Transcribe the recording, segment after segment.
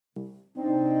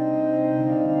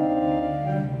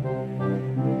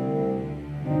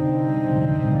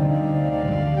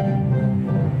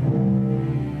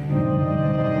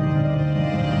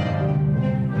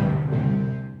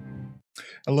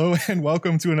Hello and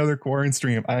welcome to another Quarren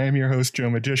stream. I am your host, Joe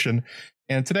Magician,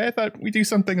 and today I thought we'd do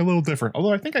something a little different,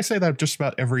 although I think I say that just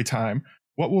about every time.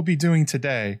 What we'll be doing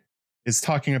today is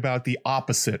talking about the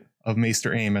opposite of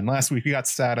Maester Aemon. Last week we got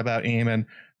sad about Aemon.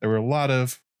 There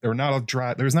was not a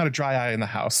dry eye in the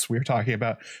house. We were talking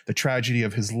about the tragedy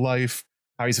of his life,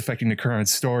 how he's affecting the current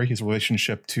story, his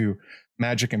relationship to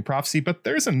magic and prophecy, but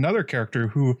there's another character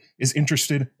who is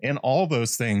interested in all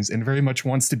those things and very much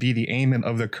wants to be the Aemon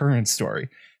of the current story,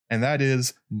 and that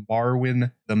is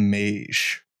Marwyn the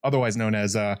Mage, otherwise known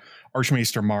as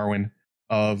Archmaester Marwyn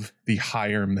of the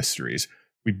Higher Mysteries.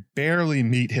 We barely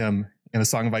meet him in the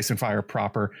Song of Ice and Fire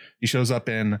proper. He shows up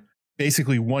in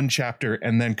basically one chapter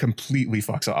and then completely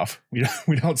fucks off.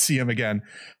 We don't see him again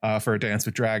for A Dance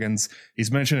with Dragons.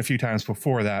 He's mentioned a few times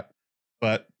before that,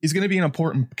 but he's going to be an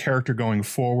important character going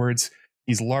forwards.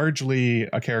 He's largely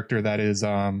a character that is,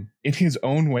 in his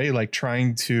own way, like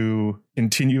trying to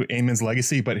continue Aemon's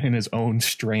legacy, but in his own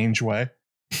strange way.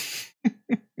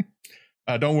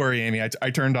 Don't worry, Amy. I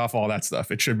turned off all that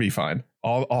stuff. It should be fine.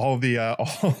 All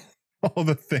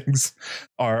the things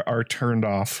are turned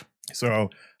off. So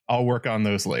I'll work on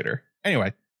those later.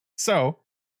 Anyway, so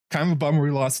kind of a bummer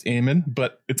we lost Aemon,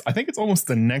 but I think it's almost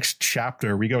the next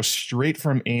chapter. We go straight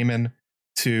from Aemon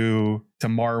to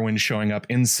Marwyn showing up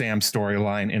in Sam's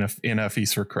storyline in a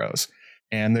Feast for Crows.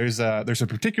 And there's a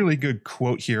particularly good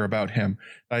quote here about him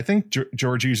that I think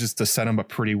George uses to set him up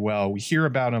pretty well. We hear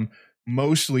about him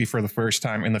mostly for the first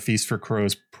time in the Feast for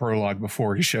Crows prologue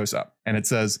before he shows up. And it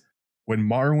says, when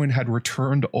Marwyn had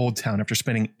returned to Oldtown after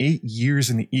spending 8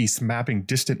 years in the East mapping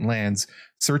distant lands,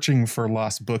 searching for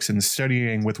lost books and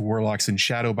studying with warlocks and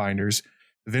shadowbinders,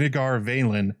 Vinegar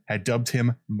Valen had dubbed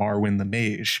him Marwyn the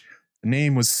Mage. The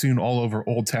name was soon all over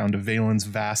Oldtown to Valen's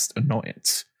vast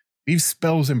annoyance. Leave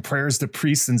spells and prayers to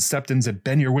priests and septons and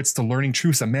bend your wits to learning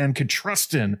truths a man could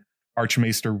trust in,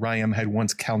 Archmaester Ryam had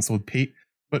once counseled Pate,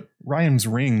 but Ryam's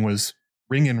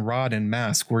ring and rod and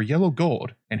mask were yellow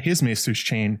gold, and his maester's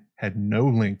chain had no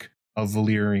link of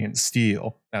Valyrian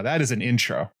steel. Now that is an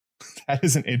intro. That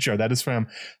is an intro. That is from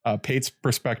Pate's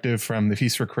perspective from the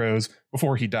Feast for Crows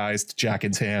before he dies to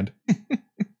Jaqen's hand.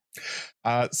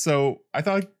 So I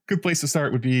thought a good place to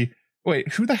start would be,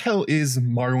 wait, who the hell is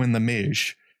Marwyn the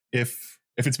Mage? If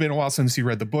it's been a while since you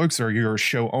read the books or you're a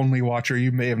show only watcher,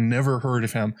 you may have never heard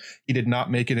of him. He did not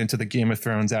make it into the Game of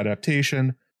Thrones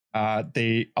adaptation.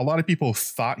 A lot of people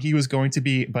thought he was going to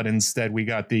be, but instead we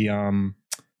got the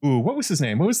what was his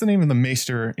name? What was the name of the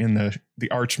Maester in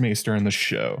the Archmaester in the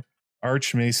show?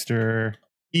 Archmaester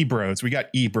Ebros. We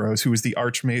got Ebros, who was the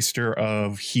Archmaester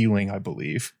of Healing, I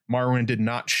believe. Marwyn did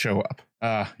not show up.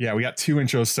 Yeah, we got 2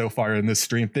 intros so far in this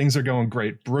stream. Things are going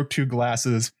great. Broke 2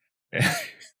 glasses.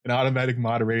 An automatic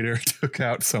moderator took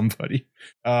out somebody.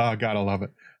 Gotta love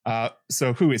it.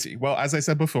 So who is he? Well, as I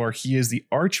said before, he is the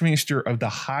Archmaester of the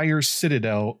Higher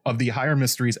Citadel, of the Higher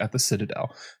Mysteries at the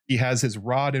Citadel. He has his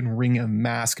rod and ring and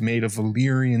mask made of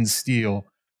Valyrian steel,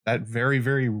 that very,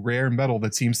 very rare metal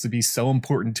that seems to be so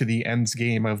important to the ends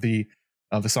game of the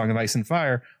Song of Ice and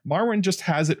Fire. Marwyn just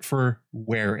has it for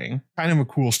wearing. Kind of a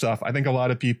cool stuff. I think a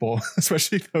lot of people,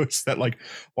 especially those that like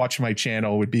watch my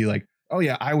channel, would be like, oh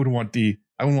yeah, I would want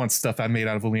stuff that made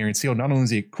out of Valyrian steel. Not only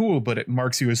is it cool, but it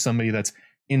marks you as somebody that's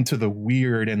into the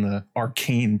weird and the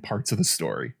arcane parts of the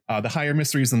story. The Higher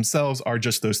Mysteries themselves are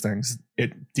just those things.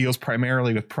 It deals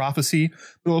primarily with prophecy,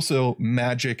 but also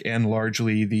magic and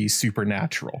largely the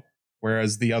supernatural.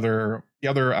 Whereas the other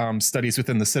studies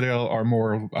within the Citadel are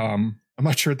more, I'm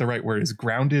not sure what the right word is,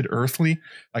 grounded, earthly.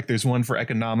 Like there's one for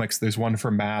economics, there's one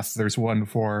for math, there's one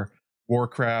for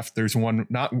Warcraft, there's one,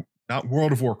 not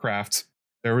World of Warcraft.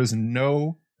 There's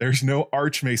no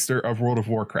Archmaester of World of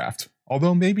Warcraft.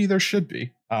 Although maybe there should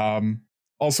be.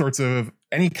 All sorts of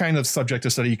any kind of subject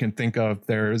of study you can think of.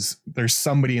 There's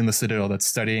somebody in the Citadel that's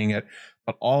studying it,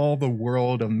 but all the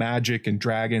world of magic and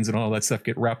dragons and all that stuff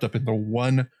get wrapped up into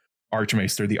one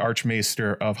Archmaester, the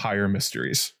Archmaester of Higher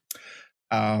Mysteries.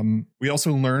 We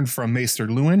also learned from Maester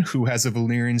Luwin, who has a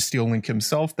Valyrian steel link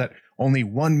himself, that only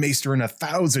one Maester in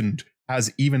 1,000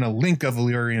 has even a link of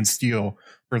Valyrian steel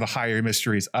for the Higher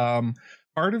Mysteries.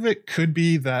 Part of it could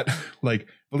be that like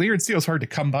Valyrian steel is hard to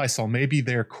come by, so maybe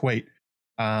they're quite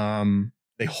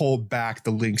they hold back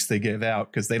the links they give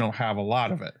out because they don't have a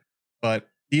lot of it. But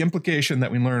the implication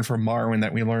that we learned from Marwyn,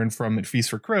 that we learned from the Feast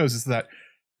for Crows, is that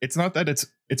it's not that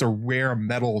it's a rare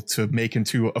metal to make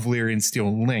into a Valyrian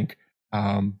steel link.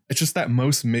 It's just that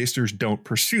most maesters don't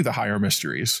pursue the Higher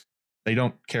Mysteries. They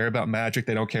don't care about magic.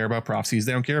 They don't care about prophecies.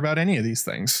 They don't care about any of these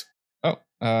things.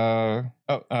 PayPal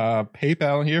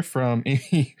here from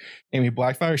Amy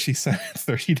Blackfire. She sent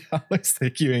 $30.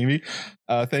 Thank you, Amy.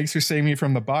 Thanks for saving me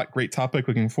from the bot. Great topic.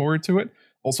 Looking forward to it.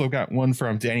 Also got one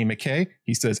from Danny McKay.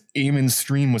 He says, Eamon's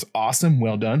stream was awesome.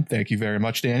 Well done. Thank you very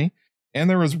much, Danny. And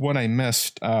there was one I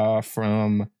missed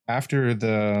from after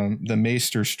the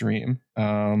Maester stream.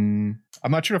 I'm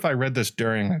not sure if I read this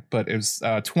during it, but it was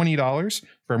 $20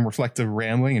 from Reflective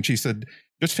Rambling. And she said,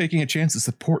 just taking a chance to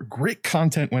support great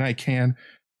content when I can.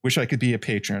 Wish I could be a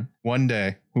patron one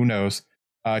day. Who knows?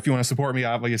 If you want to support me,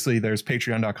 obviously there's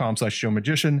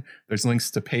patreon.com/JoeMagician. There's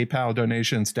links to PayPal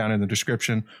donations down in the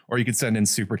description, or you can send in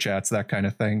super chats, that kind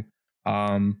of thing.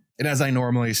 And as I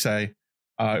normally say,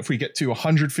 if we get to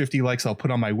 150 likes, I'll put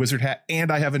on my wizard hat,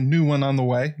 and I have a new one on the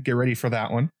way. Get ready for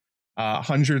that one.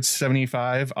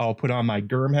 175, I'll put on my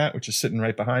Gurm hat, which is sitting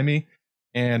right behind me.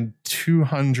 And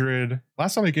 200,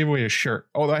 last time I gave away a shirt.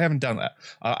 Oh, I haven't done that.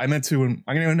 I'm going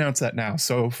to announce that now.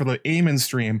 So for the Eamon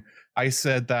stream, I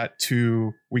said that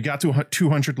we got to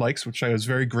 200 likes, which I was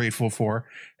very grateful for.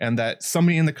 And that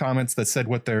somebody in the comments that said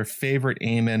what their favorite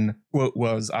Eamon quote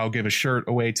was, I'll give a shirt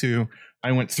away to.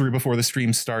 I went through before the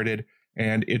stream started,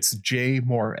 and it's Jay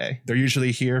Moray. They're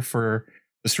usually here for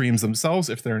the streams themselves.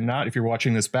 If they're not, if you're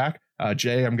watching this back,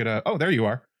 Jay, oh, there you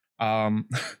are.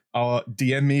 I'll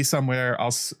DM me somewhere.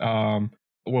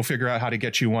 We'll figure out how to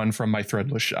get you one from my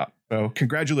Threadless shop. So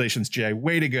congratulations, Jay.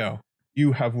 Way to go.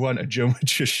 You have won a Joe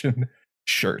Magician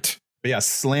shirt. But yeah,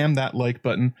 slam that like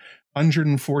button.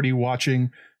 140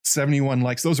 watching, 71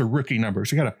 likes. Those are rookie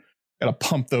numbers. You gotta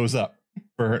pump those up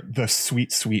for the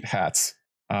sweet, sweet hats.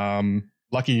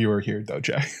 Lucky you were here though,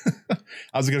 Jay.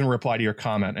 I was going to reply to your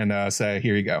comment and say,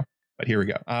 here you go. But here we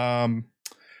go.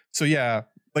 So yeah,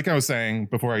 like I was saying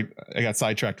before I got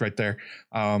sidetracked right there,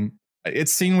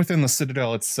 it's seen within the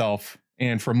Citadel itself,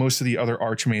 and for most of the other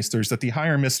Archmaesters, that the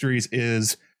Higher Mysteries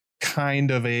is kind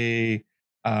of a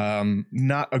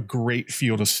not a great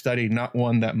field of study, not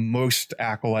one that most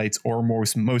acolytes or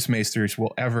most maesters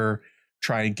will ever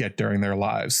try and get during their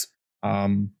lives.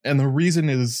 And the reason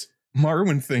is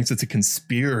Marwyn thinks it's a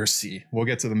conspiracy. We'll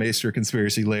get to the Maester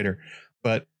conspiracy later,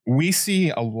 but we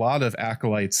see a lot of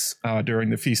acolytes during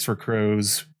the Feast for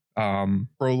Crows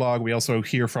prologue. We also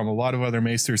hear from a lot of other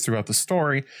maesters throughout the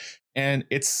story, and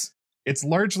it's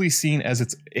largely seen as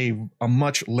it's a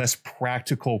much less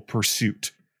practical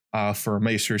pursuit for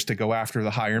maesters to go after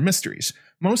the higher mysteries.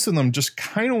 Most of them just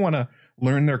kind of want to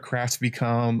learn their craft to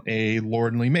become a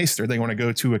lordly maester. They want to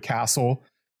go to a castle.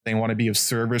 They want to be of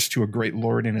service to a great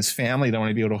lord and his family. They want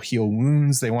to be able to heal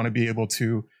wounds. They want to be able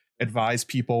to advise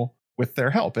people with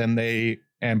their help.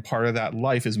 And part of that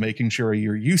life is making sure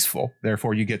you're useful.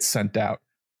 Therefore, you get sent out.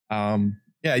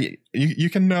 Yeah, you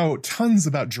can know tons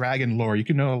about dragon lore. You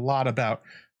can know a lot about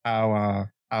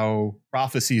how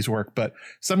prophecies work. But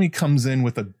somebody comes in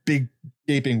with a big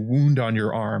gaping wound on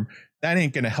your arm, that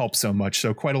ain't going to help so much.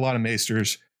 So quite a lot of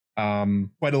maesters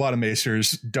don't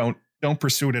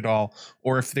pursue it at all.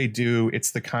 Or if they do,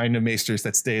 it's the kind of maesters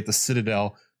that stay at the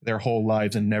Citadel their whole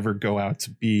lives and never go out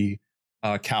to be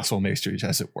castle maesters,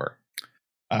 as it were.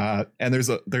 And there's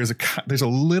a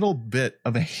little bit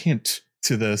of a hint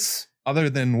to this, other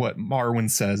than what Marwyn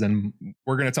says, and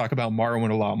we're going to talk about Marwyn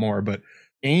a lot more. But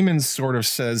Eamon sort of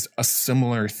says a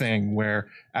similar thing, where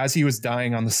as he was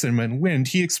dying on the Cinnamon Wind,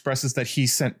 he expresses that he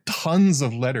sent tons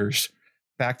of letters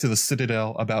back to the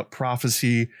Citadel about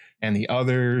prophecy and the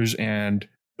others and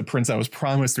the prince that was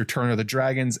promised, Return of the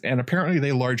Dragons, and apparently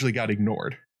they largely got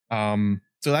ignored.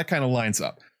 So that kind of lines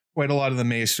up. Quite a lot of the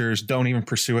maesters don't even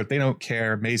pursue it. They don't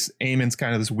care. Eamon's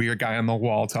kind of this weird guy on the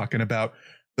wall talking about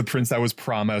the prince that was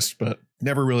promised, but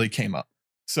never really came up.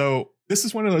 So this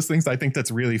is one of those things I think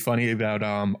that's really funny about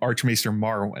Archmaester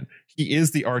Marwyn. He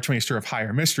is the Archmaester of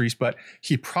Higher Mysteries, but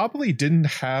he probably didn't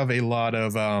have a lot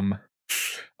of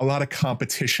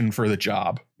competition for the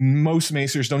job. Most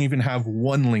maesters don't even have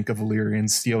one link of Valyrian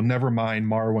steel, never mind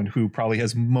Marwyn, who probably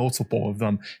has multiple of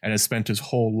them and has spent his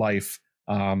whole life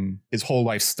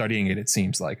studying it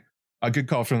seems like. A good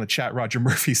call from the chat. Roger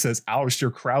Murphy says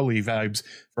Aleister Crowley vibes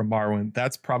from Marwyn.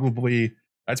 That's probably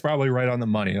right on the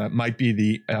money. That might be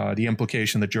the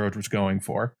implication that George was going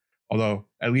for. Although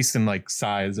at least in like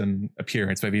size and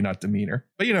appearance, maybe not demeanor.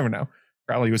 But you never know.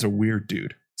 Crowley was a weird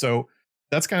dude. So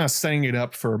that's kind of setting it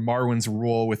up for Marwyn's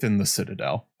role within the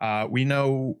Citadel. We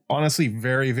know honestly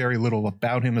very, very little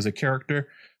about him as a character.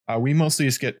 We mostly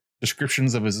just get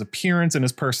descriptions of his appearance and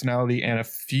his personality and a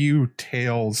few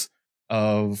tales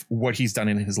of what he's done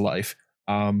in his life.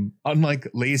 Unlike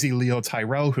lazy Leo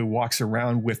Tyrell, who walks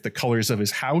around with the colors of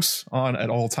his house on at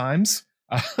all times,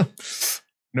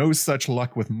 No such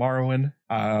luck with Marwyn.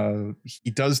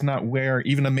 He does not wear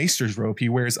even a maester's robe. He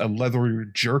wears a leather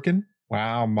jerkin.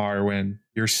 Wow, Marwyn,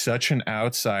 you're such an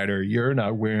outsider. You're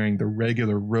not wearing the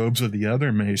regular robes of the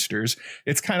other maesters.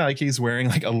 It's kind of like he's wearing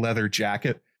like a leather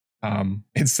jacket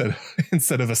instead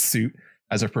instead of a suit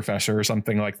as a professor or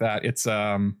something like that. It's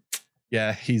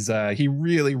yeah, he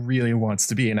really, really wants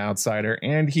to be an outsider,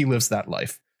 and he lives that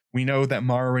life. We know that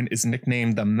Marwyn is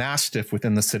nicknamed the Mastiff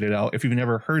within the Citadel. If you've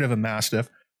never heard of a Mastiff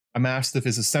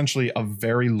is essentially a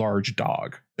very large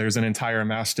dog. There's an entire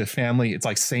Mastiff family. It's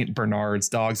like St. Bernard's,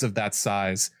 dogs of that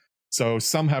size. So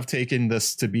some have taken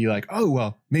this to be like, oh,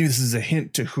 well, maybe this is a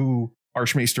hint to who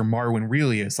Archmaester Marwyn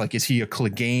really is. Like, is he a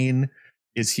Clegane?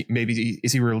 Is he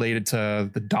related to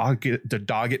the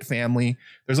Doggett family?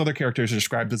 There's other characters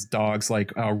described as dogs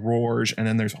like Rorge, and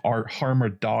then there's Harmer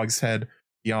Dogshead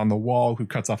beyond the wall, who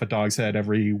cuts off a dog's head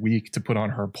every week to put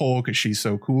on her pole because she's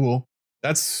so cool.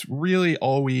 That's really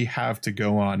all we have to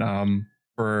go on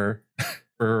for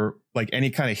like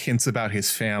any kind of hints about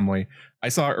his family. I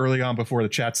saw early on before the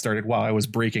chat started while I was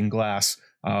breaking glass.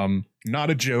 Not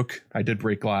a joke. I did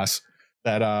break glass.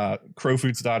 That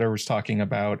Crowfoot's daughter was talking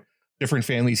about different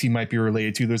families he might be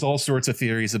related to. There's all sorts of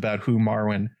theories about who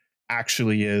Marwyn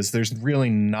actually is. There's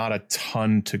really not a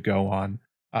ton to go on.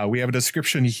 We have a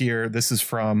description here. This is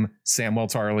from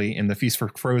Samwell Tarly in the Feast for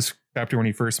Crows chapter when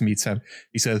he first meets him.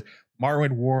 He says,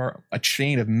 Marwyn wore a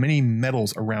chain of many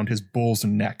metals around his bull's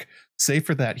neck. Save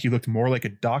for that, he looked more like a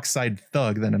dockside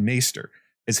thug than a maester.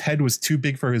 His head was too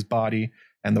big for his body,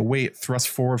 and the weight thrust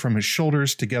forward from his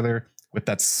shoulders together with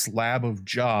that slab of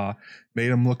jaw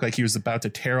made him look like he was about to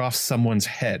tear off someone's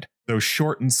head. Though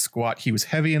short and squat, he was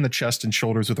heavy in the chest and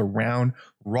shoulders with a round,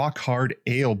 rock-hard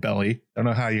ale belly. Don't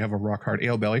know how you have a rock-hard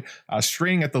ale belly.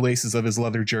 Straining at the laces of his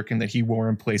leather jerkin that he wore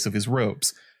in place of his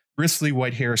robes. Bristly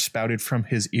white hair spouted from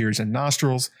his ears and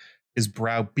nostrils. His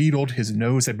brow beetled, his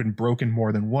nose had been broken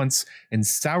more than once, and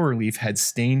Sourleaf had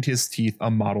stained his teeth a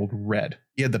mottled red.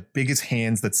 He had the biggest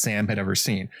hands that Sam had ever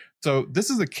seen. So this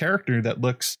is a character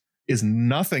that is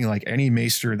nothing like any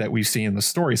maester that we've seen in the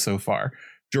story so far.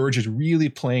 George is really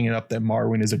playing it up that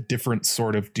Marwyn is a different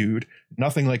sort of dude.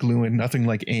 Nothing like Luwin, nothing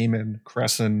like Aemon,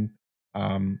 Crescent,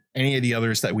 any of the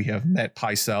others that we have met,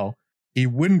 Pycelle. He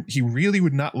really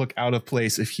would not look out of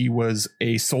place if he was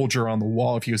a soldier on the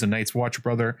wall, if he was a Night's Watch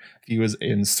brother, if he was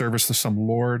in service to some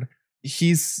lord.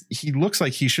 He looks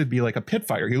like he should be like a pit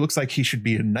fighter. He looks like he should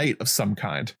be a knight of some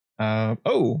kind.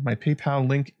 Oh, my PayPal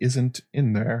link isn't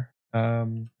in there.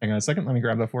 Hang on a second. Let me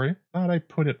grab that for you. Thought I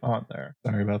put it on there.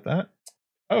 Sorry about that.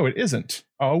 Oh, it isn't.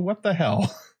 Oh, what the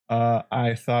hell?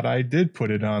 I thought I did put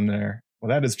it on there. Well,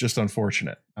 that is just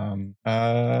unfortunate.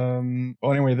 Well,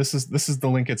 anyway, this is the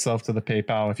link itself to the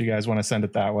PayPal. If you guys want to send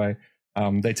it that way,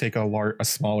 they take a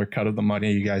smaller cut of the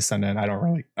money you guys send in. I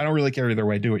don't really care either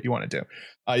way. Do what you want to do.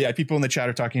 Yeah, people in the chat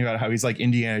are talking about how he's like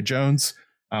Indiana Jones.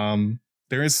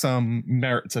 There is some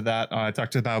merit to that. I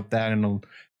talked about that in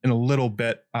a little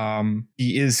bit.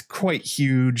 He is quite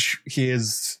huge.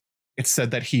 It's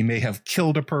said that he may have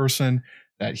killed a person,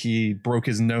 that he broke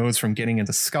his nose from getting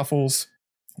into scuffles.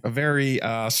 A very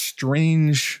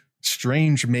strange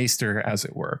maester, as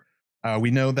it were.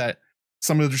 We know that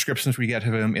some of the descriptions we get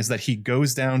of him is that he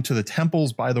goes down to the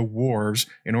temples by the wharves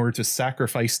in order to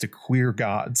sacrifice to queer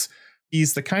gods.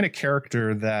 He's the kind of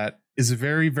character that is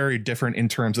very, very different in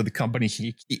terms of the company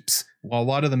he keeps. While a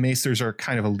lot of the maesters are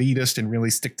kind of elitist and really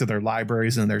stick to their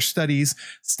libraries and their studies,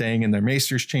 staying in their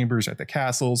maesters' chambers at the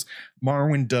castles,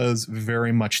 Marwyn does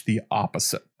very much the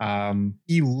opposite.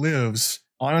 He lives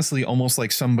honestly almost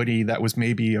like somebody that was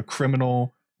maybe a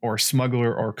criminal or a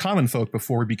smuggler or common folk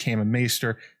before he became a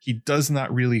maester. He does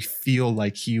not really feel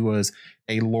like he was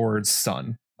a lord's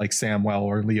son like Samwell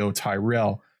or Leo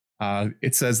Tyrell.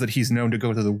 It says that he's known to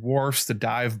go to the wharfs, the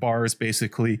dive bars,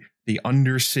 basically the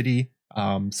Undercity.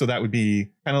 So that would be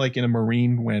kind of like in a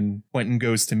Marine when Quentin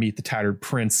goes to meet the Tattered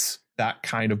Prince, that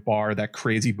kind of bar, that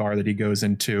crazy bar that he goes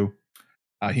into.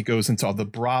 He goes into all the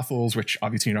brothels, which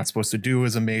obviously you're not supposed to do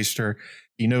as a maester.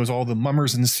 He knows all the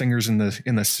mummers and singers in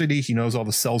the city. He knows all the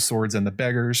sellswords and the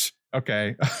beggars.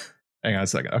 Okay, hang on a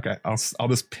second. Okay, I'll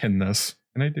just pin this.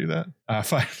 Can I do that?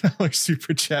 $5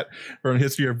 super chat from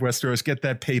History of Westeros. Get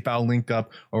that PayPal link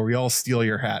up, or we all steal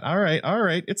your hat. All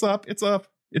right. It's up.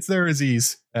 It's there,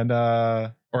 Aziz, and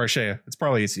or Ashaya. It's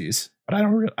probably Aziz, but I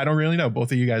don't really know.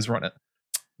 Both of you guys run it.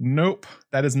 Nope,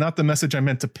 that is not the message I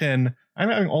meant to pin. I'm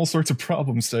having all sorts of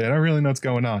problems today. I don't really know what's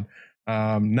going on.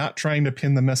 Not trying to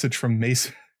pin the message from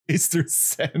Maester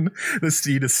Sen. The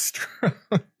seed is strong.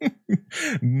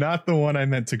 Not the one I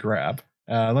meant to grab.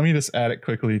 Let me just add it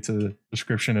quickly to the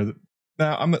description of.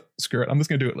 Now screw it. I'm just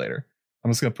gonna do it later.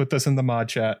 I'm just going to put this in the mod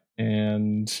chat,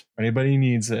 and if anybody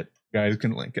needs it, you guys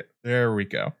can link it. There we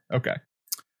go. Okay.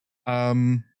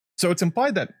 So it's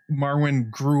implied that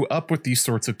Marwyn grew up with these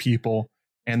sorts of people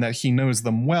and that he knows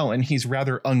them well, and he's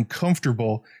rather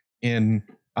uncomfortable in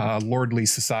lordly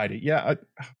society. Yeah,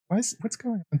 what's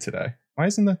going on today? Why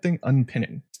isn't that thing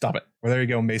unpinning? Stop it. Well, there you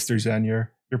go, Maester Zen.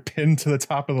 You're pinned to the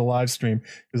top of the live stream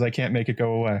because I can't make it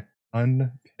go away.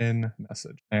 Unpin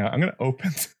message. Hang on, I'm gonna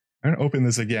open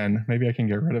this again. Maybe I can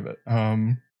get rid of it.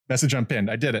 Message unpinned.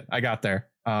 I did it. I got there.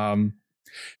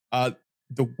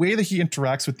 The way that he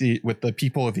interacts with the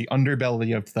people of the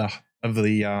underbelly of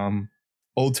the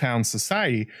Old Town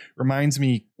society reminds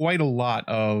me quite a lot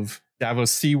of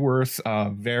Davos Seaworth,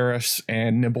 Varys,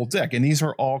 and Nimble Dick, and these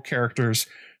are all characters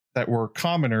that were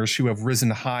commoners who have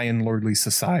risen high in lordly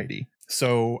society.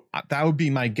 So that would be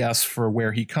my guess for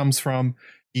where he comes from.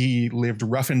 He lived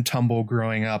rough and tumble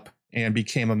growing up and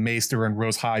became a maester and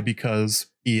rose high because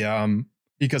of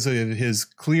his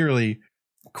clearly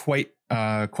quite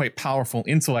powerful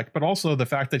intellect, but also the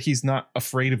fact that he's not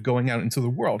afraid of going out into the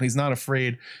world. He's not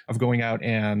afraid of going out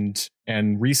and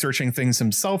researching things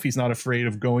himself. He's not afraid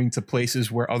of going to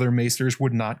places where other maesters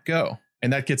would not go.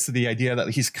 And that gets to the idea that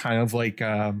he's kind of like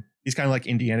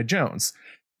Indiana Jones.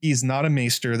 He's not a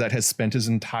maester that has spent his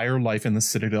entire life in the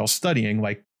Citadel studying,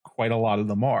 like quite a lot of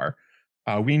them are.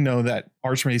 We know that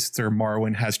Archmaester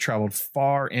Marwyn has traveled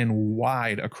far and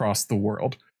wide across the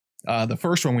world. The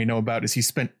first one we know about is he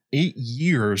spent 8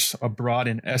 years abroad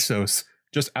in Essos,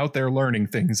 just out there learning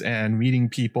things and meeting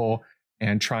people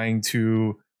and trying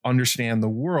to understand the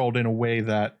world in a way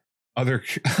that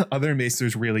other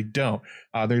maesters really don't.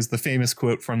 There's the famous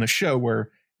quote from the show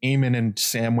where Aemon and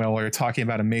Samwell are talking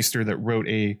about a maester that wrote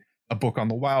a book on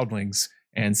the wildlings.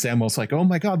 And Samwell's like, oh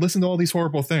my God, listen to all these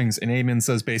horrible things. And Aemon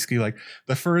says basically like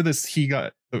the furthest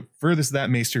that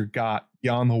maester got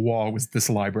beyond the wall was this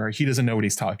library. He doesn't know what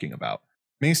he's talking about.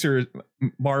 Maester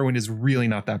Marwyn is really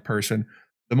not that person.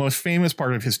 The most famous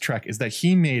part of his trek is that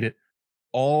he made it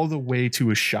all the way to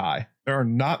Asshai. There are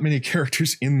not many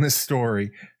characters in this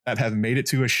story that have made it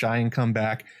to Asshai and come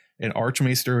back, and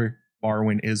Archmaester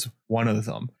Marwyn is one of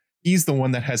them. He's the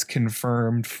one that has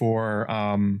confirmed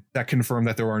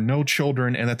that there are no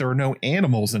children and that there are no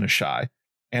animals in Asshai.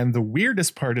 And the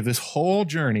weirdest part of this whole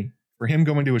journey for him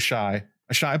going to Asshai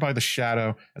by the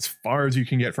Shadow, as far as you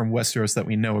can get from Westeros that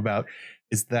we know about,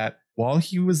 is that while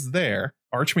he was there,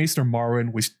 Archmaester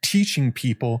Marwyn was teaching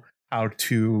people how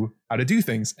to do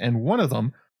things. And one of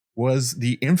them was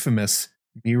the infamous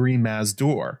Mirri Maz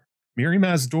Duur. Mirri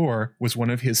Maz Duur was one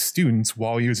of his students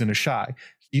while he was in Asshai.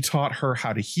 He taught her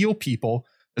how to heal people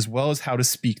as well as how to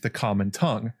speak the common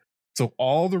tongue. So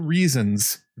all the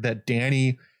reasons that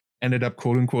Dany ended up,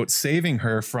 quote unquote, saving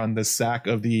her from the sack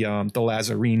of the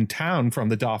Lázarine town from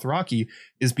the Dothraki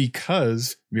is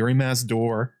because Mirri Maz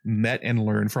Duur met and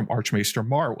learned from Archmaester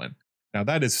Marwyn. Now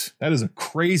that is a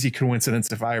crazy coincidence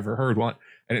if I ever heard one,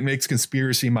 and it makes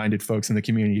conspiracy-minded folks in the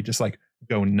community just like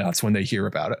go nuts when they hear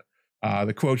about it.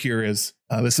 The quote here is,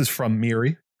 this is from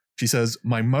Mirri. She says,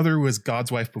 "My mother was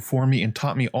God's wife before me and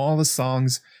taught me all the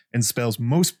songs and spells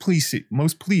most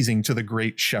pleasing to the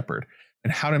great shepherd,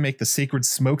 and how to make the sacred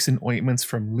smokes and ointments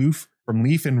from leaf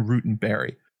and root and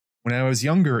berry. When I was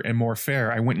younger and more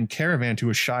fair, I went in caravan to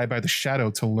Asshai by the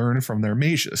Shadow to learn from their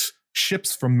mages.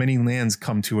 Ships from many lands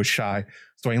come to Asshai,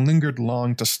 so I lingered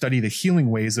long to study the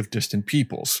healing ways of distant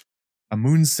peoples. A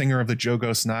moon singer of the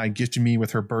Jogos Nai gifted me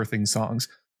with her birthing songs.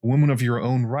 A woman of your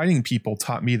own writing people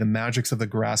taught me the magics of the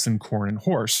grass and corn and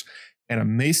horse, and a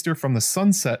maester from the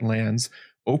sunset lands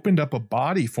opened up a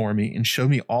body for me and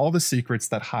showed me all the secrets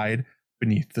that hide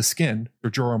beneath the skin." Sir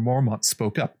Jorah Mormont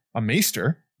spoke up. "A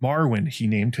maester? Marwyn, he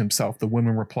named himself," the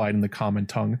woman replied in the common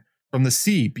tongue. "From the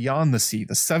sea, beyond the sea,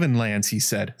 the seven lands," he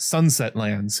said, "sunset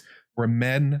lands, where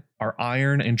men are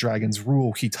iron and dragons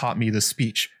rule, he taught me the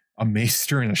speech." "A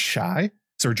maester in Asshai?"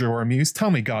 Sir Jorah mused. "Tell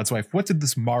me, God's wife, what did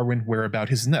this Marwyn wear about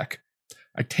his neck?"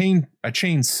 A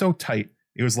chain so tight,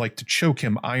 it was like to choke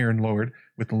him, Iron Lord,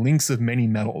 with links of many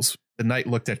metals." The knight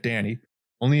looked at Dany.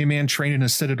 "Only a man trained in a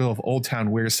citadel of Old Town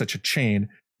wears such a chain,"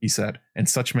 he said, "and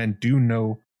such men do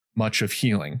know much of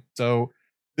healing." So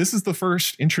this is the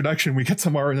first introduction we get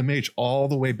to Marwyn the Mage all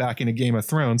the way back into Game of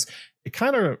Thrones. It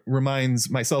kind of reminds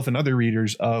myself and other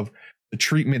readers of the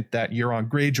treatment that Euron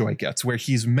Greyjoy gets, where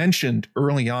he's mentioned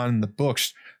early on in the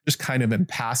books, just kind of in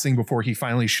passing before he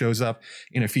finally shows up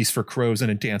in A Feast for Crows and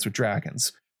A Dance with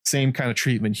Dragons. Same kind of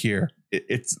treatment here.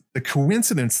 It's the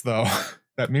coincidence, though,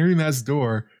 that Mirri Maz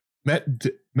Duur met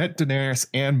Daenerys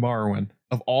and Marwyn,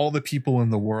 of all the people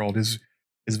in the world, is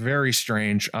very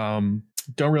strange. Don't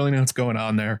really know what's going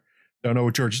on there. Don't know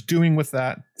what George is doing with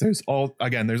that. There's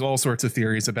all sorts of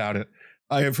theories about it.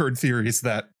 I have heard theories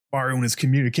that Marwyn is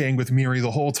communicating with Miri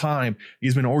the whole time.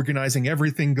 He's been organizing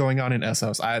everything going on in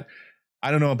Essos.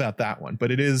 I don't know about that one,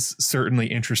 but it is certainly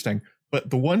interesting. But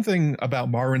the one thing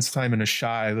about Marwyn's time in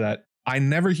Asshai that I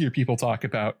never hear people talk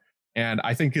about, and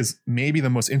I think is maybe the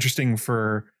most interesting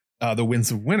for the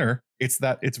Winds of Winter, it's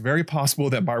that it's very possible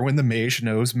that Marwyn the Mage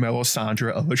knows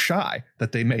Melisandre of Asshai,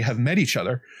 that they may have met each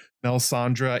other.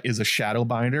 Melisandre is a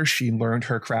Shadowbinder. She learned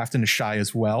her craft in Asshai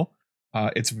as well.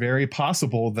 It's very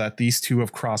possible that these two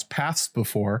have crossed paths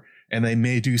before, and they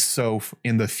may do so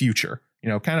in the future.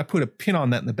 Kind of put a pin on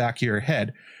that in the back of your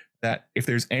head, that if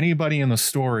there's anybody in the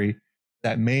story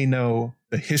that may know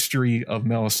the history of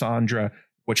Melisandre,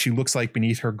 what she looks like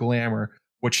beneath her glamour,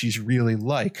 what she's really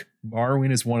like,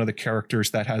 Marwyn is one of the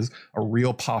characters that has a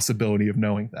real possibility of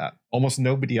knowing that. Almost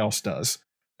nobody else does,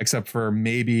 except for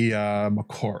maybe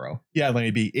Moqorro. Yeah,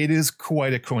 maybe. It is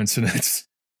quite a coincidence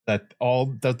that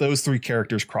those three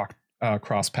characters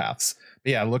cross paths.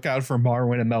 But yeah, look out for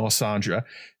Marwyn and Melisandre.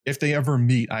 If they ever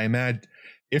meet, I imagine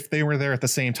if they were there at the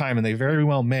same time, and they very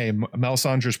well may,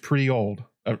 Melisandre's pretty old,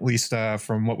 at least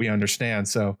from what we understand.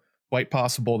 So quite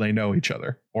possible they know each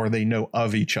other, or they know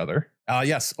of each other.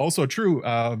 Yes, also true.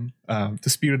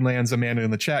 Disputed Lands, Amanda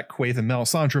in the chat, Quaithe and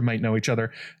Melisandre might know each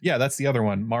other. Yeah, that's the other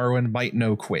one. Marwyn might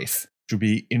know Quaithe, which would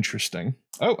be interesting.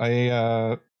 Oh,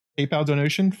 a PayPal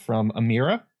donation from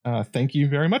Amira. Thank you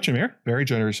very much, Amir. Very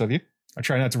generous of you. I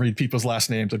try not to read people's last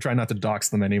names. I try not to dox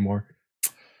them anymore.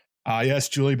 Yes,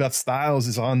 Julie Beth Styles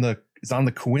is on the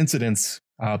coincidence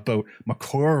boat.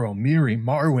 Moqorro, Miri,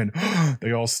 Marwyn,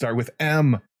 they all start with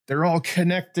M. They're all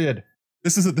connected.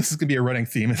 This is gonna be a running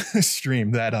theme in this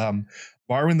stream, that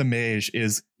Marwyn the Mage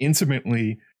is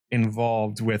intimately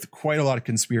involved with quite a lot of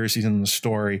conspiracies in the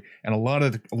story, and a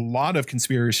lot of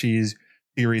conspiracies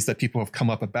theories that people have come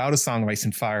up about A Song of Ice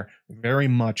and Fire very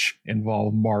much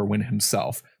involve Marwyn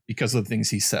himself because of the things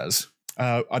he says.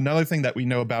 Another thing that we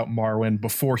know about Marwyn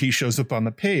before he shows up on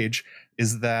the page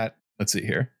is that, let's see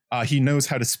here, he knows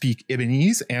how to speak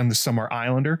Ibbenese and the Summer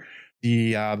Islander.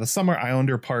 The Summer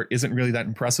Islander part isn't really that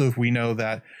impressive. We know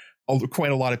that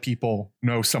quite a lot of people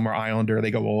know Summer Islander.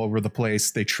 They go all over the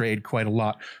place. They trade quite a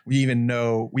lot. We even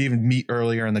meet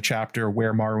earlier in the chapter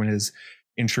where Marwyn is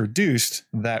introduced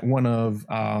that one of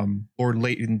Lord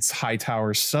Leighton's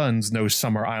Hightower's sons knows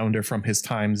Summer Islander from his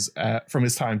time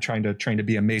trying to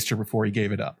be a maester before he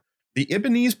gave it up. The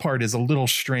Ibbenese part is a little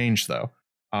strange though.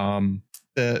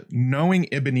 The knowing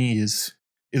Ibbenese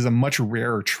is a much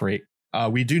rarer trait.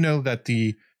 We do know that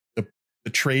the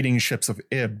trading ships of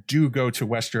Ib do go to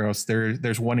Westeros.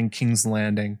 There's one in King's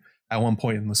Landing at one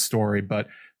point in the story, but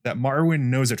that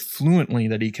Marwyn knows it fluently,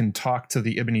 that he can talk to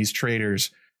the Ibbenese traders,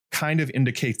 kind of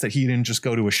indicates that he didn't just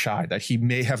go to Asshai, that he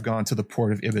may have gone to the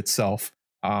port of Ib itself,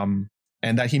 and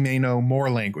that he may know more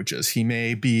languages. He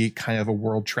may be kind of a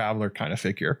world traveler kind of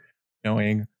figure,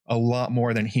 knowing a lot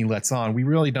more than he lets on. We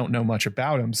really don't know much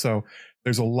about him, so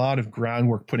there's a lot of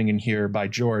groundwork putting in here by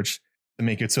George to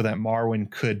make it so that Marwyn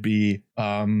could be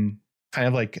kind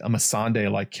of like a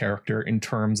Missandei-like character in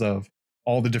terms of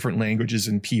all the different languages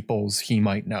and peoples he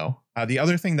might know. The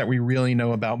other thing that we really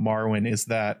know about Marwyn is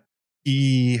that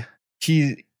I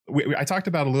talked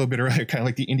about a little bit earlier, kind of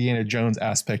like the Indiana Jones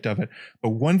aspect of it. But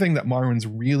one thing that Marwyn's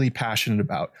really passionate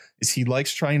about is he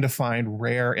likes trying to find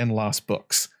rare and lost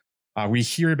books. We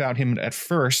hear about him at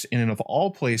first in, of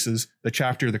all places, the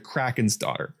chapter The Kraken's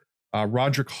Daughter.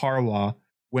 Roderick Harlaw,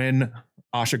 when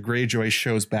Asha Greyjoy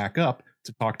shows back up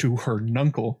to talk to her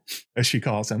nuncle, as she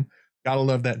calls him. Gotta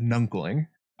love that nunkling.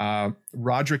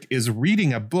 Roderick is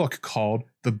reading a book called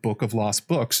The Book of Lost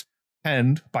Books,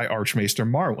 penned by Archmaester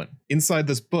Marwyn. Inside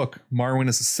this book, Marwyn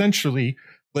has essentially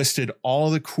listed all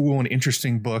the cool and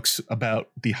interesting books about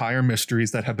the higher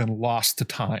mysteries that have been lost to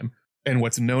time, and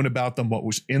what's known about them, what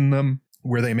was in them,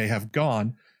 where they may have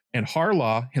gone. And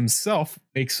Harlaw himself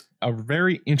makes a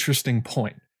very interesting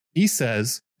point. He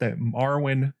says that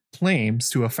Marwyn claims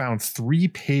to have found 3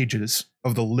 pages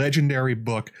of the legendary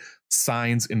book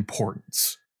Signs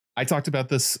Importance. I talked about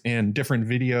this in different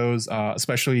videos,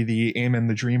 especially the Aemon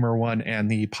the Dreamer one and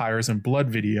the Pyres and Blood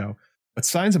video. But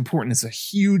Signs Important is a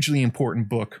hugely important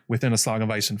book within A Song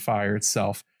of Ice and Fire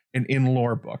itself, an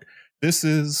in-lore book. This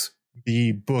is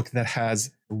the book that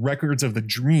has records of the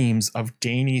dreams of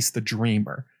Daenys the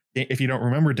Dreamer. If you don't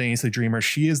remember Daenys the Dreamer,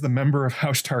 she is the member of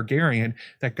House Targaryen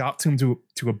that got him to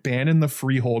abandon the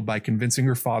Freehold by convincing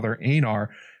her father, Aenar,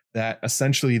 that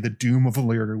essentially the doom of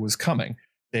Valyria was coming.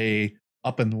 They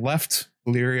up and left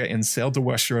Valyria and sailed to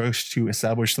Westeros to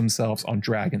establish themselves on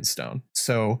Dragonstone.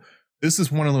 So this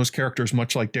is one of those characters,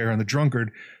 much like Daeron the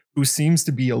Drunkard, who seems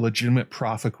to be a legitimate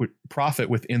prophet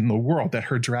within the world, that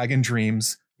her dragon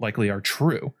dreams likely are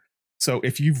true. So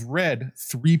if you've read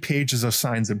 3 pages of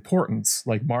Sign's Importance,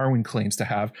 like Marwyn claims to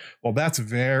have, well, that's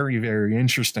very, very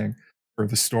interesting for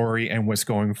the story and what's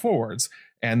going forwards.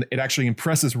 And it actually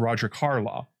impresses Roderick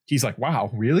Harlaw. He's like,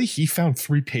 wow, really? He found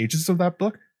 3 pages of that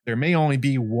book? There may only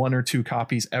be 1 or 2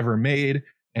 copies ever made,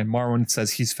 and Marwyn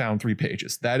says he's found 3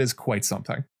 pages. That is quite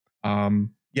something.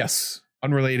 Yes,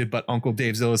 unrelated, but Uncle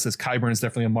Dave Zilla says Qyburn's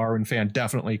definitely a Marwyn fan.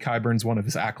 Definitely, Qyburn's one of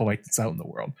his acolytes that's out in the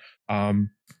world.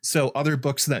 So other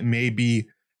books that may be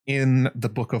in the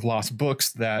Book of Lost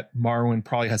Books that Marwyn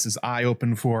probably has his eye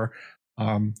open for.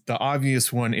 The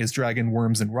obvious one is Dragon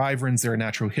Worms and Wyverns, Their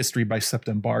Natural History by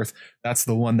Septon Barth. That's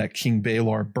the one that King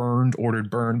Baelor ordered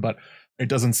burned, but it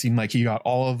doesn't seem like he got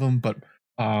all of them. But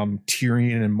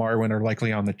Tyrion and Marwyn are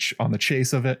likely on the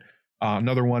chase of it.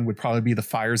 Another one would probably be The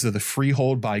Fires of the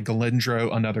Freehold by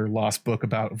Galindro, another lost book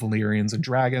about Valyrians and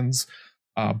dragons.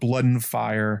 Blood and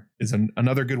Fire is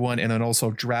another good one, and then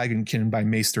also Dragonkin by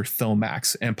Maester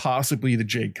Thomax, and possibly the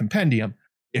Jade Compendium.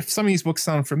 If some of these books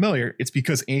sound familiar, it's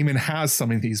because Aemon has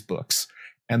some of these books,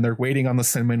 and they're waiting on the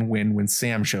Cinnamon Wind when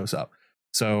Sam shows up.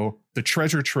 So the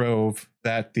treasure trove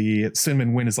that the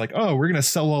Cinnamon Wind is like, oh, we're going to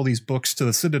sell all these books to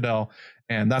the Citadel,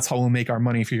 and that's how we'll make our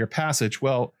money for your passage.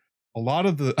 Well, a lot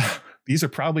of these are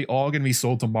probably all going to be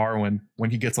sold to Marwyn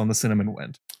when he gets on the Cinnamon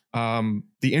Wind.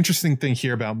 The interesting thing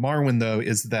here about Marwyn, though,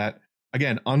 is that,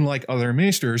 again, unlike other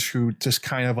maesters who just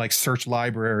kind of like search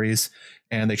libraries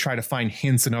and they try to find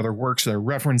hints in other works, they're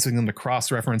referencing them to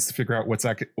cross-reference to figure out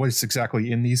what's exactly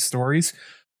in these stories,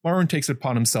 Marwyn takes it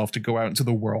upon himself to go out into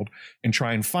the world and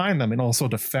try and find them, and also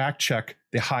to fact-check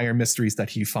the higher mysteries that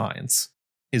he finds.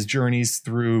 His journeys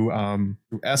through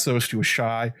Essos to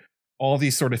Asshai, all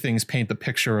these sort of things paint the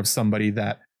picture of somebody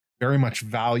that very much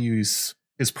values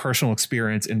his personal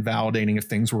experience in validating if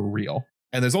things were real.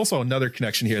 And there's also another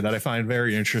connection here that I find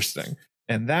very interesting.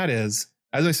 And that is,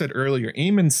 as I said earlier,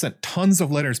 Aemon sent tons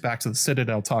of letters back to the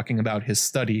Citadel talking about his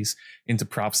studies into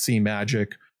prophecy,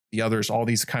 magic, the others, all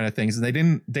these kind of things.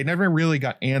 And they never really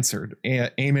got answered.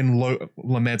 Aemon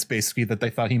laments basically that they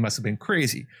thought he must have been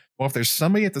crazy. Well, if there's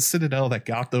somebody at the Citadel that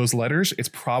got those letters, it's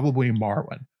probably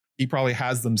Marwyn. He probably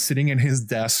has them sitting in his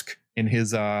desk in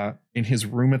his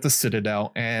room at the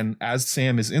Citadel, and as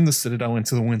Sam is in the Citadel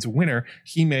into the Winds of Winter,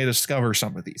 he may discover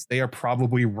some of these. They are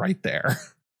probably right there.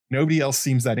 Nobody else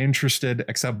seems that interested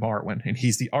except Marwyn, and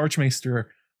he's the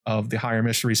Archmaester of the higher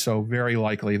mystery, so very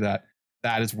likely that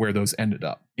is where those ended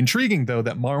up. Intriguing, though,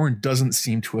 that Marwyn doesn't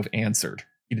seem to have answered.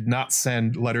 He did not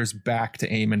send letters back to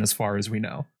Aemon as far as we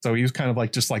know. So he was kind of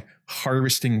like just like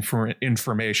harvesting for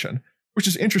information, which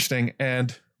is interesting,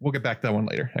 and we'll get back to that one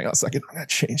later. Hang on a second. I'm going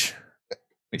to change. Let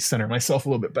me center myself a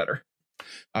little bit better.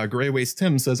 Grey Waste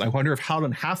Tim says, I wonder if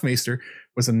Howden Halfmaester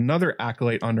was another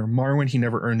acolyte under Marwyn. He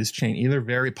never earned his chain either.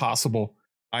 Very possible.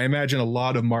 I imagine a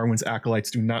lot of Marwyn's acolytes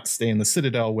do not stay in the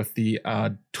Citadel with the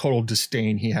total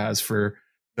disdain he has for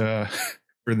the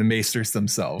maesters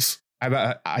themselves.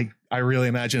 I really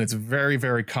imagine it's very,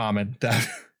 very common that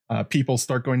people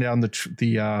start going down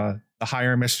the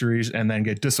higher mysteries and then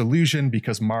get disillusioned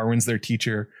because Marwyn's their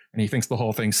teacher and he thinks the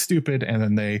whole thing's stupid, and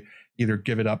then they either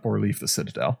give it up or leave the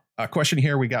Citadel. A question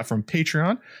here we got from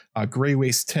Patreon, Grey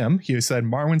Waste Tim. He said,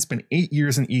 Marwyn spent 8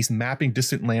 years in East mapping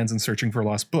distant lands and searching for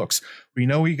lost books. We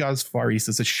know he got as far east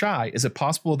as Asshai. Is it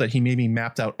possible that he maybe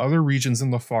mapped out other regions in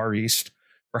the Far East,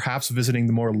 perhaps visiting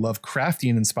the more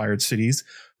Lovecraftian-inspired cities,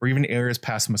 or even areas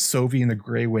past Masovi and the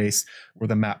Grey Waste where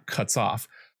the map cuts off?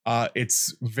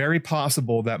 It's very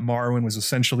possible that Marwyn was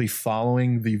essentially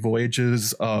following the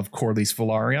voyages of Corlys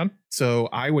Velaryon. So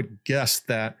I would guess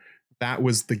that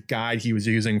was the guide he was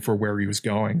using for where he was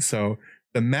going. So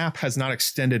the map has not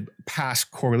extended past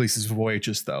Corlys'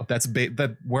 voyages, though.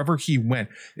 That wherever he went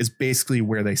is basically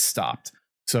where they stopped.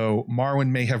 So Marwyn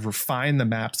may have refined the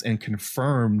maps and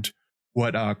confirmed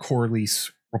what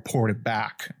Corlys reported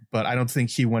back, but I don't think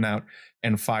he went out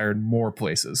and fired more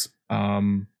places.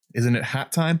 Isn't it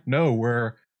hat time? No,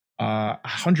 we're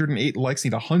 108 likes,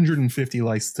 need 150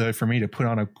 likes for me to put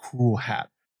on a cool hat.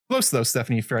 Close though,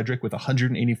 Stephanie Frederick, with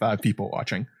 185 people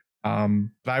watching.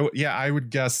 But I would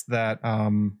guess that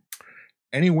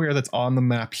anywhere that's on the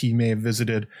map he may have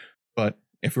visited. But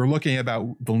if we're looking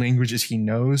about the languages he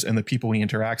knows and the people he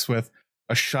interacts with,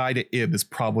 Asshai to Ib is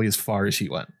probably as far as he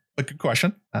went. But good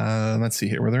question. Let's see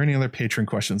here. Were there any other patron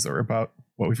questions that were about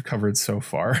what we've covered so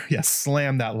far? Yes,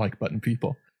 slam that like button,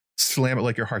 people. Slam it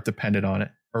like your heart depended on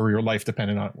it, or your life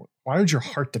depended on it. Why would your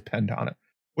heart depend on it?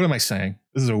 What am I saying?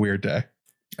 This is a weird day.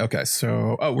 Okay,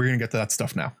 so, we're going to get to that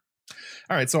stuff now.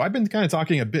 All right, so I've been kind of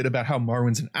talking a bit about how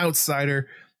Marwyn's an outsider,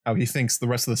 how he thinks the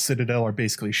rest of the Citadel are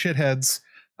basically shitheads,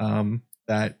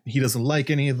 that he doesn't like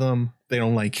any of them, they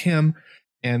don't like him.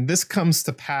 And this comes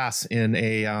to pass in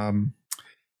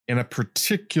a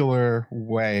particular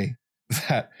way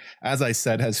that, as I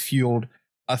said, has fueled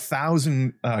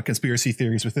 1,000 conspiracy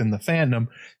theories within the fandom.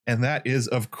 And that is,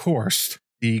 of course,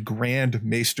 the Grand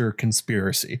Maester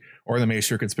Conspiracy, or the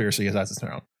Maester Conspiracy as it's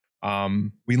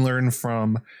known. We learn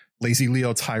from Lazy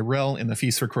Leo Tyrell in the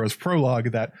Feast for Crows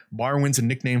prologue that Marwyn's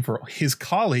nickname for his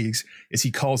colleagues is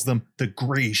he calls them the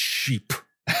Gray Sheep.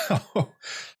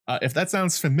 If that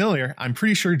sounds familiar, I'm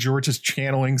pretty sure George is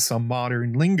channeling some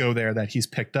modern lingo there that he's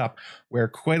picked up, where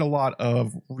quite a lot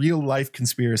of real life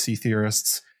conspiracy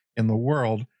theorists in the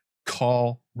world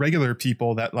call regular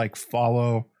people that like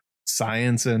follow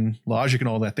science and logic and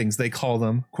all that things, they call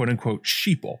them quote unquote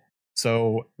sheeple.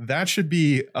 So that should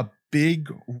be a big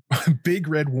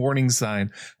red warning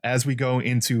sign as we go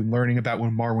into learning about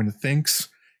what Marwyn thinks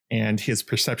and his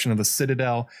perception of the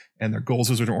Citadel and their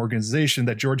goals as an organization,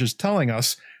 that George is telling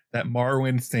us that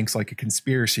Marwyn thinks like a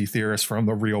conspiracy theorist from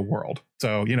the real world.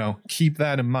 So, keep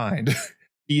that in mind.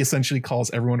 He essentially calls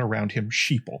everyone around him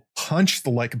sheeple. Punch the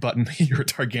like button. You're a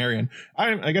Targaryen.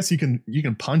 I guess you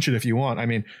can punch it if you want. I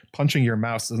mean, punching your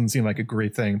mouse doesn't seem like a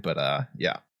great thing, but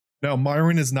yeah. No,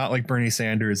 Marwyn is not like Bernie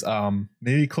Sanders.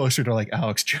 Maybe closer to like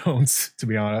Alex Jones, to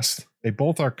be honest. They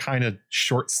both are kind of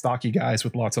short, stocky guys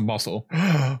with lots of muscle.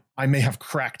 I may have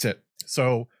cracked it.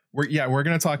 So we're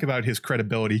going to talk about his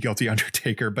credibility, Guilty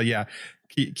Undertaker. But yeah,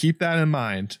 keep that in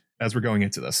mind as we're going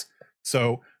into this.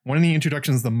 So one of the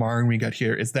introductions of the Marwyn we got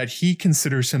here is that he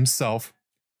considers himself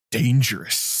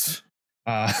dangerous.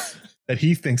 That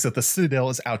he thinks that the Citadel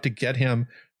is out to get him,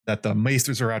 that the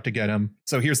Maesters are out to get him.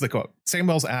 So here's the quote.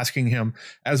 Samwell's asking him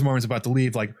as Marwyn's about to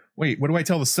leave, like, wait, what do I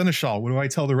tell the Seneschal? What do I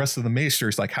tell the rest of the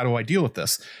Maesters? Like, how do I deal with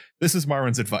this? This is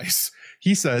Marwyn's advice.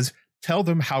 He says, tell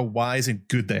them how wise and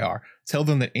good they are. Tell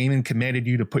them that Aemon commanded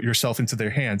you to put yourself into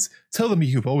their hands. Tell them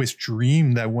you've always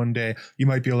dreamed that one day you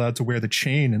might be allowed to wear the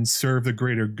chain and serve the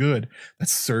greater good. That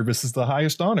service is the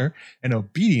highest honor and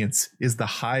obedience is the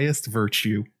highest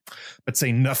virtue. But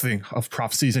say nothing of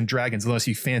prophecies and dragons unless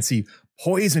you fancy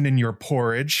poison in your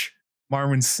porridge.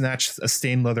 Marwyn snatched a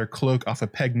stained leather cloak off a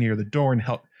peg near the door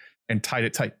and tied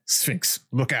it tight. Sphinx,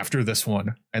 look after this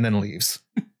one, and then leaves.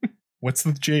 What's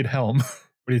the Jade Helm?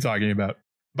 What are you talking about?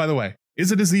 By the way,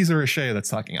 is it Aziz or Ashay that's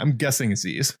talking? I'm guessing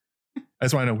Aziz. I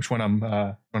just want to know which one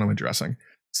I'm addressing.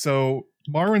 So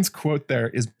Marwyn's quote there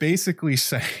is basically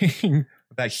saying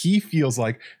that he feels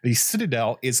like the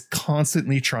Citadel is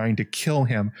constantly trying to kill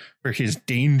him for his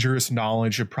dangerous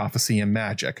knowledge of prophecy and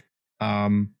magic.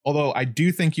 Although I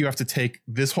do think you have to take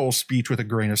this whole speech with a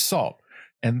grain of salt.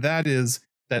 And that is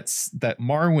that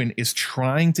Marwyn is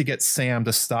trying to get Sam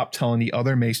to stop telling the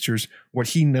other Maesters what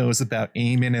he knows about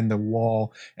Aemon and the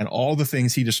Wall and all the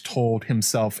things he just told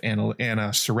himself and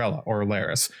Sarella or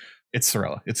Larys. It's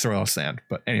Sarella. It's Sarella Sand.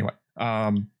 But anyway,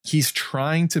 he's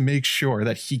trying to make sure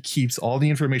that he keeps all the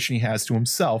information he has to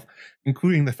himself,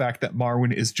 including the fact that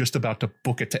Marwyn is just about to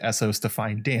book it to Essos to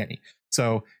find Dany.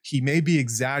 So he may be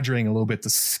exaggerating a little bit to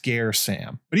scare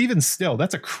Sam. But even still,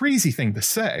 that's a crazy thing to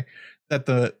say, that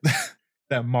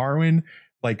that Marwyn,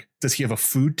 like, does he have a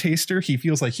food taster? He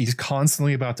feels like he's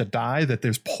constantly about to die, that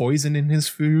there's poison in his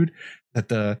food,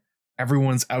 that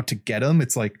everyone's out to get him.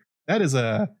 It's like, that is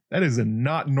a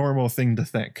not normal thing to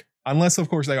think. Unless, of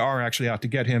course, they are actually out to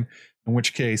get him, in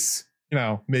which case,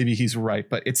 maybe he's right.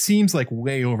 But it seems like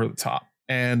way over the top.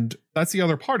 And that's the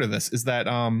other part of this, is that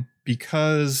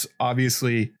because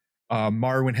obviously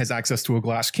Marwyn has access to a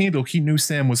glass candle, he knew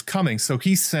Sam was coming. So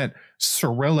he sent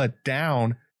Sarella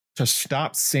down to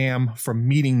stop Sam from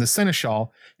meeting the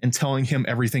Seneschal and telling him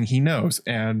everything he knows,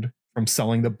 and from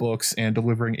selling the books and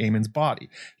delivering Aemon's body.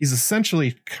 He's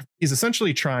essentially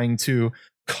trying to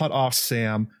cut off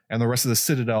Sam and the rest of the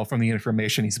Citadel from the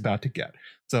information he's about to get.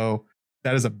 So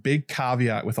that is a big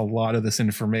caveat with a lot of this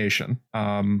information.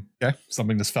 Okay,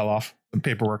 something just fell off. Some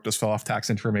paperwork just fell off, tax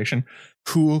information.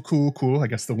 Cool. I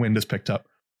guess the wind has picked up.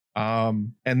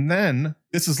 And then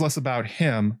this is less about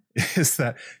him, is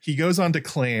that he goes on to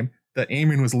claim that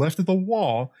Aemon was left at the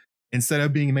Wall instead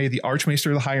of being made the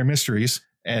Archmaester of the Higher Mysteries.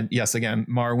 And yes, again,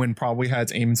 Marwyn probably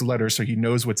has Aemon's letters, so he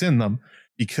knows what's in them,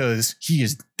 because he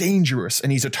is dangerous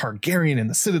and he's a Targaryen, and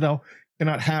the Citadel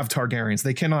cannot have Targaryens.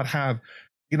 They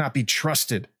cannot be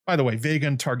trusted. By the way,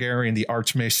 Vaegon Targaryen, the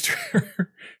Archmaester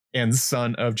and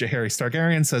son of Jaehaerys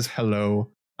Targaryen, says hello.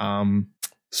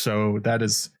 So that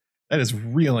is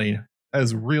really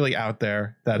out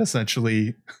there, that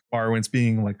essentially Marwyn's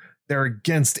being like, they're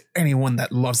against anyone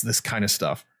that loves this kind of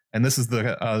stuff. And this is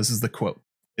the quote.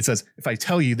 It says, if I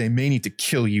tell you, they may need to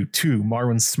kill you too.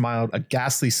 Marwyn smiled a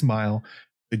ghastly smile,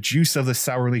 the juice of the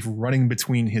sour leaf running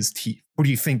between his teeth. Who do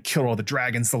you think killed all the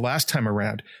dragons the last time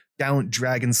around? Gallant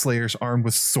dragon slayers armed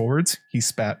with swords? He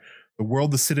spat. The world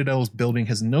the Citadel is building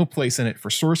has no place in it for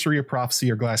sorcery or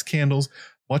prophecy or glass candles,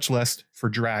 much less for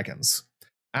dragons.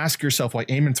 Ask yourself why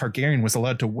Aemon Targaryen was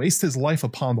allowed to waste his life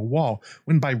upon the wall,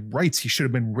 when by rights he should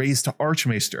have been raised to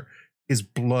Archmaester. His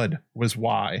blood was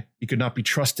why. He could not be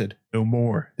trusted no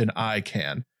more than I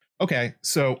can. Okay,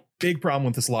 so big problem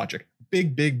with this logic.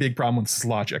 Big problem with this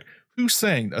logic. Who's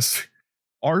saying this?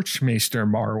 Archmaester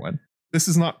Marwyn. This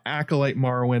is not Acolyte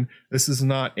Marwyn. This is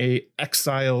not a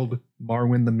exiled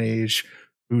Marwyn the Mage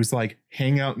who's like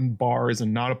hang out in bars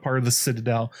and not a part of the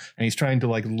Citadel, and he's trying to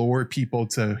like lure people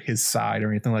to his side or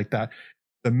anything like that.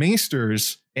 The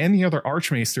Maesters and the other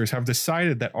Archmaesters have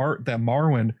decided that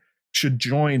Marwyn should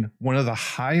join one of the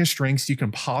highest ranks you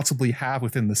can possibly have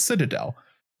within the Citadel.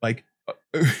 Like,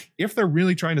 if they're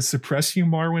really trying to suppress you,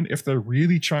 Marwyn, if they're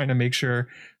really trying to make sure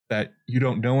that you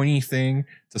don't know anything,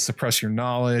 to suppress your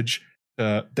knowledge,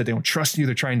 that they don't trust you,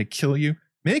 they're trying to kill you,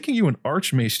 making you an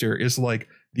Archmaester is like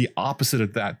the opposite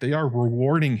of that. They are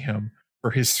rewarding him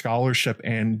for his scholarship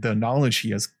and the knowledge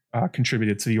he has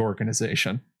contributed to the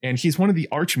organization. And he's one of the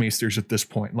Archmaesters at this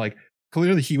point. Like,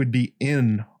 clearly he would be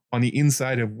in on the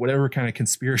inside of whatever kind of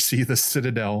conspiracy the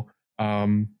Citadel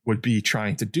would be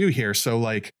trying to do here. So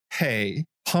like, hey,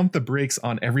 pump the brakes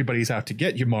on everybody's out to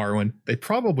get you, Marwyn. They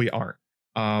probably aren't.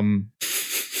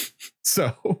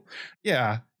 So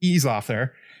yeah, ease off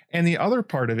there. And the other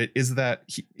part of it is that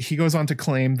he goes on to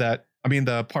claim that, I mean,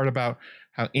 the part about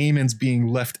how Aemon's being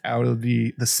left out of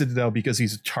the Citadel because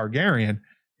he's a Targaryen.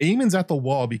 Aemon's at the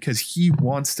wall because he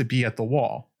wants to be at the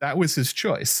wall. That was his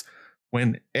choice.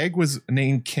 When Egg was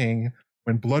named king,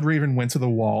 when Bloodraven went to the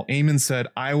wall, Aemon said,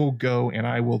 I will go and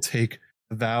I will take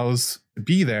the vows to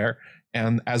be there.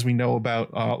 And as we know about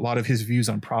a lot of his views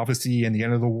on prophecy and the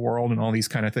end of the world and all these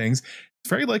kind of things, it's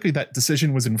very likely that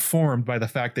decision was informed by the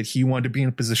fact that he wanted to be in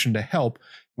a position to help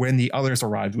when the others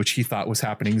arrived, which he thought was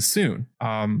happening soon.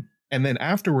 And then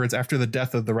afterwards, after the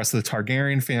death of the rest of the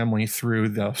Targaryen family through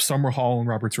the Summerhall and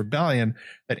Robert's Rebellion,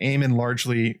 that Aemon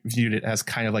largely viewed it as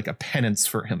kind of like a penance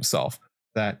for himself,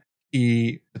 that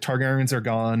the Targaryens are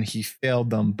gone, he failed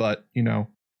them, but, you know,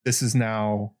 this is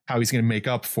now how he's going to make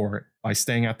up for it by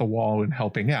staying at the wall and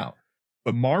helping out.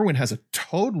 But Marwyn has a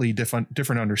totally different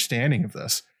understanding of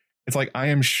this. It's like, I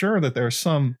am sure that there are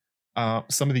some of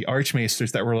the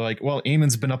Archmaesters that were like, well,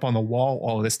 Aemon's been up on the wall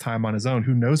all this time on his own.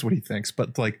 Who knows what he thinks?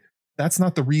 But like, that's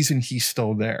not the reason he's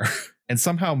still there. And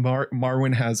somehow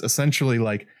Marwyn has essentially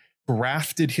like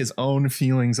grafted his own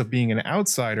feelings of being an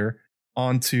outsider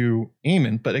onto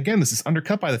Aemon. But again, this is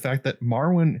undercut by the fact that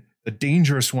Marwyn, the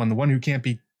dangerous one, the one who can't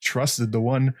be trusted, the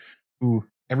one who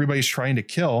everybody's trying to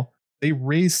kill, they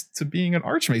raised to being an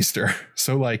Archmaester.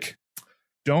 So like,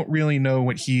 don't really know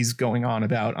what he's going on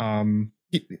about.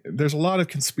 There's a lot of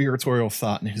conspiratorial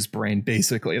thought in his brain,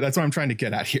 basically. That's what I'm trying to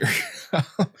get at here.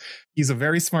 He's a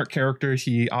very smart character.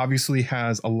 He obviously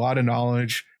has a lot of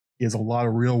knowledge. He has a lot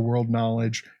of real world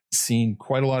knowledge, seen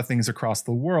quite a lot of things across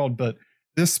the world. But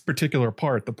this particular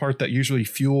part, the part that usually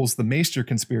fuels the Maester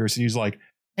conspiracy, is like,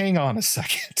 hang on a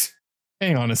second.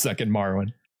 Hang on a second,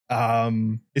 Marwyn.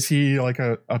 Is he like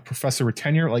a professor with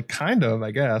tenure? Like, kind of,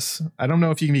 I guess. I don't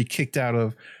know if you can be kicked out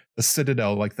of the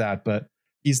Citadel like that, but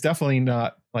he's definitely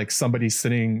not like somebody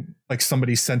sent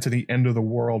to the end of the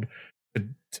world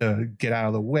to get out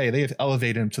of the way. They have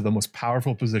elevated him to the most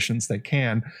powerful positions they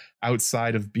can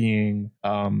outside of being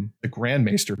the Grand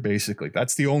Maester, basically.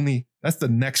 That's the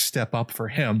next step up for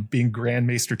him, being Grand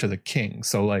Maester to the king.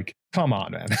 So like, come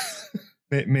on, man.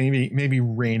 maybe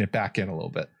rein it back in a little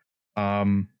bit.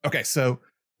 Okay, so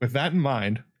with that in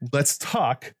mind, let's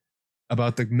talk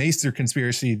about the Maester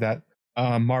conspiracy that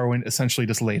Marwyn essentially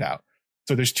just laid out.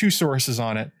 So there's two sources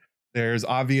on it. There's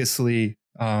obviously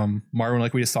Marwyn,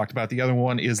 like we just talked about. The other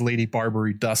one is Lady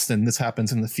Barbary Dustin. This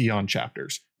happens in the Theon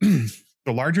chapters.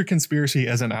 The larger conspiracy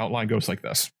as an outline goes like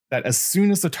this: that as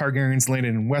soon as the Targaryens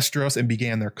landed in Westeros and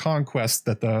began their conquest,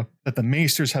 that the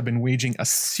Maesters have been waging a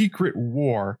secret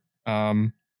war.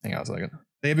 Hang on a second.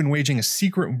 They have been waging a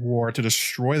secret war to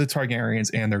destroy the Targaryens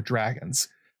and their dragons.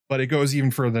 But it goes even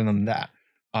further than that.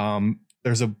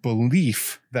 There's a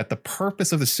belief that the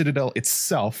purpose of the Citadel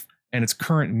itself and its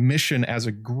current mission as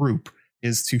a group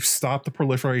is to stop the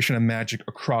proliferation of magic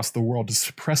across the world, to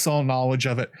suppress all knowledge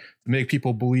of it, to make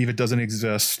people believe it doesn't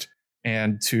exist,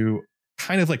 and to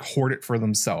kind of like hoard it for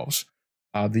themselves.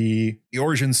 The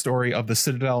origin story of the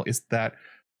Citadel is that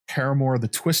Paramore the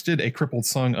Twisted, a crippled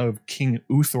son of King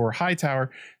Uthor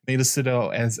Hightower, made the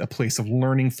Citadel as a place of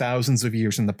learning thousands of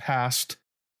years in the past.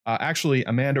 Actually,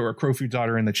 Amanda, or Crowfood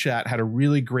Daughter in the chat, had a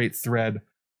really great thread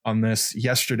on this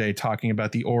yesterday, talking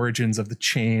about the origins of the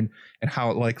chain and how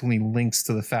it likely links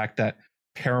to the fact that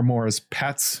Paramore's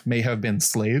pets may have been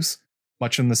slaves,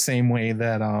 much in the same way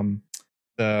that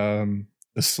the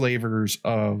slavers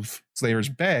of Slaver's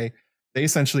Bay, they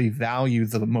essentially value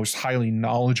the most highly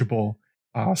knowledgeable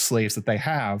slaves that they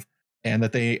have, and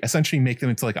that they essentially make them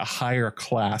into like a higher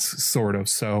class, sort of.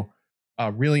 So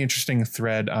really interesting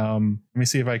thread. Let me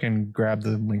see if I can grab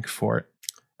the link for it.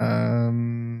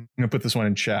 I'm gonna put this one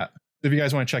in chat if you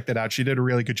guys want to check that out. She did a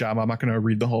really good job. I'm not going to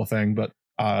read the whole thing, but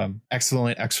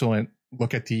excellent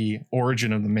look at the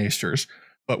origin of the Maesters.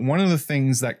 But one of the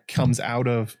things that comes out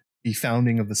of the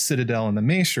founding of the Citadel and the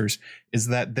Maesters is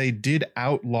that they did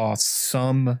outlaw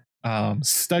some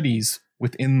studies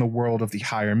within the world of the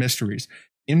higher mysteries.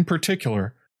 In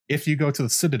particular, if you go to the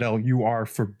Citadel, you are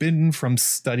forbidden from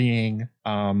studying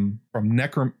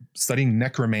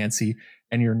necromancy,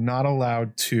 and you're not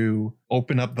allowed to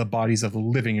open up the bodies of the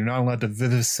living. You're not allowed to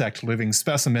vivisect living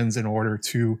specimens in order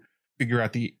to figure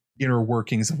out the inner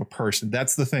workings of a person.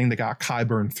 That's the thing that got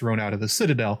Qyburn thrown out of the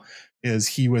Citadel, is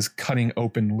he was cutting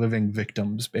open living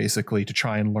victims basically to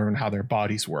try and learn how their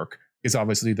bodies work. Because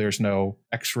obviously there's no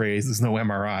x-rays, there's no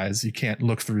MRIs, you can't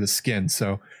look through the skin.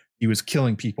 So he was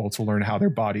killing people to learn how their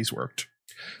bodies worked.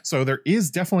 So there is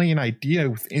definitely an idea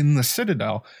within the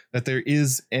Citadel that there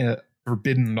is a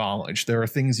forbidden knowledge. There are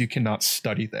things you cannot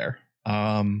study there.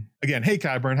 Again, hey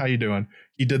Qyburn, how you doing?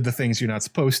 He did the things you're not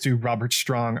supposed to. Robert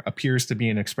Strong appears to be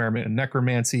an experiment in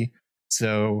necromancy,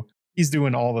 so he's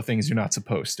doing all the things you're not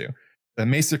supposed to. The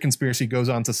Maester conspiracy goes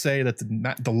on to say that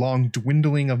the long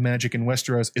dwindling of magic in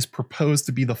Westeros is proposed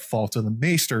to be the fault of the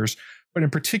Maesters, but in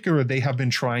particular, they have been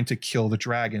trying to kill the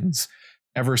dragons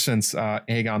ever since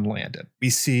Aegon landed. We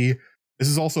see this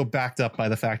is also backed up by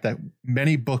the fact that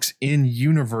many books in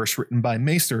universe written by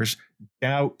Maesters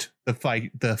doubt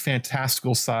the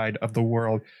fantastical side of the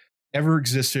world ever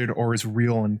existed or is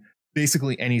real in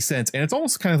basically any sense. And it's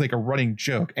almost kind of like a running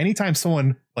joke. Anytime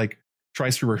someone like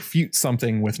tries to refute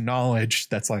something with knowledge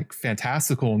that's like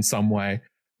fantastical in some way,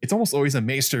 it's almost always a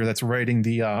Maester that's writing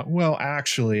the, well,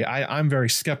 actually, I'm very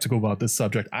skeptical about this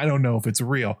subject. I don't know if it's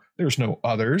real. There's no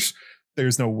others.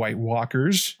 There's no White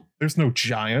Walkers. There's no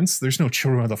giants. There's no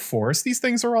children of the forest. These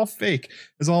things are all fake.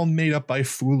 It's all made up by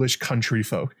foolish country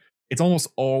folk. It's almost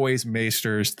always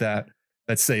Maesters that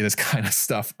say this kind of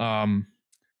stuff. And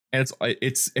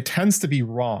it tends to be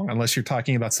wrong unless you're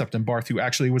talking about Septon Barth, who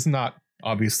actually was not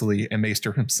obviously a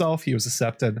Maester himself. He was a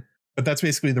Septon. But that's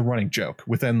basically the running joke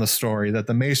within the story, that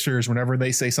the Maesters, whenever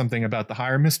they say something about the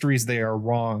higher mysteries, they are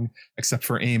wrong, except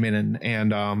for Aemon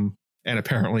and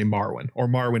apparently Marwyn, or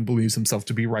Marwyn believes himself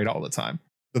to be right all the time.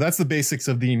 So that's the basics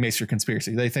of the Maester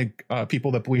conspiracy. They think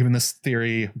people that believe in this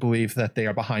theory believe that they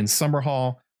are behind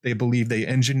Summerhall. They believe they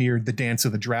engineered the Dance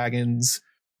of the Dragons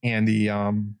and the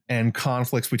and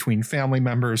conflicts between family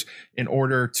members in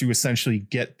order to essentially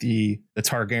get the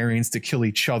Targaryens to kill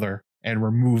each other and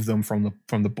remove them from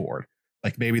the board.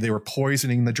 Like maybe they were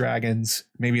poisoning the dragons,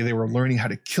 maybe they were learning how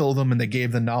to kill them, and they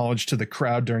gave the knowledge to the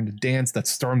crowd during the dance that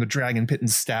stormed the dragon pit and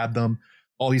stabbed them.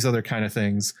 All these other kind of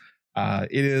things.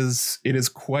 It's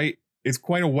quite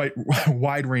a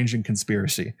wide-ranging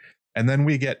conspiracy. And then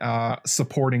we get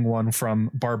supporting one from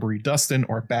Barbary Dustin,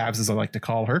 or Babs as I like to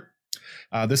call her.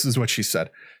 This is what she said.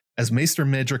 As Maester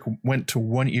Medrick went to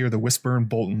one ear the whisper in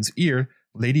Bolton's ear,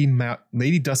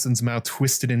 Lady Dustin's mouth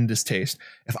twisted in distaste.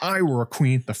 If I were a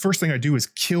queen, the first thing I'd do is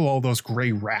kill all those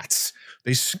grey rats.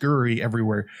 They scurry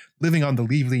everywhere, living on the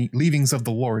leavings of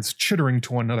the lords, chittering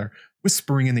to one another,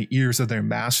 whispering in the ears of their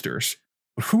masters.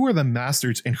 But who are the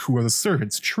masters and who are the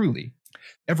servants, truly?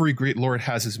 Every great lord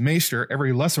has his maester,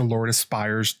 every lesser lord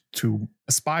aspires to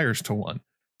one.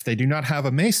 If they do not have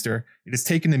a maester, it is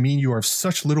taken to mean you are of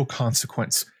such little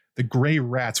consequence. The grey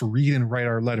rats read and write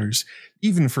our letters,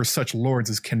 even for such lords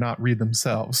as cannot read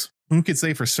themselves. Who could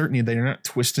say for certainty they are not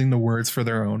twisting the words for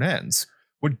their own ends?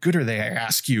 What good are they, I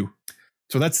ask you?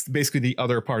 So that's basically the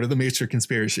other part of the Maester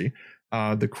conspiracy.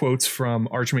 The quotes from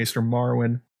Archmaester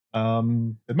Marwyn.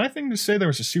 Did my thing just say there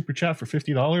was a super chat for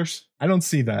 $50? I don't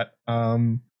see that.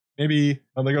 Maybe,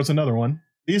 oh, there goes another one.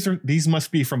 These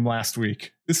must be from last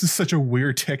week. This is such a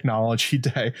weird technology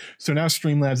day. So now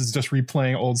Streamlabs is just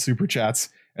replaying old super chats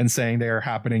and saying they are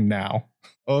happening now.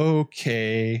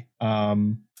 Okay.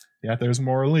 Yeah, there's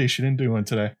Morley. She didn't do one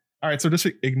today. All right, so just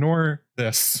ignore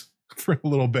this for a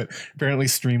little bit. Apparently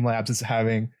Streamlabs is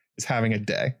having a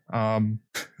day.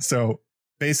 So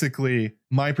basically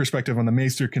my perspective on the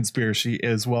Maester conspiracy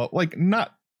is, well, like,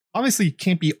 not obviously it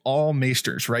can't be all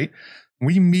Maesters, right?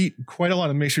 We meet quite a lot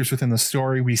of Maesters within the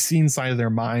story. We see inside of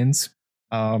their minds.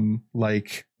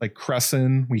 like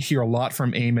Crescent. We hear a lot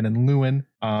from Eamon and Lewin.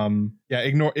 Yeah,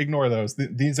 ignore those.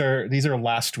 These are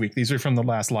last week. These are from the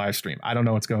last live stream. I don't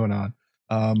know what's going on.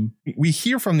 We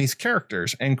hear from these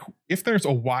characters, and if there's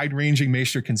a wide-ranging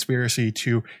Maester conspiracy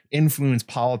to influence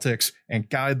politics and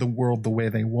guide the world the way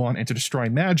they want and to destroy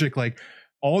magic, like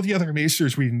all the other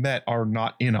Maesters we've met are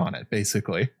not in on it,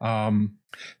 basically.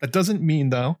 That doesn't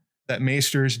mean, though, that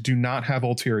Maesters do not have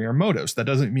ulterior motives. That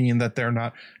doesn't mean that they're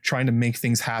not trying to make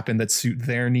things happen that suit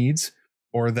their needs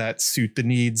or that suit the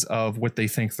needs of what they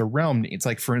think the realm needs.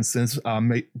 Like, for instance,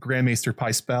 Grand Maester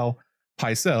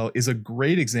Pycelle is a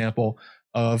great example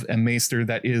of a Maester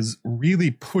that is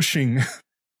really pushing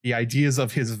the ideas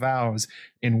of his vows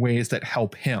in ways that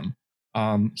help him.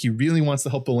 He really wants to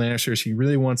help the Lannisters. He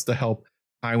really wants to help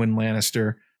Tywin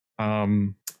Lannister.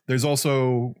 There's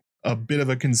also a bit of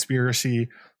a conspiracy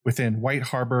within White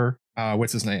Harbor.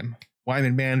 What's his name?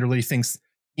 Wyman Manderly thinks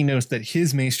he knows that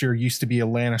his Maester used to be a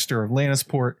Lannister of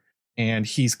Lannisport, and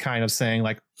he's kind of saying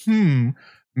like,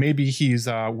 maybe he's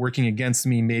working against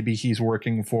me. Maybe he's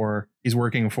working for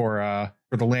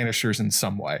the Lannisters in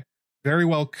some way. Very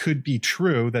well could be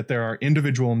true that there are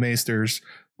individual Maesters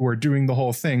who are doing the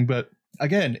whole thing. But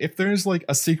again, if there's like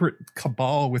a secret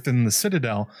cabal within the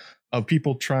Citadel of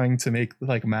people trying to make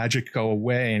like magic go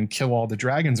away and kill all the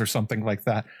dragons or something like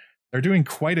that, they're doing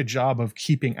quite a job of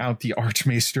keeping out the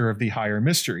Archmaester of the Higher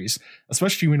Mysteries,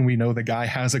 especially when we know the guy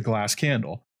has a glass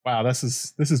candle. Wow, this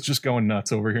is just going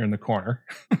nuts over here in the corner.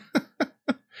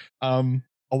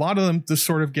 A lot of them just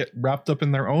sort of get wrapped up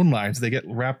in their own lives. They get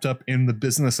wrapped up in the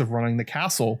business of running the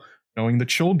castle, knowing the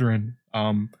children,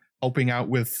 helping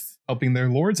their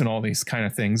lords and all these kind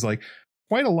of things. Like,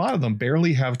 quite a lot of them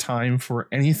barely have time for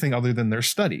anything other than their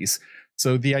studies.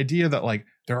 So the idea that like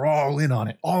they're all in on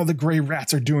it, all the gray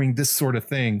rats are doing this sort of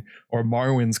thing, or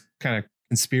Marwyn's kind of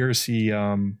conspiracy.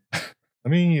 Let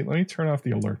me turn off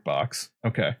the alert box.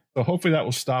 Okay. So hopefully that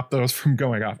will stop those from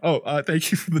going off. Oh,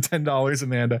 thank you for the $10,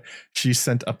 Amanda. She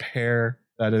sent a pear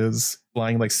that is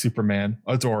flying like Superman.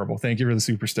 Adorable. Thank you for the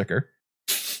super sticker.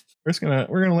 We're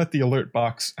gonna let the alert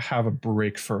box have a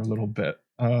break for a little bit.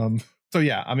 So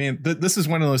yeah, I mean, this is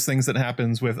one of those things that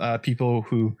happens with people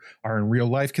who are in real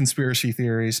life conspiracy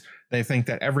theories. They think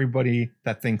that everybody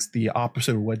that thinks the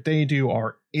opposite of what they do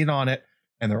are in on it,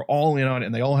 and they're all in on it,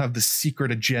 and they all have the secret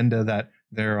agenda that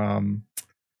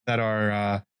that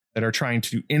are trying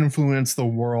to influence the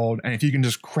world. And if you can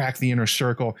just crack the inner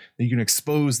circle, then you can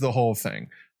expose the whole thing.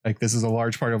 Like, this is a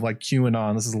large part of like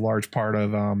QAnon. This is a large part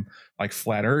of like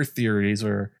flat Earth theories,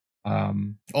 or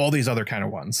all these other kind of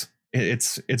ones.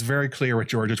 It's very clear what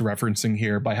George is referencing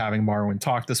here by having Marwyn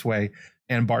talk this way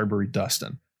and Barbary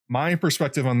Dustin. My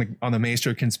perspective on the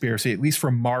Maester conspiracy, at least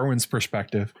from Marwyn's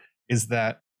perspective, is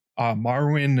that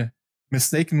Marwyn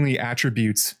mistakenly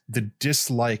attributes the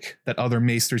dislike that other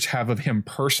Maesters have of him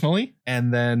personally,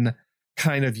 and then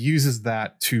kind of uses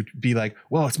that to be like,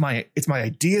 well, it's my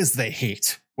ideas they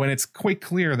hate, when it's quite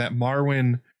clear that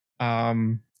Marwyn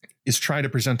is trying to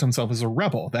present himself as a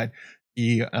rebel, that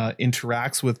he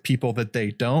interacts with people that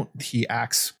they don't. He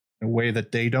acts in a way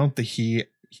that they don't. That he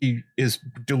is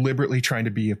deliberately trying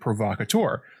to be a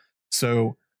provocateur.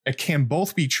 So it can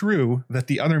both be true that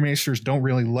the other Maesters don't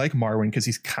really like Marwyn because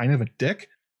he's kind of a dick,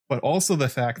 but also the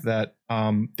fact that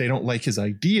they don't like his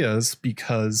ideas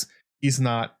because he's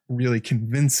not really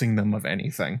convincing them of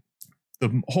anything.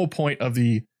 The whole point of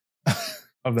the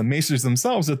Maesters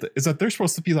themselves is that they're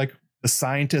supposed to be like the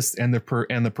scientists and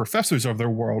the professors of their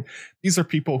world. These are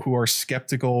people who are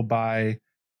skeptical by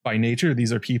nature.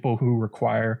 These are people who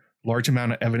require large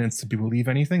amount of evidence to believe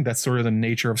anything. That's sort of the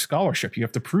nature of scholarship. You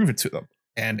have to prove it to them.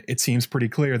 And it seems pretty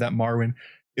clear that Marwyn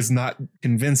is not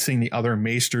convincing the other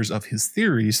Maesters of his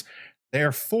theories.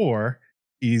 Therefore,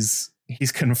 he's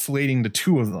conflating the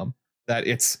two of them. That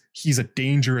he's a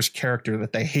dangerous character,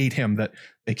 that they hate him, that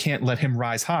they can't let him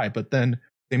rise high. But then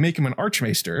they make him an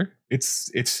Archmaester.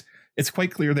 It's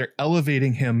quite clear they're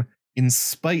elevating him in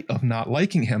spite of not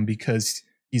liking him, because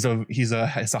he's a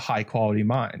high quality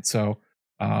mind. So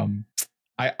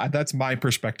that's my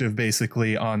perspective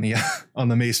basically on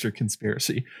the Maester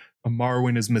conspiracy.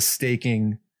 Marwyn is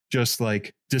mistaking just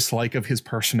like dislike of his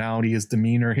personality, his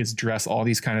demeanor, his dress, all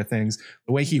these kind of things.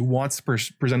 The way he wants to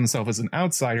present himself as an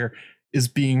outsider is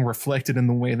being reflected in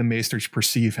the way the Maesters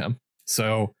perceive him.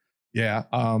 So yeah,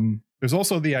 there's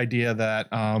also the idea that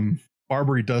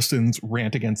Barbary Dustin's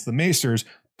rant against the Maesters,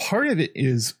 part of it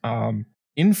is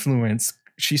influence.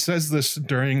 She says this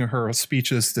during her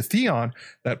speeches to Theon,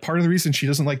 that part of the reason she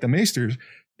doesn't like the Maesters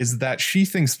is that she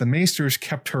thinks the Maesters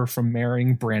kept her from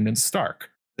marrying Brandon Stark,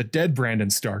 the dead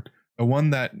Brandon Stark, the one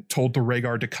that told the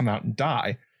Rhaegar to come out and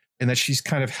die. and that she's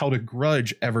kind of held a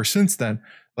grudge ever since then.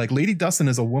 Like Lady Dustin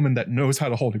is a woman that knows how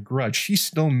to hold a grudge. She's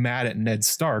still mad at Ned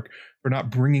Stark for not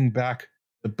bringing back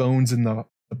the bones and the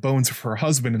bones of her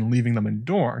husband and leaving them in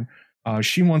Dorne.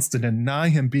 She wants to deny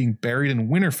him being buried in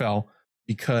Winterfell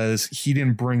because he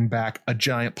didn't bring back a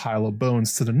giant pile of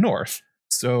bones to the north.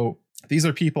 So these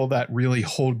are people that really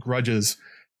hold grudges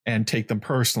and take them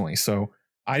personally. So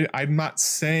I'm not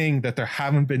saying that there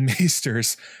haven't been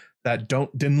maesters that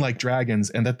didn't like dragons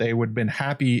and that they would have been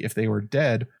happy if they were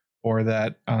dead, or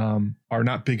that are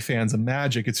not big fans of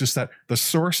magic. It's just that the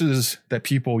sources that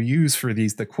people use for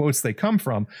these, the quotes they come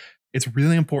from, it's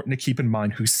really important to keep in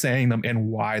mind who's saying them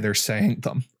and why they're saying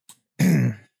them.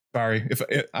 Sorry,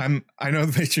 I know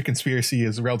the Maester conspiracy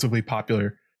is relatively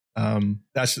popular.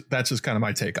 That's just kind of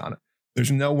my take on it.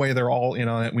 There's no way they're all in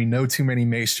on it. We know too many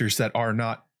Maesters that are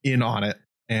not in on it,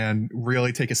 and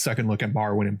really take a second look at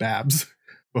Marwyn and Babs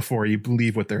before you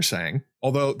believe what they're saying.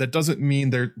 Although that doesn't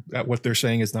mean that what they're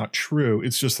saying is not true.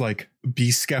 It's just like,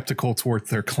 be skeptical towards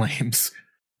their claims,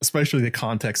 especially the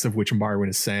context of which Marwyn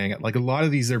is saying it. Like a lot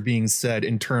of these are being said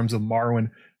in terms of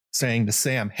Marwyn saying to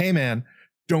Sam, hey man,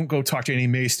 don't go talk to any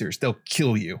Maesters. They'll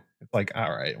kill you. It's like,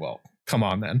 all right, well, come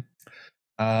on then.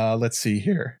 Let's see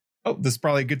here. Oh, this is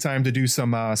probably a good time to do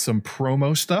some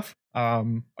promo stuff. I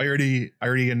already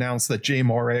announced that Jay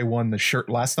Moray won the shirt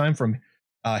last time from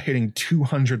hitting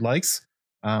 200 likes.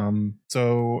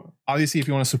 So obviously, if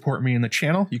you want to support me in the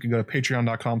channel, you can go to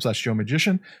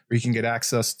patreon.com/JoeMagician, where you can get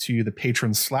access to the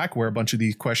patron Slack, where a bunch of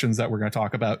these questions that we're going to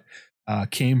talk about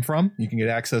came from. You can get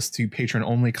access to patron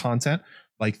only content,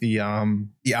 like the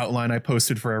outline I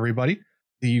posted for everybody.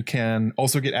 You can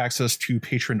also get access to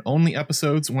patron only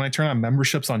episodes. When I turn on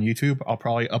memberships on YouTube, I'll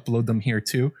probably upload them here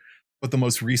too. But the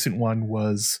most recent one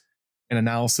was an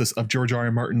analysis of George R.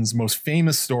 R. Martin's most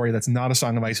famous story that's not A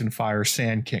Song of Ice and Fire,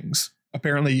 Sand Kings.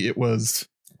 Apparently it was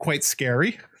quite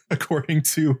scary, according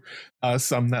to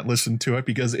some that listened to it,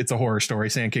 because it's a horror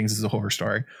story. Sand Kings is a horror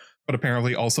story, but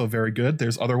apparently also very good.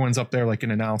 There's other ones up there, like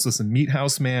an analysis of Meat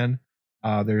House Man.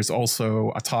 There's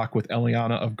also a talk with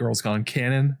Eliana of Girls Gone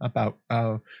Canon about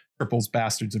Cripples,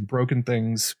 Bastards, and Broken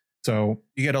Things. So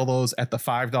you get all those at the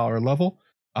 $5 level.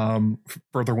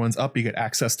 Further ones up, you get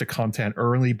access to content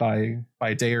early by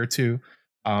a day or two.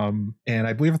 And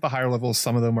I believe at the higher levels,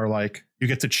 some of them are like, you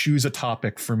get to choose a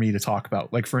topic for me to talk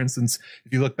about. Like, for instance,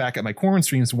 if you look back at my Corrin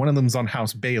streams, one of them's on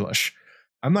House Baelish.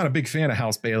 I'm not a big fan of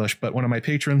House Baelish, but one of my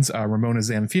patrons, Ramona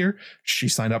Zamfir, she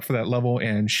signed up for that level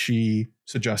and she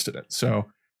suggested it. So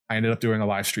I ended up doing a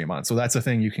live stream on it. So that's a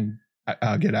thing you can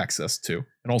get access to,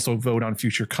 and also vote on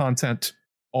future content,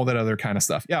 all that other kind of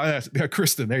stuff. Yeah,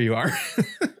 Kristen, there you are.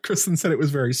 Kristen said it was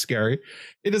very scary.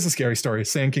 It is a scary story.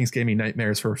 Sand Kings gave me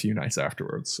nightmares for a few nights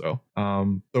afterwards. So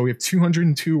we have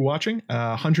 202 watching,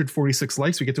 146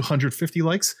 likes. We get to 150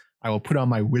 likes. I will put on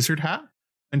my wizard hat.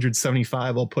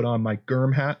 175, I'll put on my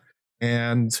Germ hat,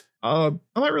 and I'm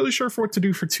not really sure for what to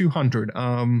do for 200.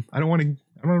 I don't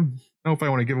know if I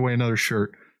want to give away another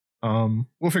shirt.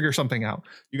 We'll figure something out.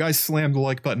 You guys slam the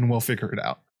like button, we'll figure it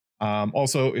out.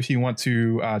 Also, if you want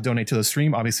to donate to the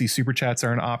stream, obviously super chats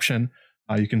are an option.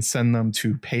 You can send them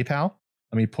to PayPal.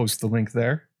 Let me post the link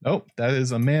there. Oh, that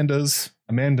is Amanda's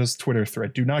Twitter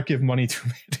thread. Do not give money to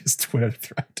Amanda's Twitter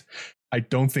thread. I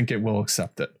don't think it will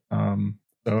accept it.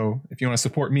 So if you want to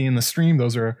support me in the stream,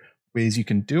 those are ways you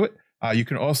can do it. You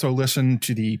can also listen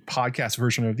to the podcast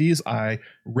version of these. I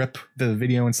rip the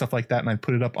video and stuff like that, and I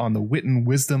put it up on the Wit and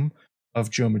Wisdom of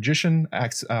Joe Magician. You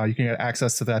can get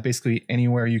access to that basically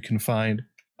anywhere you can find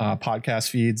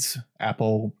podcast feeds,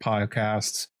 Apple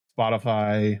Podcasts,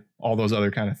 Spotify, all those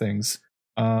other kind of things.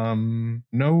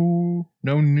 No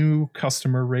new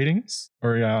customer ratings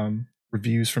or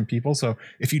reviews from people. So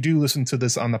if you do listen to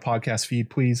this on the podcast feed,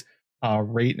 please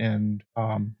rate and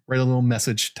write a little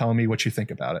message telling me what you think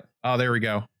about it. Oh, there we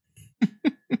go.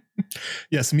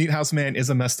 Yes, Meat House Man is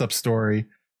a messed up story.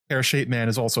 Pear-Shaped Man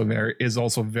is also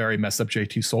very messed up.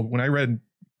 JT sold. When I read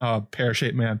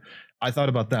Pear-Shaped Man, I thought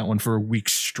about that one for a week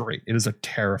straight. It is a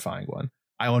terrifying one.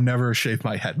 I will never shave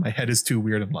my head. My head is too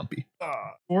weird and lumpy.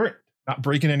 For it, not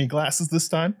breaking any glasses this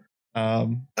time.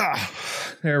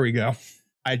 There we go.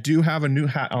 I do have a new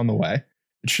hat on the way.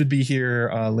 It should be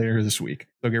here later this week.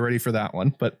 So get ready for that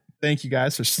one. But thank you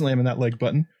guys for slamming that like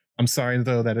button. I'm sorry,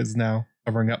 though, that is now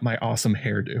covering up my awesome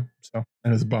hairdo. So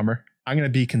that is a bummer. I'm going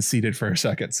to be conceited for a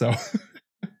second. So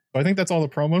I think that's all the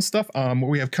promo stuff. What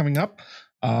we have coming up,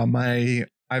 I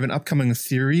have an upcoming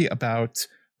theory about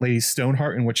Lady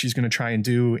Stoneheart and what she's going to try and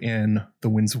do in The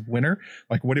Winds of Winter.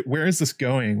 Like, where is this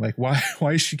going? Like, why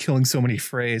is she killing so many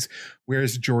Freys? Where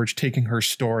is George taking her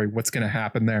story? What's going to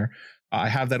happen there? I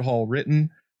have that all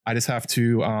written. I just have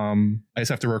to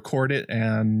record it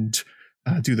and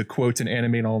do the quotes and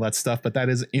animate all that stuff. But that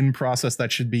is in process.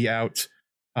 That should be out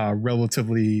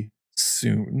relatively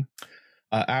soon.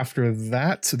 After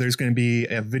that, there's going to be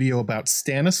a video about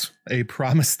Stannis, a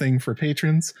promised thing for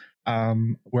patrons,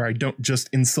 where I don't just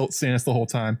insult Stannis the whole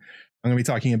time. I'm going to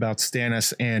be talking about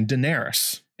Stannis and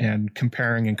Daenerys and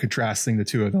comparing and contrasting the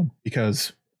two of them,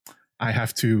 because I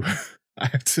have to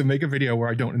make a video where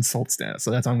I don't insult Stannis.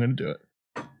 So that's how I'm going to do it.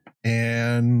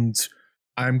 And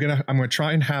I'm gonna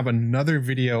try and have another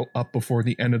video up before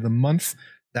the end of the month.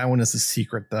 That one is a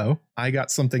secret, though. I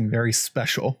got something very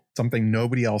special, something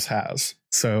nobody else has.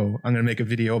 So I'm gonna make a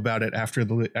video about it after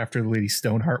the Lady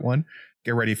Stoneheart one.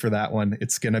 Get ready for that one.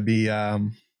 It's gonna be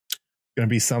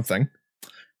something.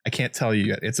 I can't tell you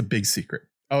yet. It's a big secret.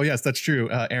 Oh yes, that's true.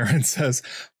 Aaron says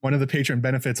one of the patron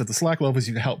benefits of the Slack level is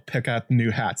you can help pick out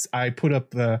new hats. I put up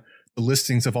the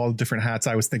listings of all the different hats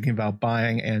I was thinking about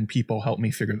buying, and people helped me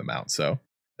figure them out. So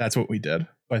that's what we did.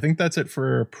 But I think that's it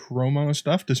for promo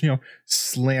stuff. Just,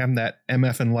 slam that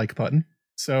MF and like button.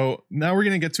 So now we're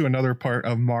going to get to another part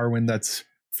of Marwyn that's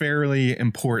fairly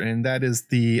important. That is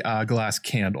the glass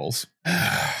candles.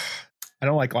 I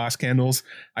don't like glass candles.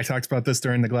 I talked about this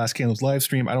during the glass candles live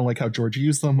stream. I don't like how George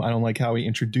used them. I don't like how he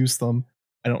introduced them.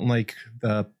 I don't like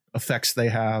the effects they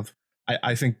have.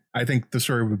 I think the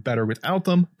story would be better without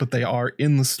them, but they are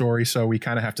in the story, so we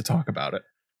kind of have to talk about it.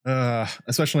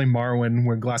 Especially Marwyn,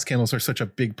 where glass candles are such a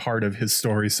big part of his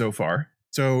story so far.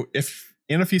 So if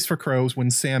in A Feast for Crows, when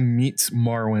Sam meets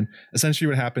Marwyn, essentially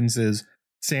what happens is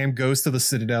Sam goes to the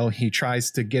Citadel. He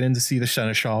tries to get in to see the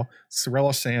Seneschal.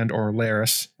 Sorella Sand, or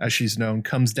Larys, as she's known,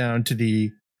 comes down to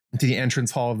the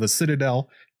entrance hall of the Citadel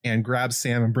and grabs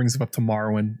Sam and brings him up to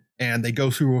Marwyn. And they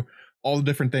go through all the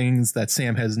different things that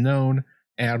Sam has known.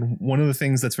 And one of the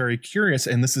things that's very curious,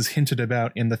 and this is hinted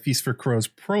about in the Feast for Crows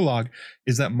prologue,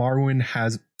 is that Marwyn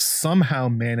has somehow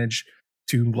managed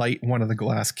to light one of the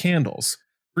glass candles.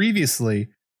 Previously,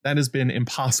 that has been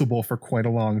impossible for quite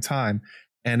a long time.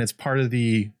 And it's part of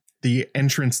the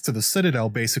entrance to the Citadel,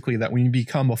 basically, that when you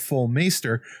become a full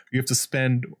maester, you have to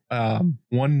spend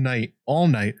one night, all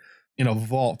night, in a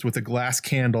vault with a glass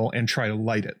candle and try to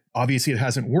light it. Obviously, it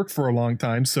hasn't worked for a long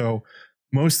time, so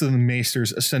most of the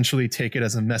maesters essentially take it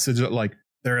as a message that, like,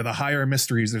 there are the higher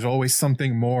mysteries. There's always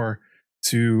something more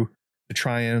to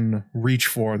try and reach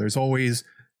for. There's always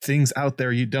things out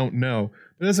there you don't know.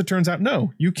 But as it turns out,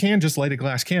 no, you can just light a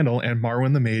glass candle, and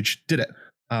Marwyn the Mage did it.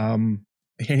 And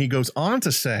he goes on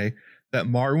to say that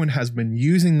Marwyn has been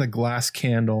using the glass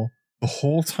candle the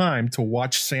whole time to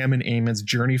watch Sam and Aemon's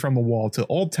journey from the Wall to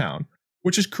Old Town,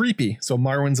 which is creepy. So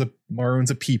Marwyn's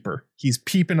a peeper. He's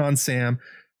peeping on Sam.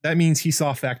 That means he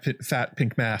saw Fat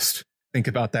Pink Mast. Think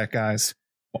about that, guys.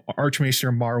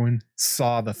 Archmaester Marwyn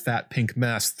saw the Fat Pink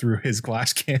Mast through his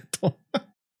glass candle.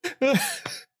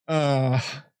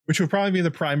 Which would probably be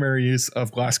the primary use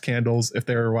of glass candles if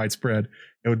they were widespread.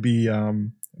 It would be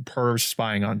pervs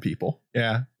spying on people.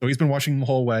 Yeah. So he's been watching the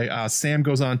whole way. Sam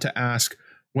goes on to ask,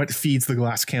 what feeds the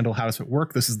glass candle? How does it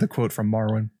work? This is the quote from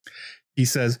Marwyn. He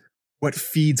says, what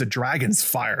feeds a dragon's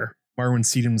fire? Marwyn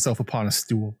seated himself upon a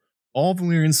stool. All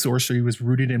Valyrian sorcery was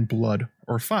rooted in blood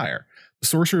or fire. The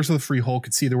sorcerers of the Freehold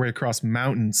could see their way across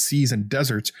mountains, seas, and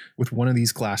deserts with one of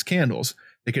these glass candles.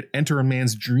 They could enter a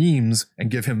man's dreams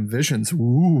and give him visions,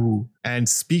 and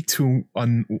speak to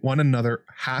one another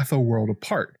half a world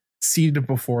apart, seated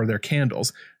before their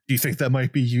candles. Do you think that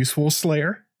might be useful,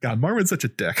 Slayer? God, Marwyn's such a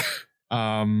dick.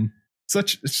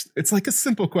 It's like a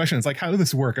simple question. It's like, how does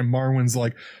this work? And Marwyn's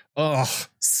like, oh,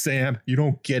 Sam, you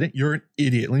don't get it. You're an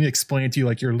idiot. Let me explain it to you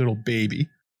like you're a little baby.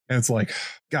 And it's like,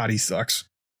 God, he sucks.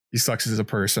 He sucks as a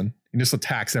person. He just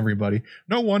attacks everybody.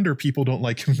 No wonder people don't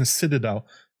like him in the Citadel.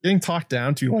 Getting talked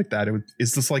down to like that,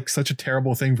 it's just like such a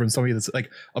terrible thing from somebody that's like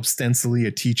ostensibly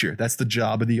a teacher. That's the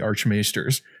job of the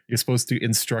Archmaesters. You're supposed to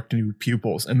instruct new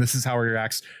pupils. And this is how he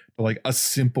reacts to like a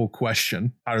simple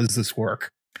question. How does this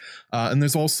work? And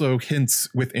there's also hints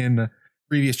within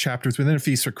previous chapters within A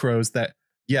Feast for Crows that,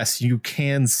 yes, you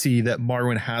can see that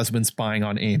Marwyn has been spying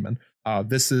on Aemon.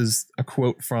 This is a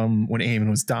quote from when Aemon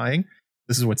was dying.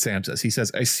 This is what Sam says. He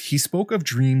says, he spoke of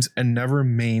dreams and never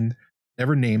named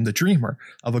the dreamer,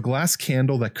 of a glass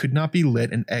candle that could not be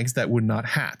lit and eggs that would not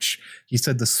hatch. He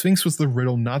said the Sphinx was the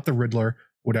riddle, not the Riddler,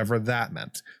 whatever that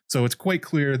meant. So it's quite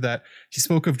clear that he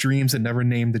spoke of dreams and never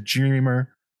named the dreamer,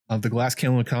 of the glass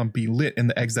candle that can't be lit and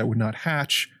the eggs that would not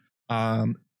hatch.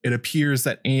 It appears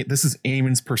that this is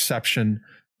Aemon's perception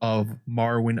of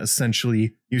Marwyn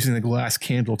essentially using the glass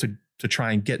candle to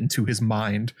try and get into his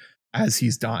mind as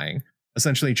he's dying,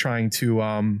 essentially trying to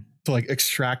like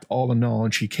extract all the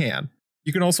knowledge he can.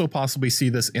 You can also possibly see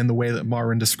this in the way that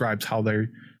Marwyn describes how they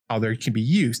can be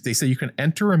used. They say you can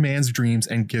enter a man's dreams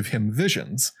and give him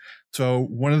visions. So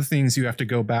one of the things you have to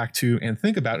go back to and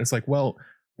think about is like, well,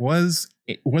 was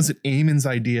it Aemon's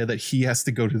idea that he has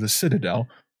to go to the Citadel,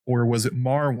 or was it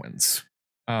Marwyn's?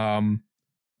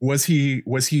 Was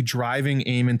he driving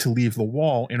Aemon to leave the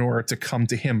wall in order to come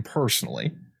to him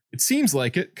personally? It seems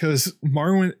like it, because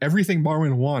everything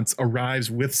Marwyn wants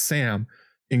arrives with Sam,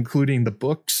 including the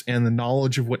books and the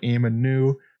knowledge of what Aemon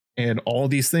knew and all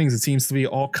these things. It seems to be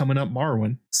all coming up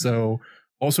Marwyn. So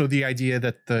also the idea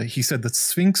that he said the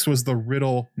Sphinx was the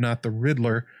riddle, not the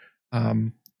Riddler.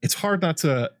 It's hard not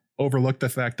to overlook the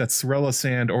fact that Sarella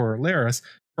Sand, or Laris,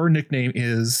 her nickname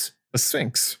is the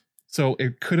Sphinx. So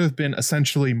it could have been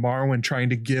essentially Marwyn trying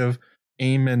to give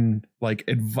Aemon like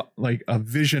a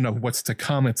vision of what's to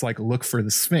come. It's like, look for the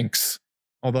Sphinx.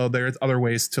 Although there's other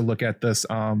ways to look at this.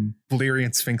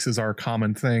 Valyrian Sphinxes are a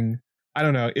common thing. I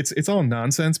don't know. It's all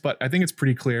nonsense, but I think it's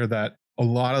pretty clear that a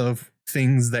lot of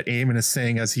things that Aemon is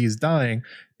saying as he's dying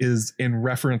is in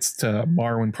reference to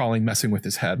Marwyn probably messing with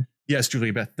his head. Yes,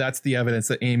 Julie Beth, that's the evidence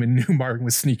that Aemon knew Marwyn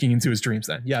was sneaking into his dreams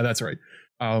then. Yeah, that's right.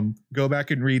 Go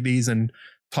back and read these and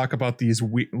talk about these,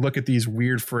 look at these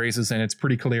weird phrases, and it's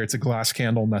pretty clear it's a glass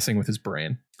candle messing with his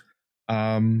brain.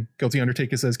 Guilty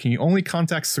Undertaker says, can you only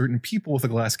contact certain people with a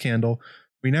glass candle?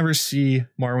 We never see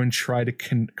Marwyn try to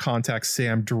contact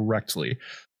Sam directly.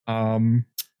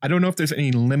 I don't know if there's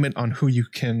any limit on who you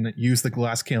can use the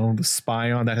glass candle to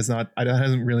spy on. That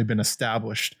hasn't really been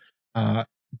established.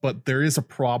 But there is a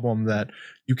problem that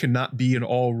you cannot be in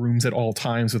all rooms at all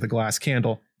times with a glass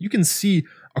candle. You can see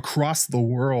across the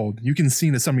world. You can see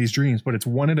into somebody's dreams, but it's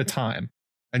one at a time.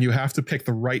 And you have to pick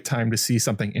the right time to see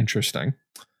something interesting.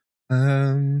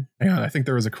 Hang on, I think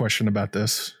there was a question about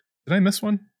this. Did I miss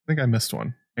one? I think I missed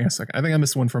one. Hang on a second. I think I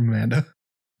missed one from Amanda.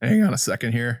 Hang on a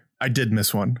second here. I did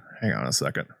miss one. Hang on a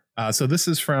second. So this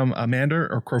is from Amanda,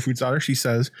 or Crowfoot's daughter. She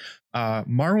says,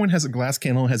 Marwyn has a glass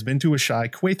candle, has been to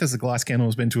Asshai. Quaithe has a glass candle,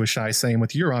 has been to Asshai. Same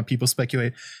with Euron. People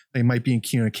speculate they might be in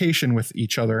communication with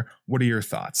each other. What are your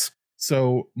thoughts?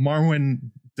 So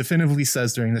Marwyn definitively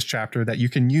says during this chapter that you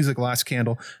can use a glass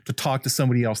candle to talk to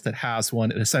somebody else that has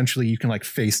one. And essentially you can like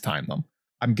FaceTime them.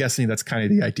 I'm guessing that's kind of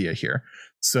the idea here.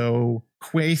 So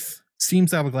Quaithe seems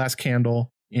to have a glass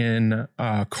candle in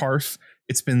Qarth.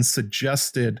 It's been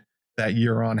suggested that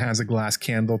Euron has a glass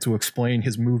candle to explain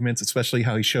his movements, especially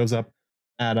how he shows up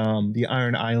at the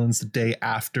Iron Islands the day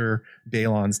after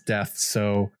Balon's death.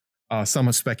 So some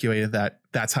have speculated that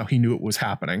that's how he knew it was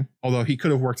happening. Although he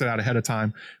could have worked it out ahead of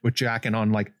time with Jaqen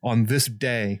on this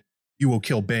day, you will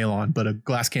kill Balon, but a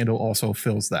glass candle also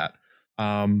fills that.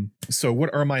 So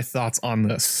what are my thoughts on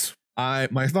this?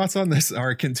 My thoughts on this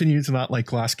are I continue to not like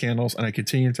glass candles, and I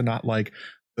continue to not like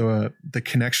the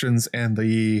connections and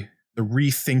the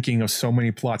rethinking of so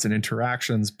many plots and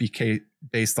interactions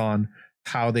based on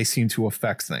how they seem to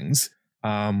affect things.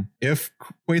 If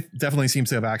Quaithe definitely seems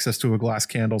to have access to a glass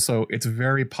candle, so it's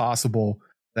very possible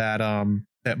that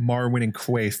that Marwyn and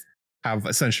Quaithe have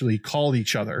essentially called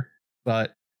each other,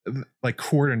 but like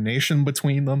coordination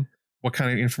between them, what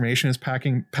kind of information is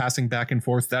passing back and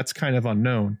forth, that's kind of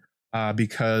unknown.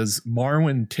 Because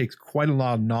Marwyn takes quite a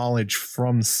lot of knowledge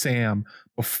from Sam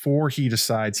before he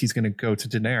decides he's going to go to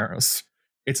Daenerys.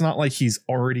 It's not like he's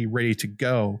already ready to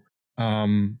go.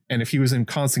 And if he was in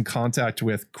constant contact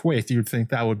with Quaithe, you'd think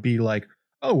that would be like,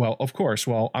 oh, well, of course.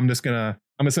 Well, I'm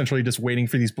essentially just waiting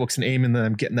for these books and Aemon, and then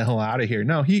I'm getting the hell out of here.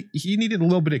 No, he needed a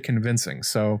little bit of convincing.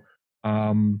 So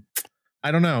I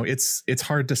don't know. It's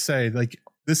hard to say. Like,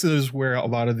 this is where a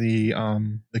lot of the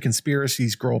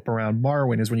conspiracies grow up around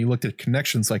Marwyn, is when you looked at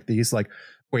connections like these, like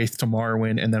Quaithe to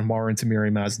Marwyn and then Marwyn to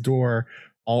Mirri Maz Duur,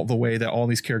 all the way that all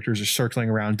these characters are circling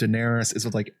around Daenerys. Is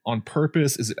it like on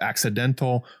purpose? Is it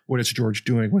accidental? What is George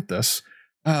doing with this?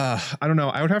 I don't know.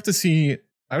 I would have to see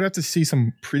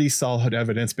some pretty solid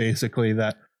evidence, basically,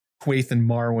 that Quaithe and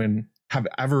Marwyn have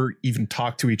ever even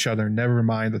talked to each other. Never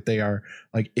mind that they are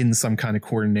like in some kind of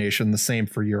coordination. The same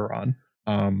for Euron.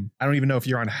 I don't even know if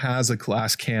Euron has a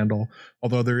glass candle,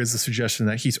 although there is a suggestion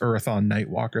that he's Earthon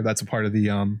Nightwalker. That's a part of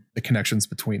the connections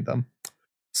between them.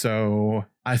 So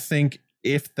I think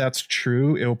if that's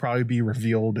true, it will probably be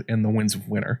revealed in the Winds of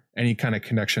Winter, any kind of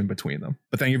connection between them.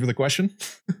 But thank you for the question.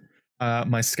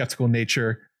 My skeptical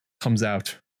nature comes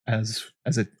out as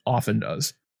it often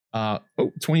does.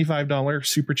 $25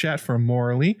 super chat from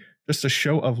Morley. Just a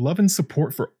show of love and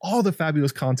support for all the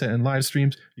fabulous content and live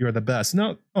streams. You are the best.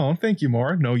 No, oh, thank you,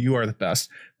 Maura. No, you are the best.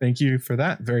 Thank you for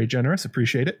that. Very generous.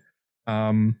 Appreciate it.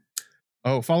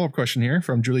 Follow-up question here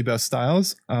from Julie Beth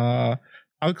Styles.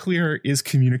 how clear is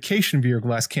communication via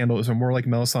glass candle? Is it more like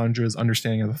Melisandre's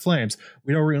understanding of the flames?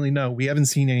 We don't really know. We haven't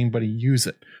seen anybody use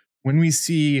it. When we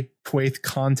see Quaithe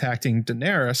contacting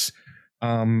Daenerys,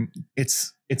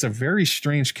 it's a very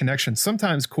strange connection.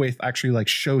 Sometimes Quaithe actually like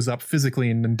shows up physically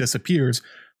and then disappears,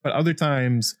 but other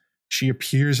times she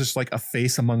appears just like a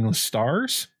face among the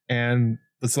stars and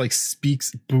it's like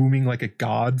speaks booming like a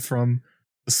god from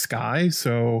the sky.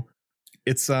 So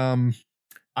it's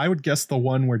I would guess the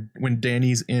one where when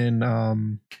Dany's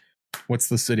in what's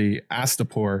the city?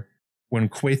 Astapor, when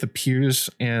Quaithe appears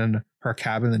in her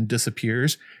cabin and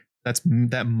disappears,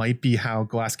 that might be how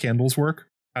glass candles work,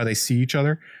 how they see each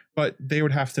other, but they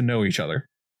would have to know each other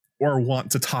or want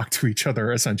to talk to each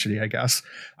other, essentially, I guess.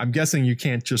 I'm guessing you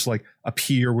can't just like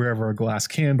appear wherever a glass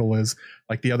candle is.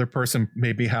 Like the other person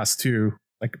maybe has to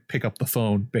like pick up the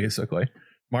phone, basically.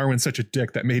 Marwyn's such a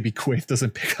dick that maybe Quaithe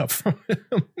doesn't pick up from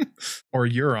him or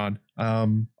Euron.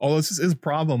 Although this is a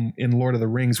problem in Lord of the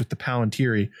Rings with the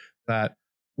Palantiri, that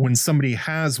when somebody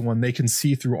has one, they can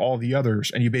see through all the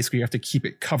others, and you basically have to keep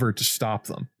it covered to stop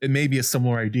them. It may be a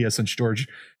similar idea, since George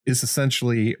is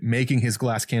essentially making his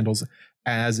glass candles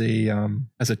as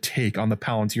a take on the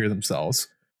Palantir themselves.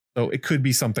 So it could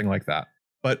be something like that.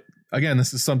 But again,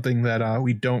 this is something that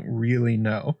we don't really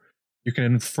know. You can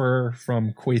infer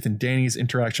from Quaithe and Dany's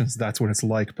interactions that's what it's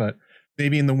like, but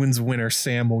maybe in the Winds of Winter,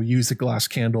 Sam will use a glass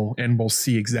candle and we'll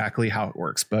see exactly how it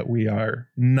works, but we are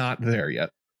not there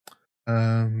yet.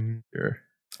 Here.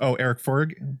 Oh, Eric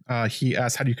Forg, he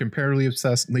asked, how do you comparatively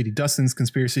assess Lady Dustin's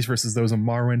conspiracies versus those of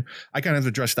Marwyn? I kind of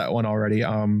addressed that one already.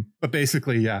 But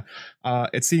basically, yeah,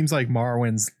 it seems like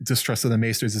Marwyn's distrust of the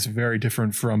Maesters is very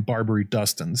different from Barbary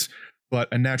Dustin's, but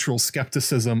a natural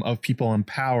skepticism of people in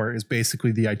power is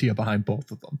basically the idea behind both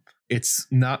of them. It's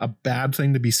not a bad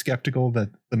thing to be skeptical that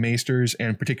the Maesters,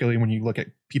 and particularly when you look at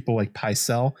people like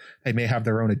Pycelle, they may have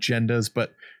their own agendas,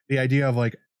 but the idea of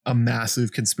like a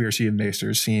massive conspiracy of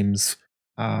Maesters seems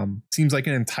like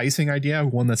an enticing idea,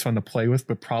 one that's fun to play with,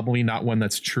 but probably not one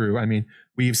that's true. I mean,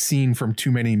 we've seen from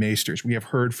too many Maesters, we have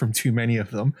heard from too many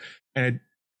of them, and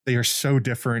they are so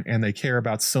different and they care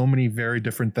about so many very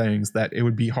different things that it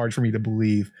would be hard for me to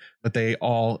believe that they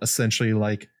all essentially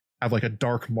like have like a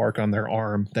dark mark on their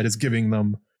arm that is giving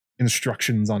them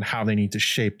instructions on how they need to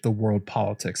shape the world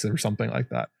politics or something like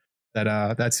that.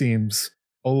 That seems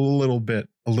a little bit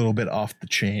off the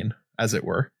chain, as it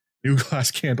were. New glass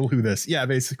candle, who this? Yeah,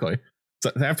 basically.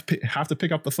 So they have to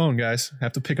pick up the phone, guys.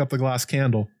 Have to pick up the glass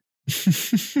candle.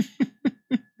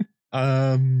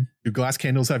 Do glass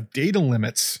candles have data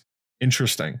limits?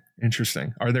 Interesting.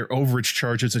 Are there overage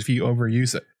charges if you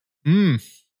overuse it?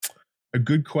 A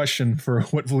good question for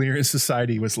what Valyrian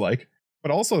society was like.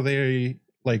 But also they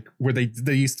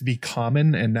used to be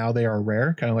common and now they are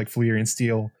rare, kind of like Valyrian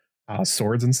steel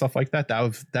swords and stuff like that.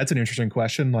 That's an interesting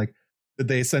question. Like, did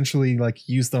they essentially like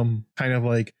use them kind of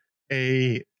like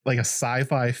a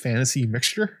sci-fi fantasy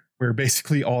mixture where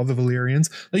basically all the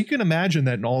Valyrians, like you can imagine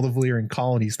that in all the Valyrian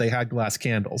colonies they had glass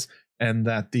candles, and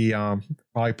that the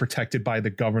probably protected by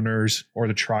the governors or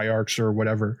the triarchs or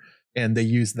whatever, and they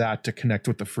use that to connect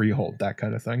with the freehold, that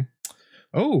kind of thing.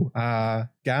 Oh,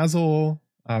 Gazel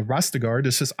Rastegard,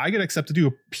 it says, I get accepted to do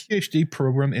a PhD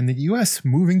program in the US,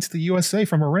 moving to the USA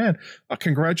from Iran.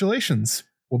 Congratulations.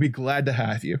 We'll be glad to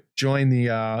have you. Join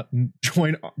the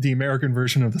American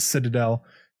version of the Citadel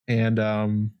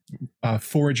and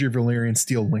forge your Valyrian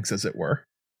steel links, as it were.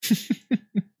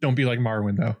 Don't be like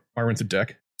Marwyn, though. Marwyn's a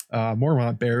dick.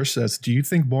 Mormont Bear says, do you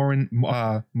think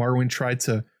Marwyn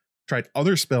tried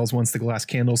other spells once the glass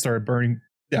candle started burning?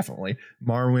 Definitely.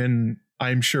 Marwyn,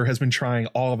 I'm sure, has been trying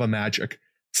all of the magic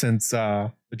since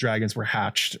the dragons were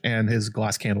hatched and his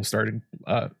glass candle started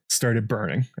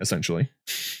burning, essentially.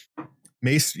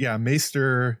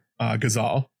 Maester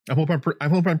Ghazal. I hope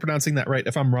I'm pronouncing that right.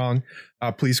 If I'm wrong,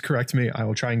 please correct me. I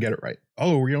will try and get it right.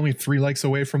 Oh, we're only 3 likes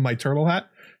away from my turtle hat.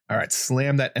 All right,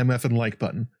 slam that MF and like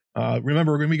button.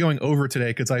 Remember, we're going to be going over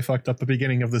today because I fucked up the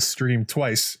beginning of the stream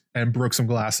twice and broke some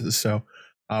glasses. So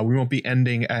we won't be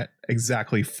ending at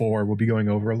exactly 4. We'll be going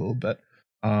over a little bit.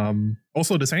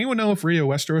 Also, does anyone know if Radio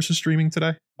Westeros is streaming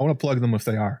today? I want to plug them if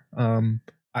they are.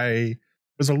 I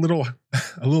was a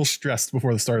little stressed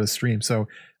before the start of the stream, so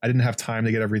I didn't have time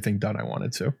to get everything done I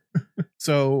wanted to.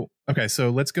 So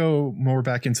let's go more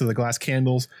back into the glass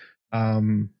candles,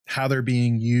 how they're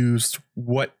being used,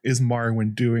 what is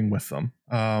Marwyn doing with them.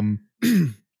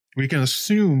 We can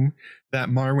assume that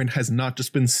Marwyn has not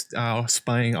just been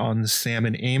spying on Sam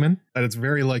and Aemon, that it's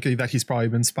very likely that he's probably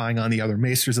been spying on the other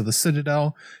Maesters of the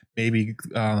Citadel, maybe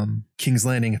King's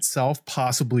Landing itself,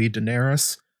 possibly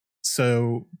Daenerys.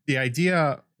 So the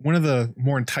idea, one of the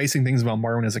more enticing things about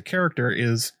Marwyn as a character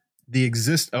is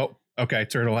Oh, okay,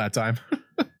 turtle hat time.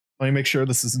 Let me make sure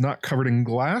this is not covered in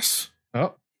glass.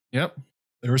 Oh, yep.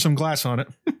 There was some glass on it.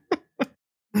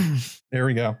 There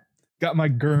we go. Got my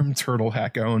Germ turtle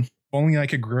hat going. Only I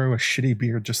could grow a shitty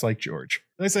beard just like George.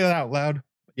 Did I say that out loud?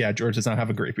 Yeah, George does not have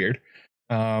a great beard.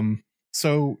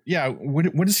 So yeah,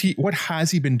 what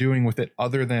has he been doing with it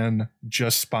other than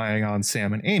just spying on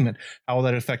Sam and Aemon? How will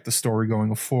that affect the story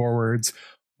going forwards?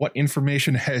 What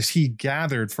information has he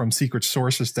gathered from secret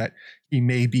sources that he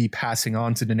may be passing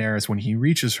on to Daenerys when he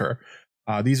reaches her?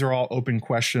 These are all open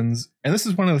questions. And this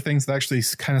is one of the things that actually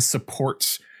kind of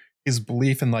supports his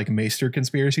belief in like Maester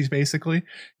conspiracies, basically,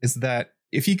 is that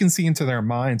if he can see into their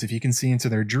minds, if he can see into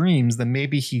their dreams, then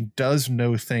maybe he does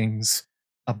know things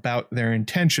about their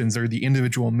intentions or the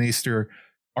individual Maester,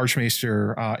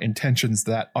 Archmaester intentions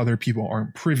that other people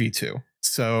aren't privy to.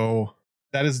 So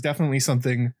that is definitely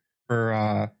something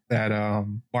for that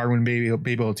Marwyn may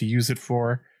be able to use it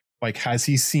for. Like, has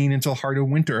he seen into the heart of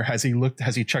winter? Has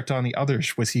he checked on the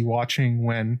others? Was he watching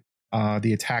when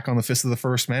the attack on the Fist of the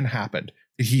First Men happened?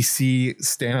 Did he see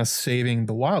Stannis saving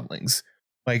the wildlings?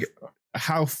 Like,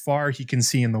 how far he can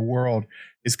see in the world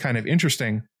is kind of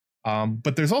interesting.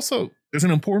 But there's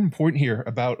an important point here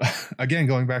about, again,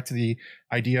 going back to the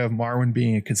idea of Marwyn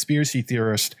being a conspiracy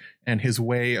theorist and his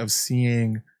way of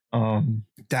seeing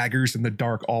daggers in the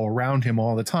dark all around him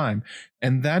all the time.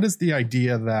 And that is the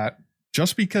idea that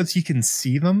just because he can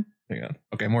see them, hang on,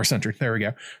 okay, more centered, there we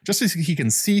go. Just as he can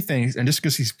see things and just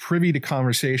because he's privy to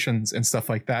conversations and stuff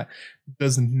like that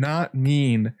does not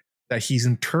mean that he's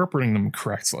interpreting them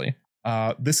correctly.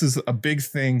 This is a big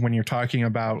thing when you're talking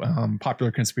about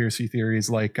popular conspiracy theories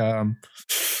like, oh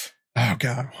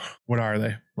God, what are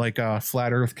they? Like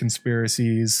flat earth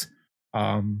conspiracies,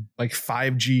 like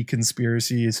 5G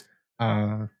conspiracies,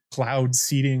 cloud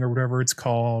seeding or whatever it's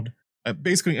called.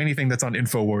 Basically anything that's on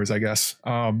InfoWars, I guess.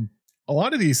 A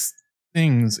lot of these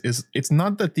things it's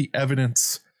not that the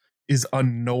evidence is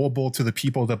unknowable to the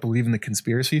people that believe in the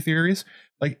conspiracy theories.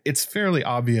 Like, it's fairly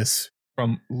obvious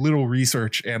from little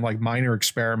research and like minor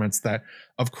experiments that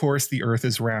of course the earth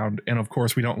is round and of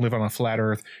course we don't live on a flat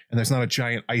earth and there's not a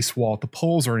giant ice wall at the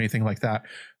poles or anything like that.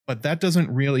 But that doesn't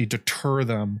really deter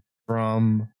them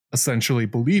from essentially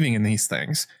believing in these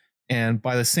things. And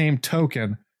by the same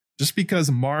token, just because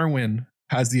Marwyn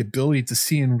has the ability to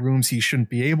see in rooms he shouldn't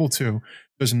be able to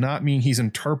does not mean he's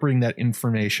interpreting that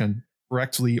information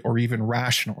correctly or even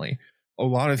rationally. A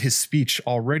lot of his speech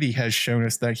already has shown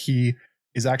us that he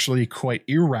is actually quite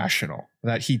irrational,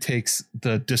 that he takes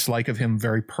the dislike of him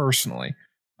very personally,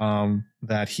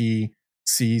 that he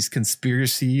sees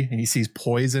conspiracy and he sees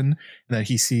poison, and that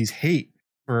he sees hate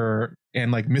for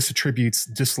and like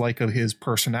misattributes dislike of his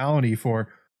personality for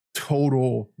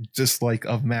total dislike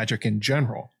of magic in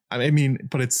general. I mean,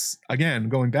 but it's, again,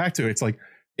 going back to it, it's like,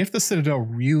 if the Citadel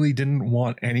really didn't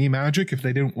want any magic, if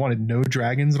they didn't want no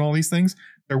dragons and all these things,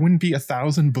 there wouldn't be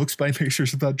 1,000 books by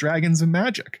Maesters about dragons and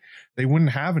magic. They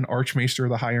wouldn't have an Archmaester of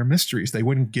the Higher Mysteries. They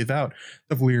wouldn't give out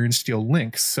the Valyrian Steel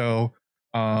Link. So,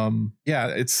 yeah,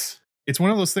 it's one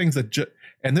of those things that,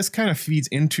 and this kind of feeds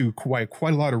into quite a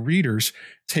lot of readers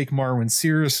take Marwyn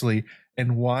seriously,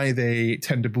 and why they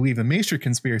tend to believe the Maester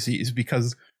conspiracy is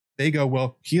because they go,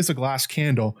 well, he is a glass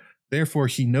candle, therefore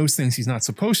he knows things he's not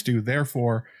supposed to,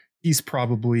 therefore he's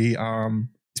probably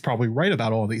right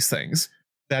about all these things.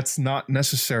 That's not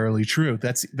necessarily true.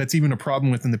 That's even a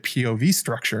problem within the POV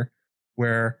structure,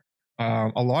 where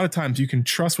a lot of times you can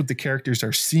trust what the characters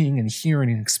are seeing and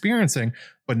hearing and experiencing,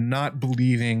 but not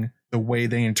believing the way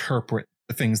they interpret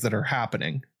the things that are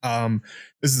happening.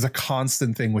 This is a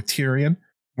constant thing with Tyrion,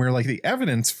 where like the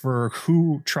evidence for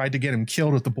who tried to get him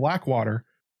killed at the Blackwater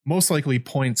most likely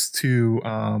points to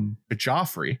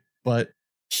Joffrey, but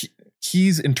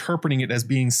he's interpreting it as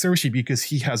being Cersei because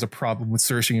he has a problem with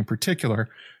Cersei in particular,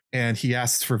 and he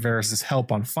asks for Varys'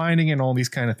 help on finding it and all these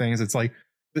kind of things. It's like,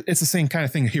 it's the same kind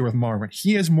of thing here with Marwyn.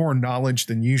 He has more knowledge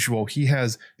than usual. He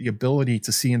has the ability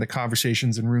to see in the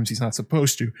conversations in rooms he's not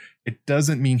supposed to. It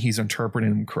doesn't mean he's interpreting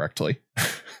them correctly.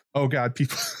 Oh God,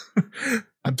 people.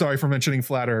 I'm sorry for mentioning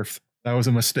Flat Earth. That was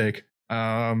a mistake.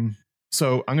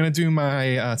 So I'm going to do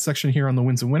my section here on the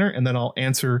Winds of Winter, and then I'll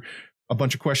answer a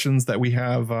bunch of questions that we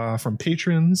have from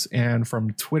patrons and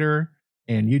from Twitter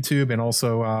and YouTube, and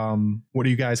also what do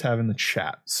you guys have in the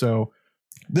chat? So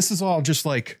this is all just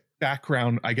like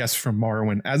background, I guess, from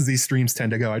Marwyn. As these streams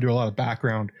tend to go, I do a lot of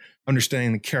background,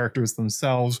 understanding the characters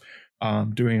themselves,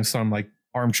 doing some like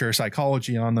armchair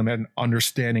psychology on them, and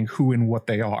understanding who and what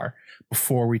they are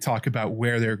before we talk about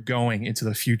where they're going into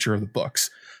the future of the books.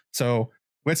 So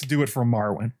let's do it for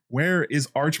Marwyn. Where is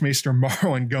Archmaester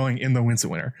Marwyn going in the Winds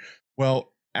of Winter?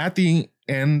 Well, at the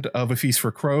end of A Feast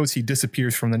for Crows, he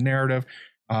disappears from the narrative.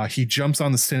 He jumps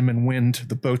on the Cinnamon Wind,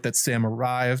 the boat that Sam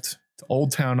arrived to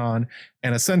Old Town on,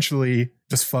 and essentially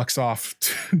just fucks off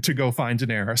to go find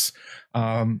Daenerys.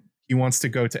 He wants to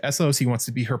go to Essos. He wants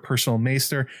to be her personal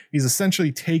maester. He's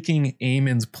essentially taking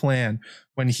Aemon's plan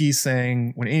when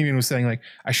Aemon was saying, like,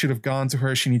 I should have gone to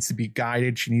her. She needs to be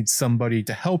guided. She needs somebody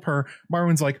to help her.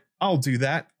 Marwyn's like, I'll do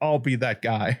that. I'll be that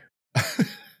guy.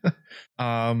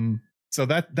 So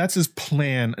that's his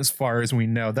plan as far as we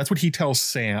know. That's what he tells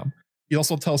Sam. He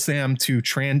also tells Sam to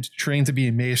train to be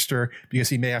a maester because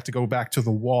he may have to go back to the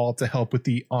Wall to help with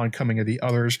the oncoming of the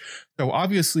others. So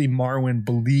obviously Marwyn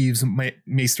believes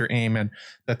Maester Aemon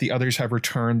that the others have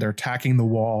returned. They're attacking the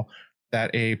Wall,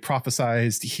 that a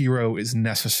prophesized hero is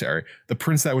necessary. The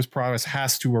prince that was promised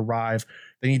has to arrive.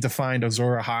 They need to find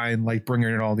Azor Ahai and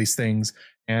Lightbringer and all these things.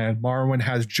 And Marwyn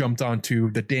has jumped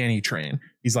onto the Dany train.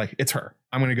 He's like, it's her.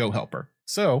 I'm going to go help her.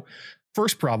 So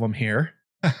first problem here.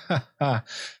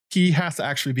 He has to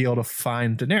actually be able to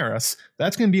find Daenerys.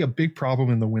 That's going to be a big problem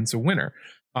in the Winds of Winter.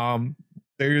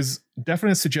 There's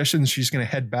definite suggestions she's going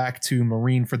to head back to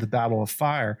Meereen for the Battle of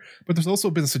Fire, but there's also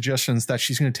been suggestions that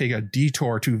she's going to take a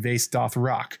detour to Vaes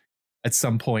Dothrak at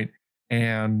some point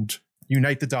and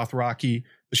unite the Dothraki.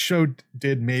 The show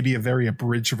did maybe a very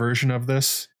abridged version of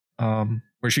this,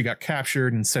 where she got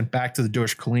captured and sent back to the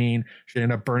Dosh Khaleen. She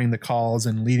ended up burning the Khals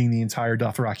and leading the entire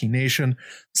Dothraki nation.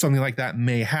 Something like that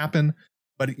may happen.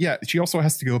 But yeah, she also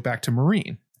has to go back to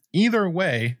Meereen. Either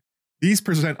way, these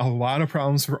present a lot of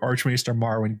problems for Archmaester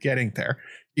Marwyn getting there.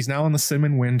 He's now on the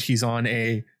Cinnamon Wind. He's on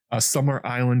a Summer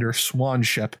Islander swan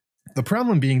ship. The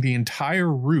problem being the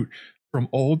entire route from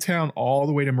Old Town all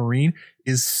the way to Meereen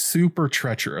is super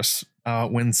treacherous.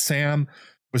 When Sam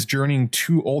was journeying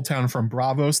to Old Town from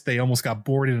Braavos, they almost got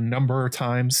boarded a number of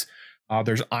times.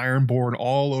 There's ironboard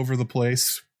all over the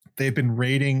place. They've been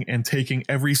raiding and taking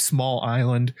every small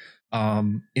island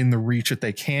in the reach that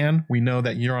they can. We know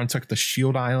that Euron took the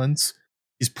Shield Islands.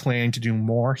 He's planning to do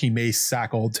more. He may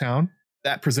sack Old Town.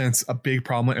 That presents a big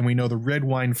problem, and we know the Red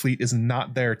Wine Fleet is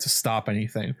not there to stop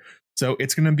anything. So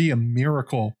it's going to be a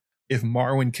miracle if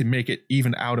Marwyn can make it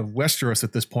even out of Westeros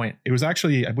at this point. It was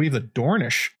actually, I believe, the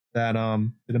Dornish that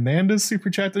did Amanda's super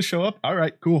chat to show up? All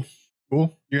right, cool.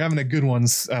 You're having a good one,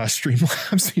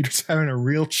 Streamlabs. You're just having a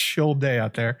real chill day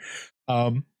out there.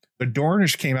 The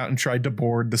Dornish came out and tried to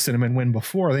board the Cinnamon Wind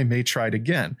before. They may try it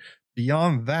again.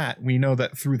 Beyond that, we know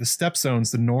that through the Step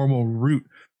Zones, the normal route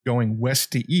going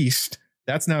west to east,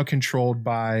 that's now controlled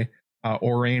by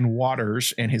Orain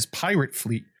Waters and his pirate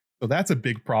fleet. So that's a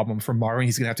big problem for Marwyn.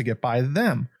 He's going to have to get by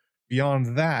them.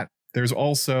 Beyond that, there's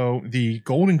also the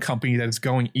Golden Company that is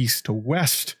going east to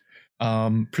west.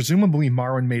 Presumably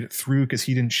Marwyn made it through because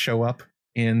he didn't show up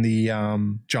in the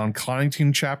John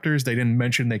Connington chapters. They didn't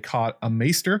mention they caught a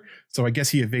maester, so I guess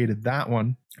he evaded that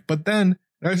one. But then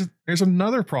there's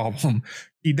another problem.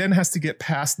 He then has to get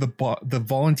past the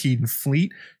Volantene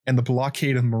fleet and the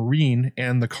blockade of Meereen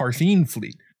and the Carthene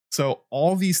fleet. So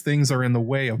all these things are in the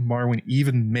way of Marwyn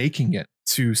even making it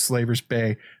to Slaver's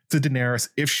Bay, to Daenerys,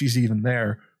 if she's even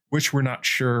there, which we're not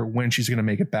sure when she's going to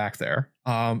make it back there.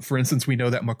 For instance, we know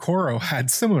that Moqorro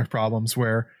had similar problems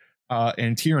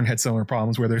and Tyrion had similar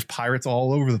problems where there's pirates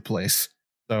all over the place.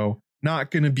 So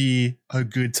not going to be a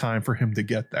good time for him to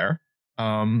get there.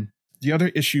 The other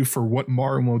issue for what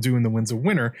Marwyn will do in the Winds of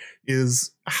Winter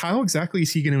is how exactly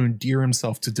is he going to endear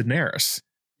himself to Daenerys?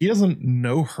 He doesn't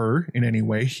know her in any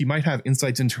way. He might have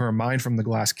insights into her mind from the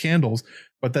glass candles,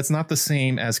 but that's not the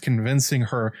same as convincing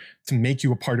her to make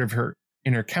you a part of her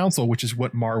inner council, which is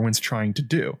what Marwyn's trying to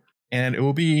do. And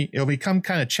it'll become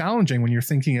kind of challenging when you're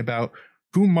thinking about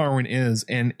who Marwyn is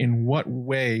and in what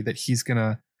way that he's going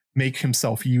to make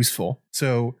himself useful.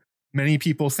 So many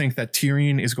people think that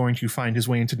Tyrion is going to find his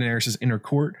way into Daenerys' inner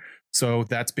court. So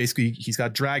that's basically, he's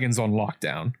got dragons on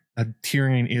lockdown.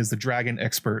 Tyrion is the dragon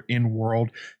expert in world.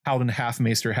 Haldon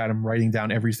Halfmaester had him writing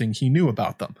down everything he knew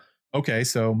about them. Okay,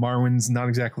 so Marwyn's not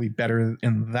exactly better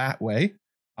in that way.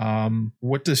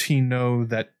 What does he know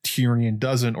that Tyrion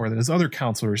doesn't, or that his other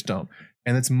counselors don't?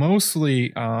 And it's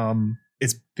mostly,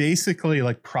 it's basically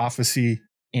like prophecy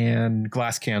and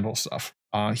glass candle stuff.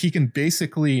 He can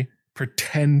basically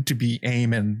pretend to be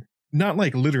Aemon, not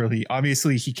like literally.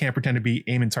 Obviously, he can't pretend to be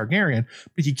Aemon Targaryen,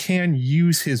 but he can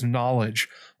use his knowledge,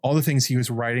 all the things he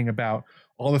was writing about,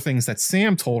 all the things that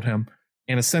Sam told him,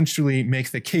 and essentially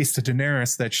make the case to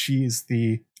Daenerys that she's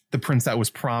the prince that was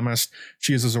promised.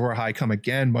 She is Azor Ahai come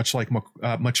again, much like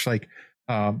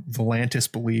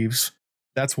Volantis believes.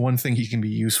 That's one thing he can be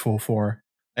useful for.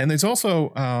 And there's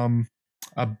also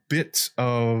a bit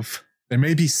of there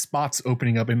may be spots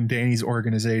opening up in Dany's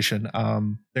organization.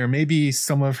 There may be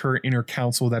some of her inner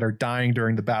council that are dying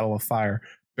during the Battle of Fire.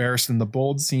 Barristan the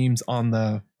Bold seems on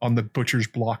the butcher's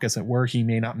block, as it were. He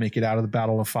may not make it out of the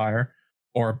Battle of Fire.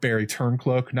 Or Barry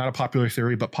Turncloak, not a popular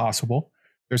theory, but possible.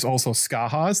 There's also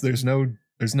Skahaz. There's no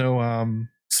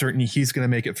certainty he's going to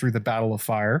make it through the Battle of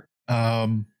Fire.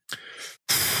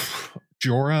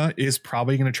 Jorah is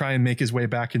probably going to try and make his way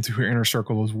back into her inner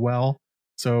circle as well.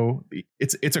 So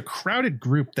it's a crowded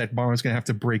group that Marwyn's going to have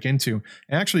to break into.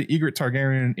 And actually, Ygritte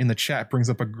Targaryen in the chat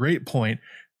brings up a great point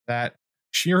that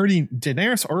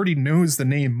Daenerys already knows the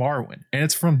name Marwyn, and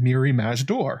it's from Mirri Maz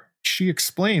Duur. She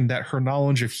explained that her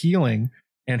knowledge of healing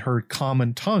and her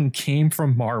common tongue came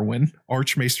from Marwyn,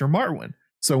 Archmaester Marwyn.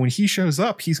 So when he shows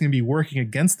up, he's going to be working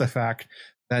against the fact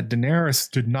that Daenerys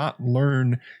did not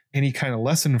learn any kind of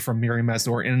lesson from Mirri Maz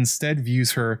Duur and instead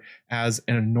views her as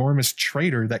an enormous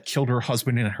traitor that killed her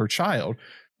husband and her child.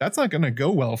 That's not going to go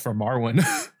well for Marwyn.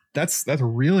 That's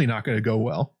really not going to go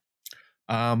well.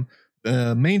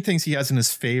 The main things he has in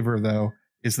his favor, though,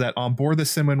 is that on board the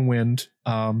Cimmon Wind,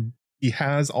 he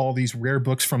has all these rare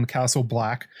books from Castle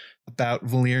Black about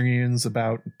Valyrians,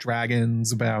 about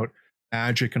dragons, about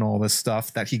magic and all this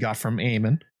stuff that he got from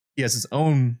Aemon. He has his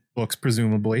own books,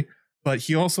 presumably, but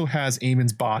he also has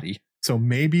Aemon's body. So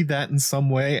maybe that in some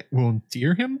way will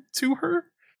endear him to her?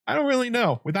 I don't really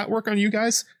know. Would that work on you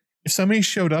guys? If somebody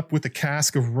showed up with a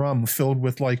cask of rum filled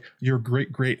with like your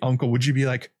great uncle, would you be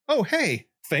like, oh, hey,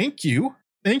 thank you.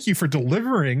 Thank you for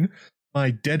delivering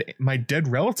my dead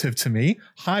relative to me.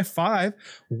 High five.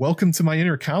 Welcome to my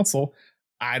inner council.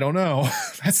 I don't know.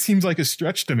 That seems like a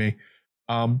stretch to me.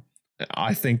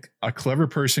 I think a clever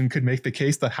person could make the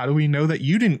case that how do we know that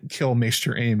you didn't kill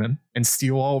Maester Aemon and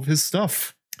steal all of his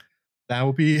stuff?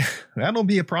 That'll be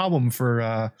a problem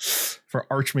for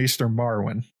Archmaester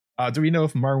Marwyn. Do we know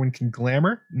if Marwyn can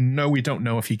glamour? No, we don't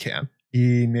know if he can.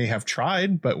 He may have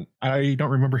tried, but I don't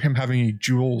remember him having any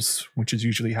jewels, which is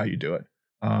usually how you do it.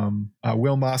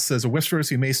 Will Moss says a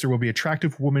Westerosi maester will be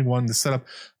attractive woman wanting to set up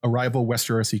a rival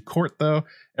Westerosi court, though.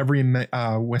 Every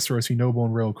Westerosi noble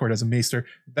and royal court has a maester.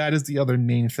 That is the other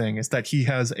main thing, is that he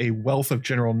has a wealth of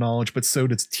general knowledge, but so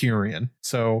does Tyrion.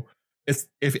 So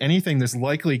if anything, there's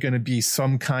likely going to be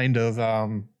some kind of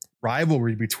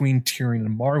rivalry between Tyrion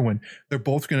and Marwyn. They're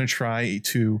both going to try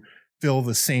to fill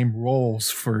the same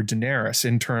roles for Daenerys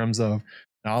in terms of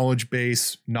knowledge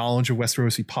base, knowledge of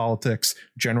Westerosi politics,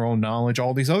 general knowledge,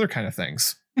 all these other kind of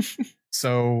things.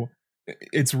 So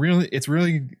it's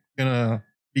really gonna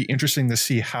be interesting to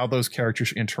see how those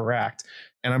characters interact.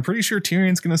 And I'm pretty sure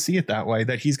Tyrion's gonna see it that way,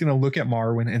 that he's gonna look at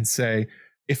Marwyn and say,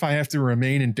 if I have to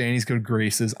remain in Dany's good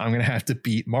graces, I'm gonna have to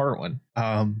beat Marwyn.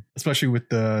 Especially with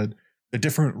the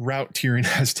different route Tyrion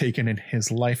has taken in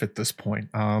his life at this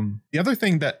point. The other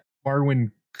thing that Marwyn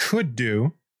could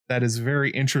do that is very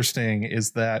interesting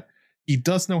is that he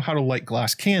does know how to light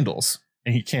glass candles,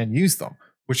 and he can use them,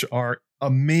 which are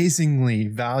amazingly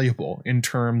valuable in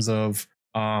terms of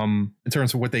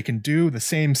what they can do. The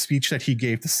same speech that he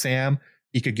gave to Sam,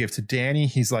 he could give to Dany.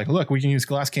 He's like, look, we can use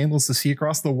glass candles to see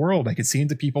across the world. I could see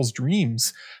into people's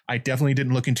dreams. I definitely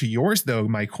didn't look into yours, though,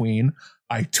 my queen.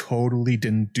 I totally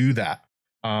didn't do that.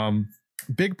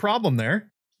 Big problem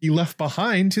there. He left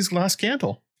behind his glass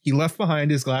candle. He left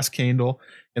behind his glass candle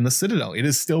in the Citadel. It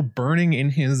is still burning in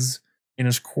his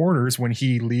quarters when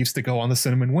he leaves to go on the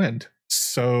Cinnamon Wind.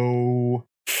 So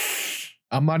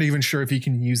I'm not even sure if he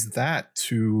can use that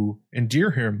to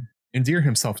endear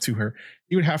himself to her.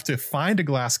 He would have to find a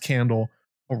glass candle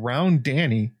around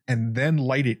Dany and then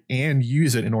light it and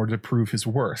use it in order to prove his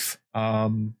worth.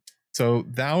 So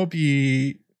that will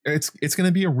be it's going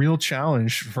to be a real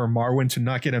challenge for Marwyn to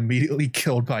not get immediately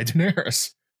killed by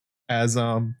Daenerys. As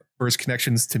for his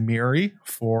connections to Mirri,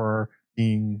 for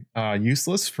being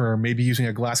useless, for maybe using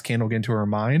a glass candle to get into her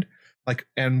mind. Like,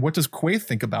 and what does Quaithe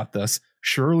think about this?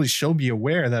 Surely she'll be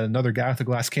aware that another guy with a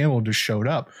glass candle just showed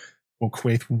up. Will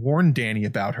Quaithe warn Dany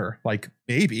about her? Like,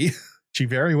 maybe. She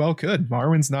very well could.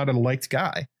 Marwyn's not a liked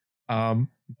guy.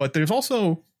 But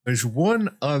there's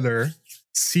one other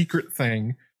secret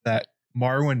thing that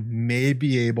Marwyn may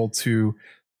be able to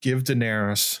give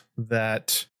Daenerys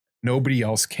that nobody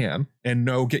else can. And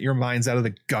no, get your minds out of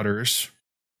the gutters.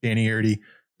 Dany already,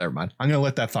 never mind. I'm going to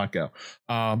let that thought go.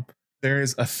 There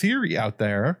is a theory out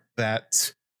there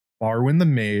that Marwyn the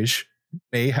Mage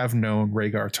may have known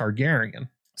Rhaegar Targaryen.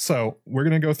 So we're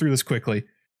going to go through this quickly.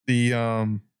 The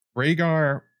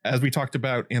Rhaegar, as we talked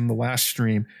about in the last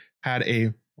stream, had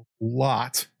a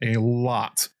lot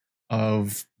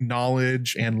of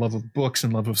knowledge and love of books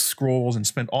and love of scrolls and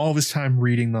spent all of his time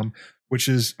reading them. which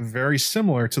is very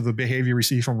similar to the behavior we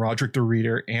see from Roderick the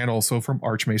Reader and also from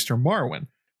Archmaester Marwyn.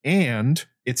 And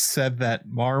it's said that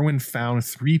Marwyn found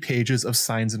 3 pages of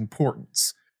Signs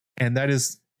Importance. And that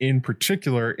is in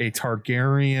particular a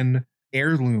Targaryen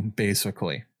heirloom,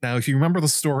 basically. Now, if you remember the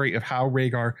story of how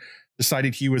Rhaegar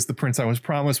decided he was the prince I was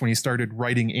promised when he started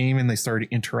writing Aemon, they started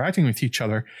interacting with each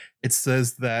other, it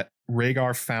says that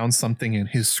Rhaegar found something in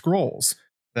his scrolls,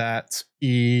 that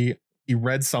he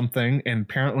read something and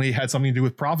apparently had something to do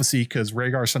with prophecy, because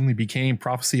Rhaegar suddenly became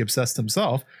prophecy obsessed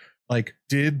himself. Like,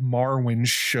 did Marwyn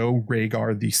show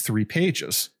Rhaegar these 3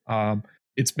 pages?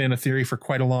 It's been a theory for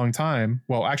quite a long time.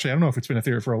 Well, actually, I don't know if it's been a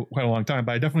theory for quite a long time,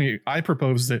 but I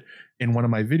proposed it in one of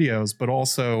my videos. But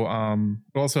also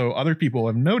other people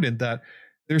have noted that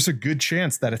there's a good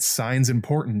chance that it's Signs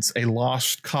Importance, a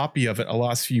lost copy of it, a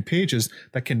lost few pages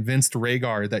that convinced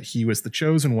Rhaegar that he was the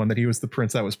chosen one, that he was the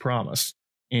prince that was promised.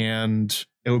 And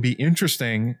it would be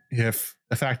interesting if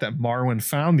the fact that Marwyn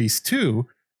found these 2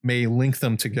 may link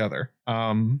them together.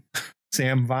 Sam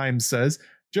Vimes says,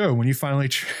 Joe, when you finally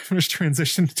finish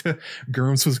transition to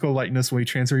Gurum's physical likeness, will you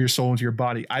transfer your soul into your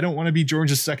body? I don't want to be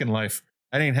George's second life.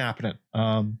 That ain't happening.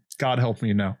 God help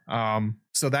me, no.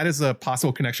 So that is a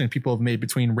possible connection people have made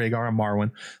between Rhaegar and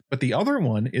Marwyn. But the other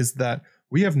one is that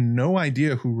we have no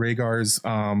idea who Rhaegar's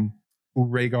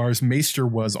maester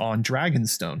was on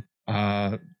Dragonstone.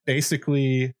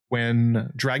 Basically,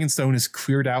 when Dragonstone is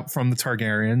cleared out from the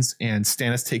Targaryens and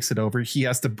Stannis takes it over, he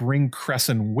has to bring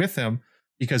Cresson with him,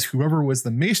 because whoever was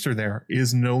the maester there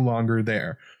is no longer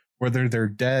there. Whether they're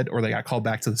dead or they got called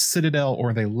back to the Citadel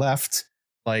or they left,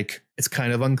 like, it's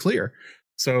kind of unclear.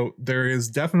 So there is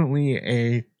definitely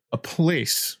a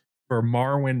place for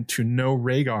Marwyn to know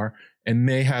Rhaegar and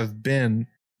may have been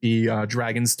the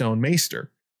Dragonstone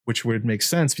maester, which would make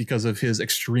sense because of his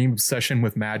extreme obsession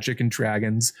with magic and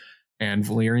dragons and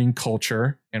Valyrian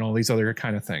culture and all these other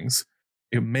kind of things.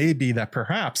 It may be that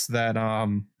perhaps that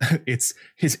it's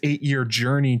his 8-year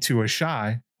journey to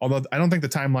Asshai, although I don't think the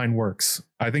timeline works.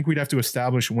 I think we'd have to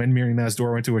establish when Mirri Maz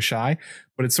Duur went to Asshai,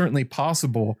 but it's certainly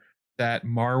possible that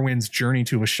Marwyn's journey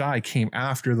to Asshai came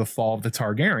after the fall of the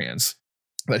Targaryens,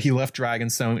 that he left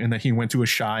Dragonstone and that he went to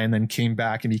Asshai and then came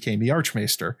back and became the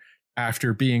Archmaester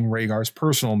after being Rhaegar's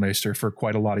personal maester for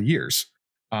quite a lot of years.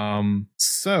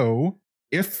 So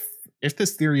if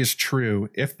this theory is true,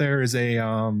 if there's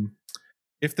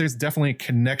definitely a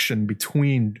connection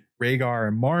between Rhaegar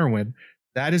and Marwyn,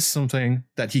 that is something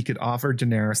that he could offer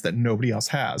Daenerys that nobody else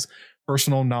has.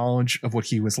 Personal knowledge of what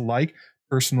he was like,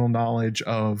 personal knowledge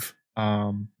of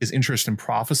his interest in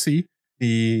prophecy,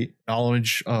 the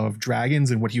knowledge of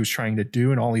dragons and what he was trying to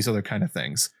do, and all these other kind of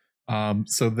things.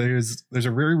 So there's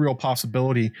a very real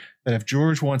possibility that if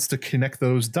George wants to connect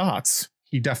those dots,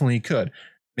 he definitely could.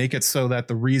 Make it so that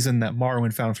the reason that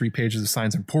Marwyn found 3 pages of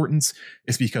Signs Importance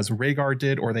is because Rhaegar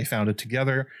did, or they found it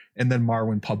together, and then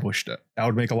Marwyn published it. That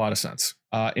would make a lot of sense.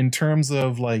 In terms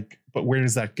of but where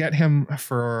does that get him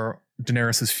for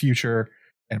Daenerys' future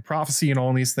and prophecy and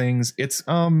all these things? It's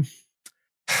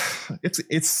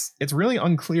really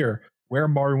unclear where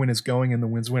Marwyn is going in The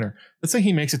Wind's Winter. Let's say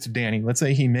he makes it to Dany. Let's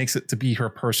say he makes it to be her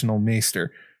personal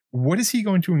maester. What is he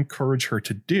going to encourage her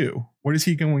to do? What is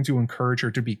he going to encourage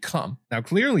her to become? Now,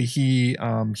 clearly, he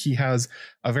has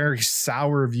a very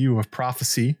sour view of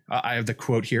prophecy. I have the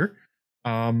quote here.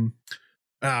 Born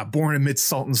amid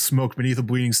salt and smoke beneath a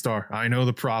bleeding star, I know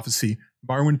the prophecy.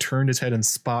 Marwyn turned his head and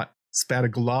spat a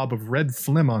glob of red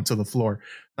phlegm onto the floor.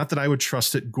 Not that I would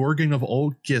trust it. Gorgon of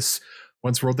old Gis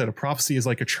once wrote that a prophecy is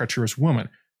like a treacherous woman.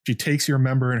 She takes your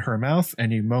member in her mouth,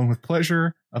 and you moan with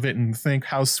pleasure of it and think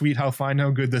how sweet, how fine,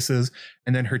 how good this is.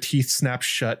 And then her teeth snap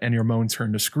shut and your moans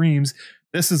turn to screams.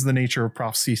 This is the nature of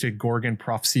prophecy. To Gorgon,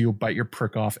 prophecy will bite your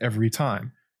prick off every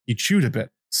time. He chewed a bit.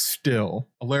 Still,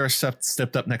 Alara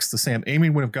stepped up next to Sam.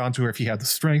 Aemon would have gone to her if he had the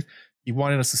strength. He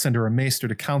wanted us to send her a maester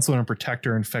to counsel and protect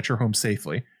her and fetch her home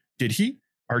safely. Did he?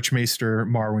 Archmaester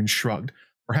Marwyn shrugged.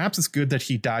 Perhaps it's good that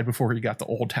he died before he got to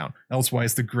Old Town.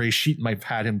 Elsewise, the Grey Sheet might have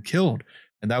had him killed.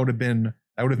 And that would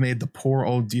have made the poor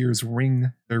old deers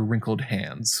wring their wrinkled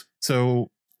hands. So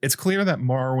it's clear that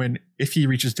Marwyn, if he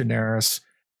reaches Daenerys,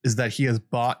 is that he has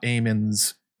bought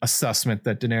Aemon's assessment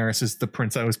that Daenerys is the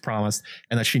prince that was promised,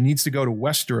 and that she needs to go to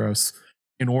Westeros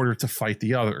in order to fight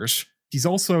the others. He's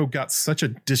also got such a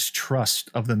distrust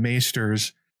of the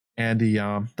maesters and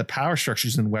the power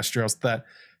structures in Westeros that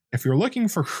if you're looking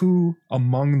for who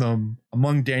among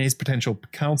Dany's potential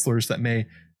counselors that may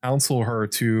counsel her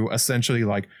to essentially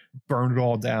burn it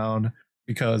all down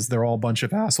because they're all a bunch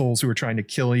of assholes who are trying to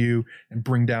kill you and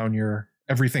bring down your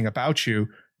everything about you,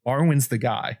 Marwyn's the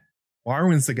guy.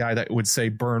 Marwyn's the guy that would say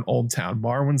burn Old Town.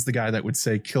 Marwyn's the guy that would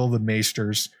say kill the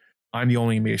maesters. I'm the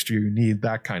only maester you need,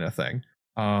 that kind of thing.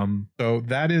 So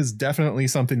that is definitely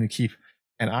something to keep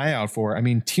an eye out for. I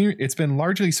mean, it's been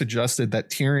largely suggested that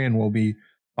Tyrion will be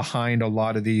behind a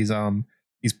lot of these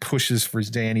pushes for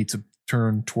Dany to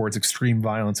turn towards extreme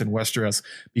violence in Westeros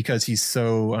because he's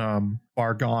so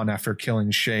far gone after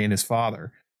killing Shay and his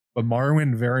father. But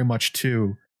Marwyn very much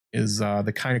too is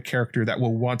the kind of character that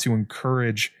will want to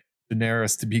encourage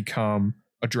Daenerys to become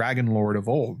a dragon lord of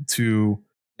old, to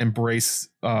embrace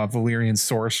Valyrian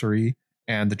sorcery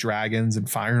and the dragons and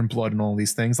fire and blood and all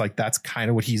these things. Like, that's kind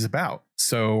of what he's about.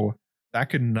 So that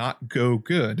could not go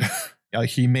good.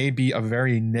 He may be a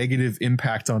very negative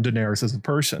impact on Daenerys as a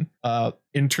person.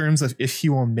 In terms of if he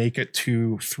will make it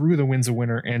through the Winds of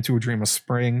Winter and to A Dream of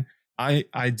Spring,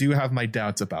 I do have my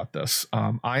doubts about this.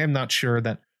 I am not sure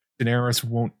that Daenerys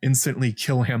won't instantly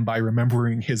kill him by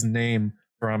remembering his name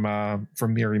from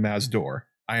Mirri Maz Duur.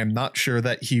 I am not sure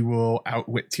that he will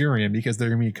outwit Tyrion because they're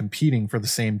going to be competing for the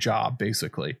same job,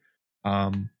 basically.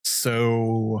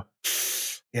 So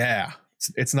yeah,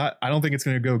 it's not, I don't think it's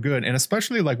going to go good. And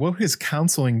especially, like, what would his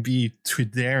counseling be to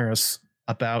Daenerys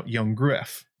about young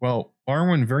Griff? Well,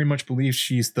 Arwen very much believes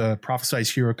she's the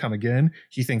prophesized hero come again.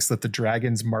 He thinks that the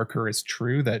dragons mark her as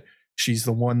true, that she's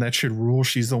the one that should rule.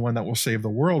 She's the one that will save the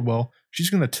world. Well, she's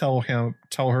going to tell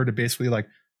her to basically, like,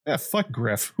 yeah, fuck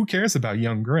Griff. Who cares about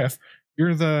young Griff?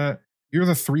 You're the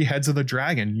three heads of the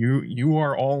dragon. You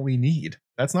are all we need.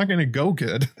 That's not going to go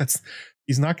good.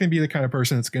 He's not going to be the kind of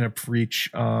person that's going to preach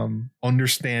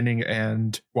understanding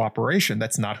and cooperation.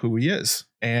 That's not who he is.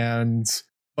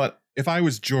 But if I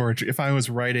was George, if I was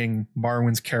writing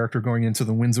Marwyn's character going into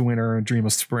the Winds of Winter and Dream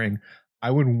of Spring,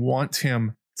 I would want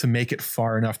him to make it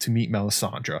far enough to meet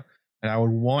Melisandre. And I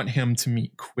would want him to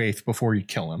meet Quaithe before you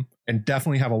kill him, and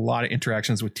definitely have a lot of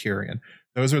interactions with Tyrion.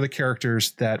 Those are the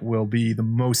characters that will be the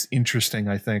most interesting,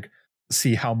 I think, to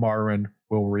see how Marwyn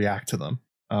will react to them.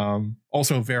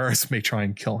 Also, Varys may try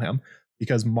and kill him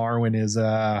because Marwyn is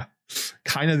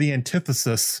kind of the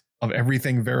antithesis of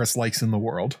everything Varys likes in the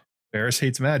world. Varys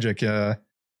hates magic,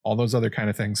 all those other kind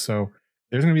of things. So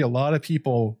there's going to be a lot of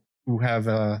people who have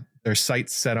their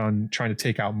sights set on trying to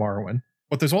take out Marwyn.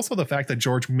 But there's also the fact that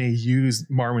George may use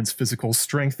Marwyn's physical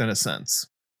strength in a sense.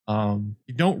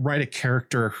 You don't write a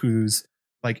character who's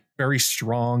like very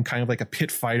strong, kind of like a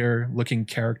pit fighter looking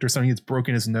character, somebody that's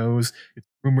broken his nose. It's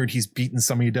rumored he's beaten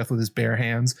somebody to death with his bare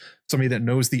hands, somebody that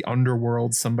knows the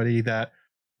underworld, somebody that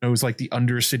knows like the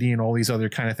Undercity and all these other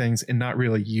kind of things, and not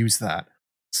really use that.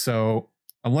 So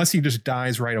unless he just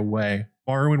dies right away,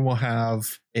 Marwyn will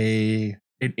have an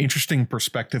interesting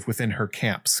perspective within her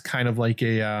camps, kind of like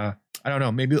I don't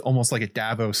know, maybe almost like a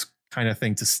Davos kind of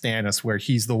thing to Stannis, where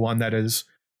he's the one that is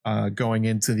going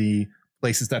into the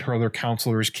places that her other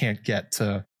counselors can't get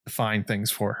to find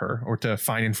things for her or to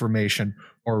find information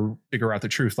or figure out the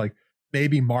truth. Like,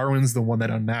 maybe Marwyn's the one that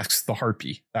unmasks the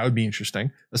harpy. That would be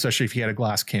interesting, especially if he had a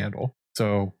glass candle.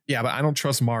 So yeah, but I don't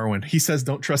trust Marwyn. He says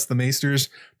don't trust the Maesters,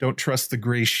 don't trust the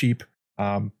Gray Sheep.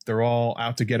 They're all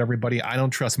out to get everybody. I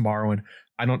don't trust Marwyn.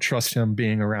 I don't trust him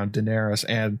being around Daenerys,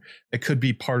 and it could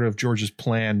be part of George's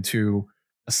plan to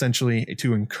essentially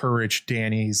to encourage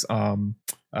Dany's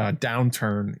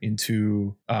downturn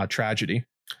into tragedy.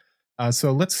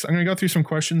 So I'm going to go through some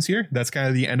questions here. That's kind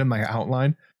of the end of my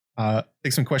outline.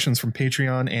 Take some questions from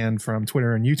Patreon and from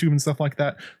Twitter and YouTube and stuff like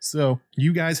that. So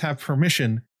you guys have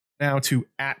permission now to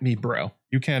 @me, bro.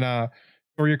 You can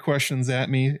throw your questions at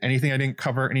me. Anything I didn't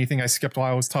cover, anything I skipped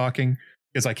while I was talking,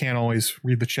 because I can't always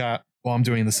read the chat while I'm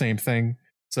doing the same thing.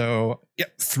 So yeah,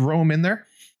 throw them in there.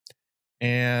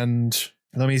 And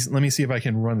let me see if I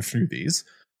can run through these.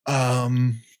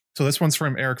 So this one's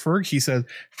from Eric Ferg. He said,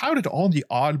 how did all the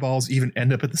oddballs even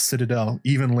end up at the Citadel,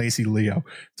 even Lazy Leo?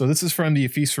 So this is from the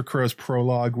Feast for Crows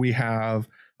prologue. We have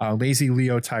Lazy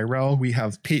Leo Tyrell. We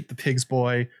have Pate the Pig's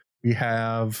Boy. We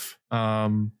have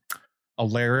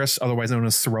Alaris, otherwise known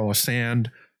as Sorella Sand.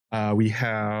 We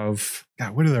have,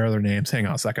 God, what are their other names? Hang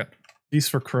on a second. Feast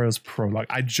for Crows prologue.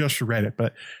 I just read it,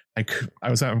 but I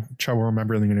was having trouble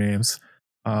remembering the names.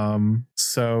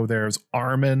 So there's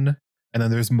Armin, and then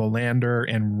there's Melander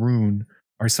and Rune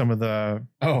are some of the.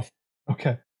 Oh,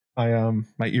 okay. My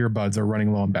earbuds are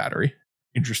running low on battery.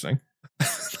 Interesting.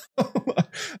 A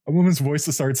woman's voice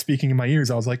started speaking in my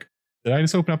ears. I was like, did I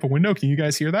just open up a window? Can you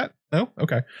guys hear that? No?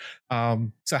 Okay.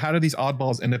 So how do these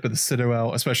oddballs end up at the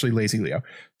Citadel, especially Lazy Leo?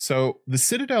 So the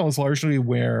Citadel is largely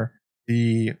where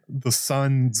the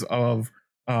sons of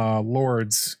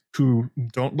lords who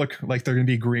don't look like they're going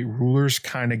to be great rulers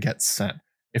kind of get sent.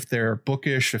 If they're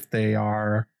bookish, if they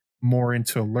are more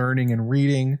into learning and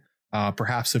reading,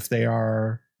 perhaps if they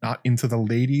are not into the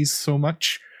ladies so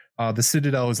much, the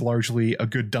Citadel is largely a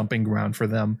good dumping ground for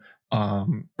them.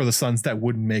 for the sons that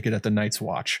wouldn't make it at the Night's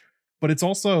Watch. But it's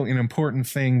also an important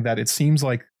thing that it seems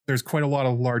like there's quite a lot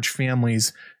of large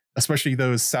families, especially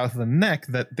those south of the Neck,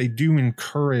 that they do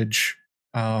encourage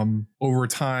over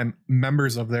time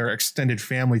members of their extended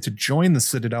family to join the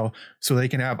Citadel so they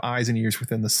can have eyes and ears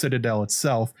within the Citadel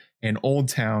itself and Old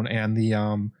Town and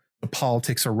the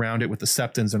politics around it with the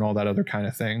Septons and all that other kind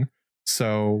of thing.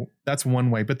 So that's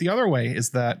one way. But the other way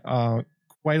is that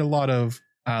quite a lot of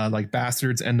like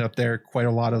bastards end up there. Quite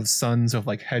a lot of sons of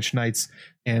like hedge knights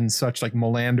and such, like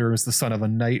Melander is the son of a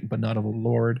knight but not of a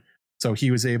lord. So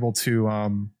he was able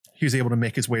to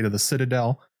make his way to the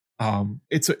Citadel.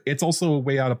 It's also a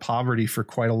way out of poverty for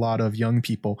quite a lot of young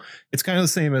people. It's kind of the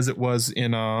same as it was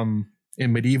in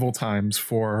medieval times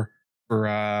for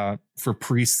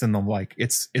priests and the like.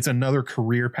 It's another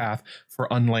career path for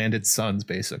unlanded sons,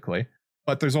 basically.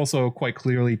 But there's also quite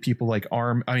clearly people like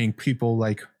Marwyn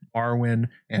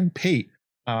and Pate,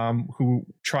 who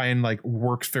try and like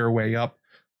work their way up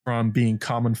from being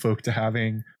common folk to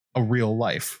having a real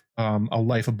life, a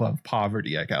life above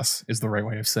poverty, I guess is the right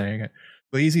way of saying it.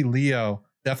 Lazy Leo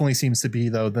definitely seems to be,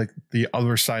 though, the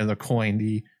other side of the coin,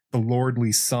 the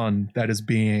lordly son that is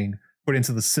being put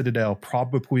into the Citadel,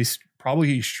 probably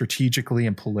strategically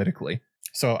and politically.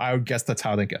 So I would guess that's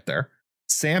how they get there.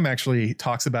 Sam actually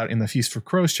talks about in the Feast for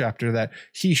Crows chapter that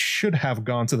he should have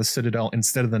gone to the Citadel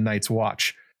instead of the Night's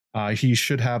Watch. He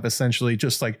should have essentially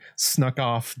just like snuck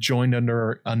off, joined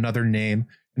under another name,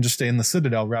 and just stay in the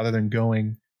Citadel rather than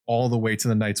going all the way to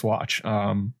the Night's Watch.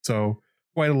 So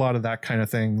quite a lot of that kind of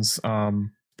things,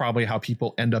 probably how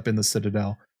people end up in the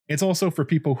Citadel. It's also for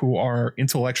people who are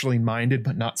intellectually minded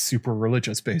but not super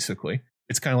religious, basically.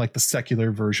 It's kind of like the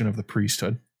secular version of the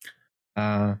priesthood.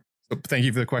 So thank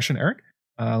you for the question, Eric.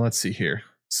 Let's see here.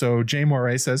 So Jay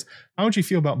Moray says, how would you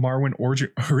feel about Marwyn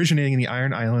originating in the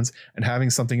Iron Islands and having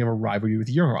something of a rivalry with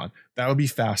Euron? That would be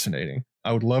fascinating.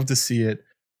 I would love to see it.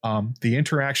 The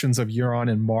interactions of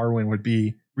Euron and Marwyn would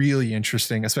be really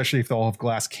interesting, especially if they all have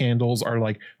glass candles.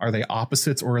 Are they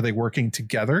opposites or are they working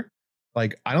together?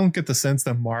 Like, I don't get the sense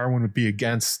that Marwyn would be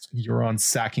against Euron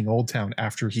sacking Old Town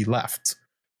after he left.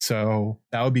 So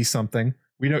that would be something.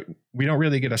 We don't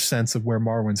really get a sense of where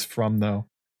Marwyn's from, though.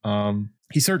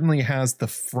 He certainly has the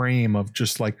frame of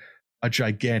just like a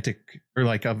gigantic or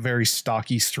like a very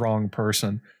stocky, strong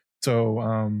person.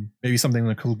 So maybe something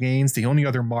like Clegane's. The only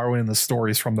other Marwyn in the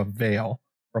story is from the Vale,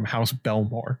 from House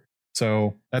Belmore.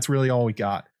 So that's really all we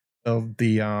got. So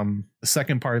the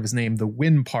second part of his name, the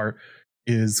Wyn part,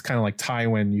 is kind of like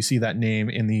Tywin. You see that name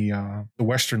in the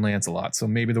Western Lands a lot. So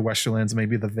maybe the Western Lands,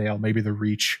 maybe the Vale, maybe the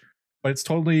Reach. But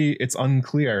it's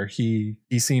unclear. He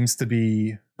seems to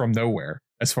be from nowhere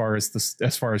as far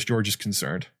as George is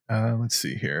concerned. Let's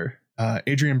see here.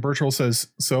 Adrian Birchall says,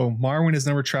 so Marwyn has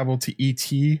never traveled to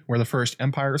ET, where the First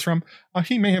Empire is from.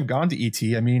 He may have gone to ET.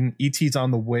 I mean, ET's on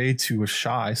the way to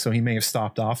Asshai, so he may have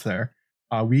stopped off there.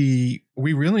 We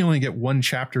really only get one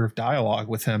chapter of dialogue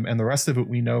with him, and the rest of it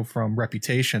we know from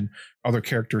reputation, other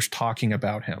characters talking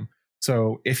about him.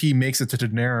 So if he makes it to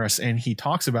Daenerys and he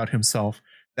talks about himself,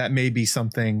 that may be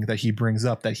something that he brings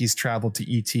up, that he's traveled to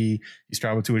ET, he's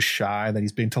traveled to Asshai, that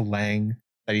he's been to Lang,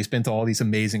 that he's been to all these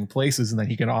amazing places, and that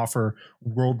he can offer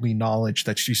worldly knowledge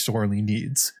that she sorely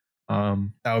needs.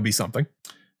 That would be something.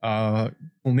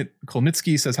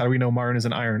 Kolnitsky says, how do we know Marwyn is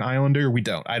an Iron Islander? We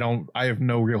don't. I have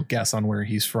no real guess on where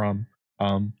he's from.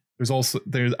 I just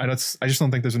don't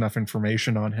think there's enough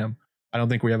information on him. I don't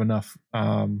think we have enough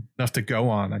to go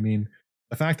on. I mean,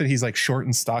 the fact that he's like short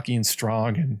and stocky and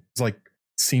strong and he's like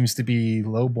seems to be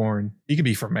lowborn, he could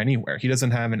be from anywhere. He doesn't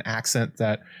have an accent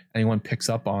that anyone picks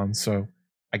up on. So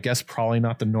I guess probably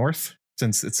not the North,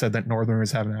 since it said that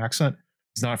Northerners have an accent.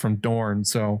 He's not from Dorne,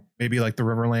 so maybe like the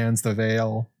Riverlands, the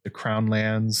Vale, the Crown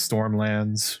Lands,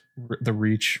 Stormlands, the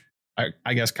Reach.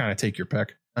 I guess kind of take your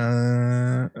pick.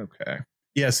 Okay.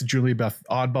 Yes, Julie Beth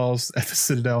Oddballs at the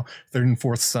Citadel, third and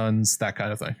fourth sons, that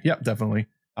kind of thing. Yep, definitely.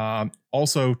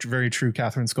 Also very true.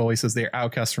 Catherine Scully says they're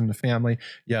outcasts from the family.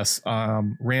 Yes.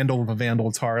 Randall the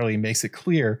Vandal Tarly makes it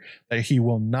clear that he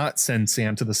will not send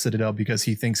Sam to the Citadel because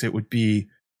he thinks it would be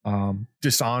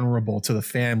dishonorable to the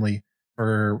family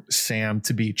for Sam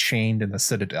to be chained in the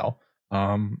Citadel.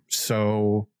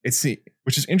 So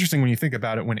which is interesting when you think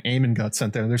about it. When Aemon got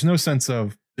sent there, there's no sense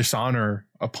of dishonor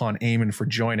upon Aemon for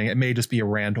joining. It may just be a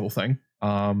Randall thing.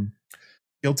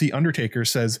 Guilty Undertaker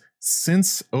says,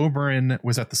 since Oberyn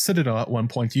was at the Citadel at one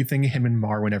point, do you think him and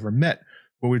Marwyn ever met?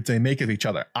 What would they make of each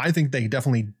other? I think they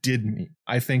definitely did meet.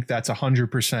 I think that's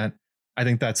 100%. I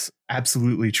think that's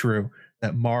absolutely true,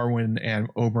 that Marwyn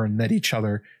and Oberyn met each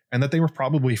other and that they were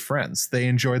probably friends. They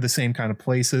enjoyed the same kind of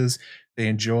places. They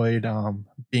enjoyed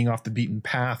being off the beaten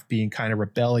path, being kind of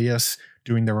rebellious,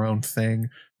 doing their own thing.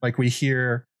 Like we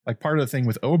hear, like part of the thing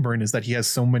with Oberyn is that he has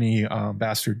so many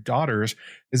bastard daughters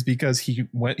is because he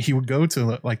would go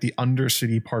to like the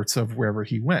undercity parts of wherever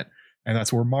he went. And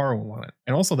that's where Marwyn went.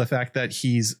 And also the fact that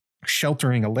he's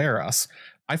sheltering Aleras.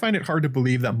 I find it hard to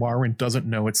believe that Marwyn doesn't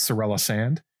know it's Sarella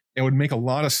Sand. It would make a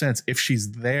lot of sense if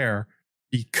she's there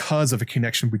because of a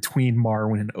connection between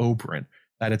Marwyn and Oberyn,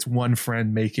 that it's one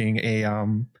friend making a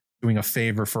doing a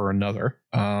favor for another.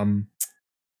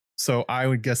 So I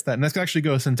would guess that. And this actually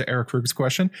goes into Eric Krug's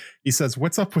question. He says,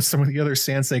 what's up with some of the other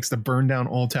Sand Snakes that burn down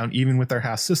Old Town, even with their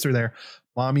half sister there?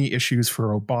 Mommy issues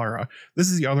for Obara.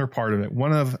 This is the other part of it.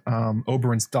 One of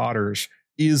Oberyn's daughters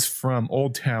is from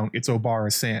Old Town. It's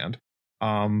Obara Sand.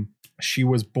 She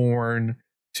was born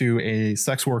to a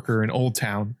sex worker in Old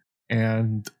Town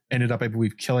and ended up, I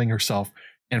believe, killing herself.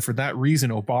 And for that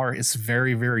reason, Obara is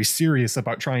very, very serious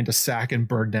about trying to sack and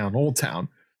burn down Old Town.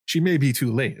 She may be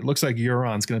too late. It looks like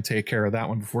Euron's going to take care of that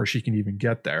one before she can even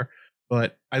get there.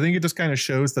 But I think it just kind of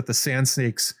shows that the Sand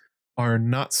Snakes are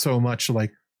not so much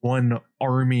like one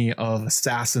army of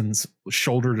assassins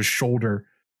shoulder to shoulder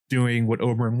doing what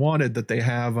Oberyn wanted, that they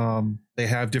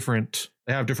have different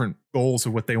goals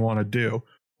of what they want to do.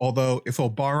 Although if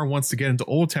Obara wants to get into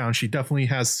Old Town, she definitely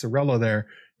has Sarella there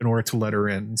in order to let her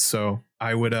in. So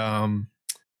I would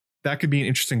that could be an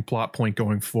interesting plot point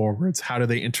going forwards. How do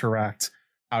they interact?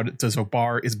 Is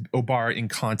Obara in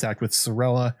contact with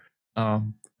Sarella?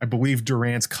 I believe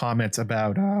Durant's comment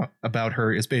about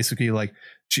her is basically like,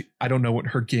 I don't know what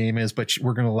her game is, but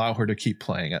we're going to allow her to keep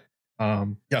playing it.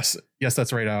 Yes,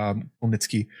 that's right.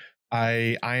 Olnitsky.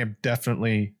 I am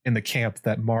definitely in the camp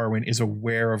that Marwyn is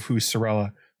aware of who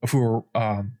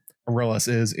Aurelius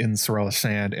is in Sarella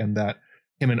Sand, and that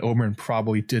him and Oberyn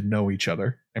probably did know each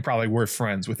other and probably were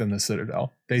friends within the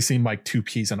Citadel. They seem like two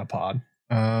peas in a pod.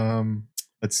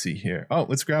 Let's see here. Oh,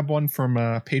 let's grab one from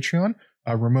Patreon.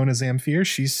 Ramona Zamfir.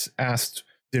 She's asked,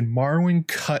 did Marwyn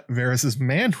cut Varys's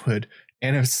manhood?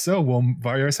 And if so, will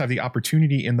Varys have the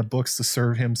opportunity in the books to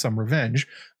serve him some revenge?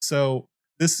 So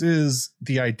this is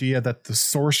the idea that the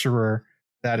sorcerer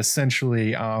that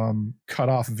essentially cut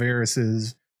off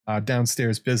Varys's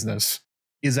downstairs business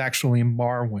is actually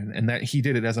Marwyn, and that he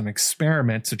did it as an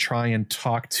experiment to try and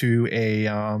talk to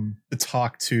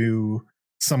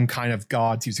some kind of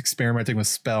gods. He was experimenting with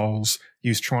spells. He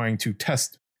was trying to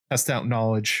test out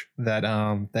knowledge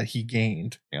that he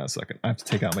gained. Hang on a second. I have to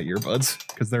take out my earbuds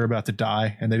because they're about to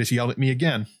die, and they just yelled at me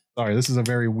again. Sorry, this is a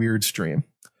very weird stream.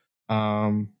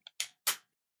 So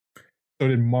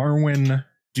did Marwyn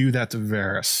do that to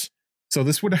Varys? So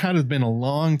this would have been a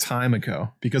long time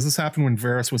ago, because this happened when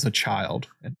Varys was a child,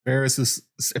 and Varys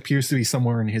appears to be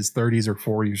somewhere in his 30s or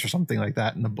 40s or something like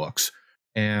that in the books.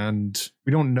 And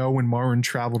we don't know when Marwyn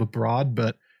traveled abroad,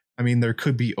 but I mean, there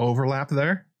could be overlap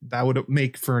there. That would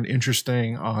make for an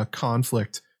interesting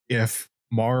conflict if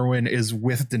Marwyn is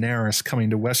with Daenerys coming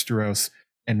to Westeros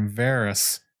and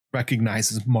Varys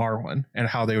recognizes Marwyn, and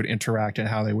how they would interact and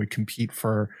how they would compete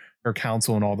for her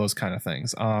counsel and all those kind of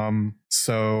things.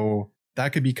 So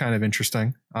that could be kind of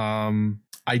interesting.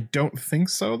 I don't think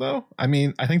so, though. I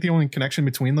mean, I think the only connection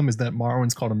between them is that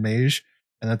Marwyn's called a mage,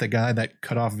 and that the guy that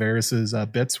cut off Varys's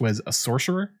bits was a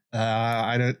sorcerer.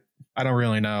 I don't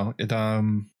really know.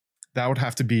 That would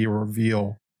have to be a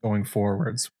reveal going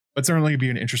forwards, but certainly be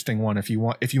an interesting one if you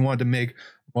wanted to make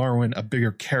Marwyn a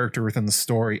bigger character within the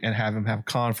story and have him have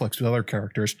conflicts with other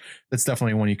characters. That's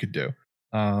definitely one you could do.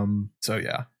 So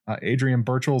yeah. Adrian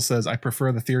Birchall says, I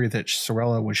prefer the theory that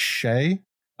Sarella was Shae.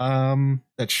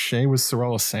 That Shae was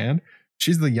Sarella Sand.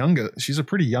 She's a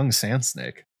pretty young Sand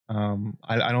Snake.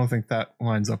 I don't think that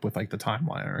lines up with like the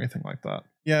timeline or anything like that.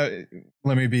 Yeah,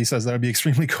 Lemmy B says that would be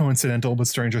extremely coincidental, but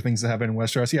stranger things that happen in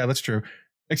Westeros. Yeah, that's true.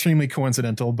 Extremely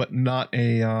coincidental, but not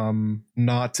a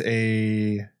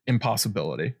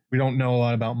impossibility. We don't know a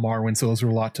lot about Marwyn, so those are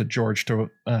a lot to George to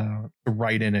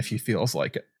write in if he feels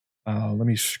like it. Let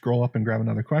me scroll up and grab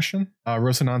another question.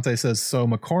 Rosinante says, so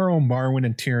Makoro, Marwyn,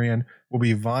 and Tyrion will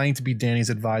be vying to be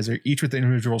Dany's advisor, each with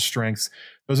individual strengths.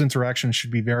 Those interactions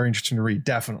should be very interesting to read.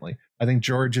 Definitely. I think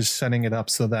George is setting it up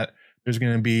so that there's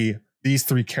going to be these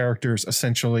three characters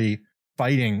essentially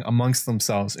fighting amongst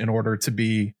themselves in order to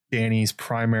be Dany's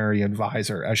primary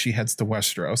advisor as she heads to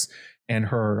Westeros, and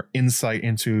her insight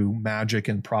into magic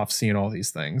and prophecy and all these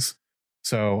things.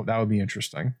 So that would be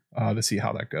interesting to see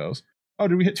how that goes. Oh,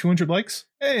 did we hit 200 likes?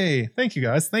 Hey, thank you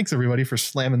guys. Thanks everybody for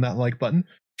slamming that like button.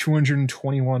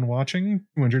 221 watching,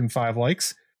 205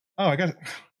 likes. Oh, I got it.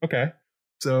 Okay.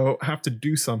 So have to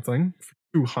do something for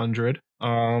 200.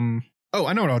 Oh,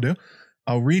 I know what I'll do.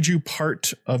 I'll read you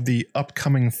part of the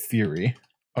upcoming theory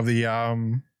of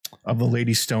the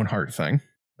Lady Stoneheart thing.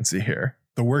 Let's see here.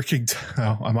 The working.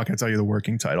 Oh, I'm not going to tell you the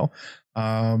working title.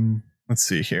 Let's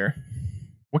see here.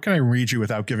 What can I read you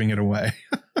without giving it away?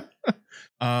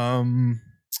 I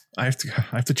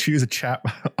have to choose a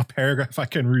paragraph I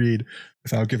can read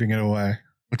without giving it away.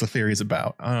 What the theory is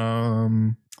about.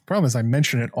 Problem is I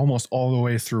mention it almost all the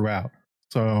way throughout.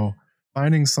 So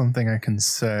finding something I can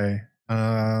say.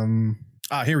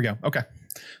 Here we go. Okay.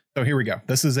 So here we go.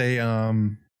 This is a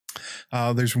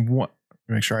there's one.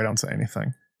 Make sure I don't say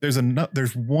anything.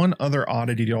 There's one other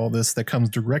oddity to all this that comes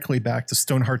directly back to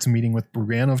Stoneheart's meeting with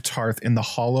Brienne of Tarth in the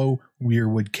Hollow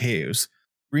Weirwood Caves.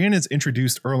 Brienne is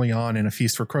introduced early on in A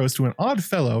Feast for Crows to an odd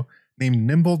fellow named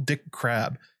Nimble Dick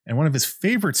Crab, and one of his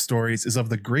favorite stories is of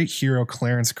the great hero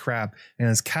Clarence Crab and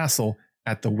his castle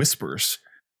at the Whispers.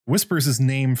 Whispers is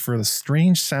named for the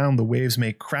strange sound the waves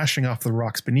make crashing off the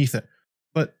rocks beneath it,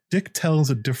 but Dick tells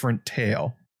a different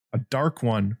tale, a dark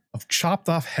one of chopped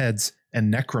off heads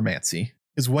and necromancy.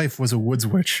 His wife was a woods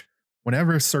witch.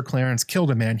 Whenever Sir Clarence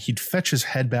killed a man, he'd fetch his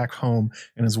head back home,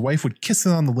 and his wife would kiss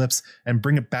it on the lips and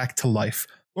bring it back to life.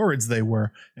 Lords they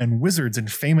were, and wizards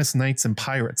and famous knights and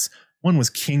pirates. One was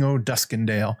King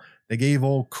O'Duskendale. They gave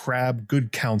old Crab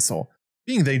good counsel.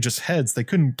 Being they just heads, they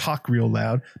couldn't talk real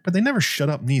loud, but they never shut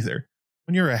up neither.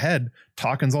 When you're a head,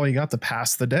 talking's all you got to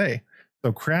pass the day.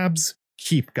 So Crab's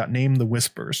keep got named the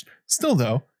Whispers. Still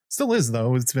is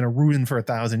though, it's been a ruin for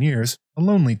 1,000 years, a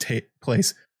lonely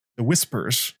place, the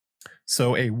Whispers.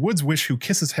 So a woods witch who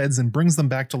kisses heads and brings them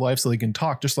back to life so they can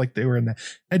talk, just like they were in the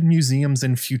head museums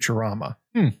in Futurama.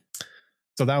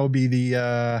 So that would be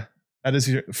that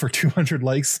is for 200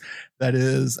 likes. That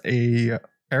is a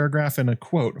paragraph and a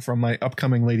quote from my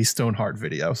upcoming Lady Stoneheart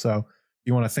video. So if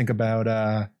you want to think about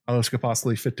how those could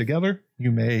possibly fit together,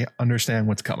 you may understand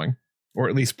what's coming, or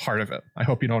at least part of it. I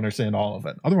hope you don't understand all of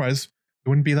it. Otherwise, it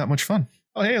wouldn't be that much fun.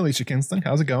 Oh, hey, Alicia Kingston.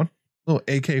 How's it going? A little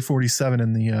AK-47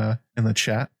 in the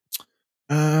chat.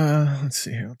 Let's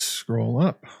see here. Let's scroll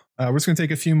up. We're just going to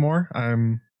take a few more.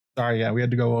 I'm sorry. Yeah, we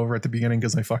had to go over at the beginning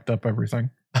because I fucked up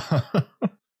everything.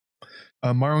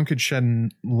 Marwyn could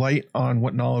shed light on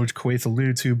what knowledge Quaithe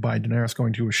alluded to by Daenerys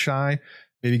going to Asshai.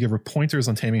 Maybe give her pointers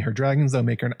on taming her dragons, though,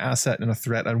 make her an asset and a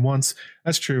threat at once.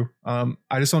 That's true. I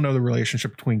just don't know the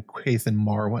relationship between Quaithe and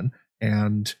Marwyn.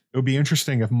 And it would be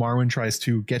interesting if Marwyn tries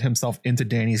to get himself into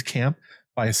Dany's camp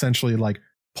by essentially like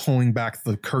pulling back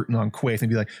the curtain on Quaithe and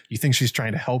be like, you think she's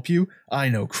trying to help you? I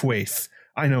know Quaithe.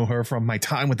 I know her from my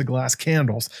time with the glass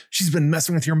candles. She's been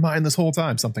messing with your mind this whole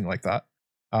time. Something like that.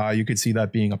 You could see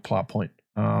that being a plot point.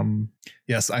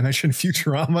 Yes, I mentioned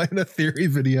Futurama in a theory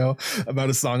video about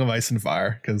A Song of Ice and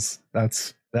Fire because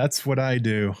that's what I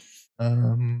do.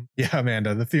 Yeah,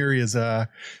 Amanda, the theory is the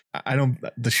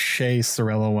Shay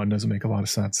Sorello one doesn't make a lot of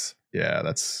sense. Yeah,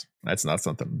 that's not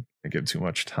something I give too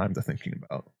much time to thinking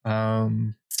about.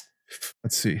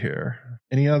 Let's see here.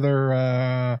 Any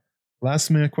other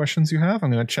last minute questions you have?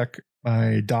 I'm going to check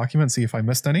my document, see if I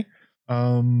missed any.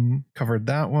 Covered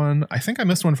that one. I think I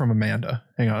missed one from Amanda.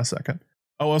 Hang on a second.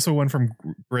 Oh, also one from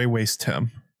Grey Waste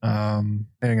Tim. Hang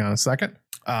on a second.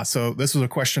 So this was a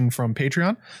question from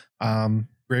Patreon.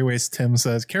 Grey Waste Tim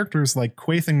says, characters like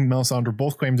Quaithe and Melisandre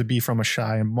both claim to be from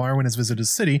Asshai, and Marwyn has visited the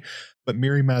city, but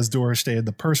Mirri Maz Duur stated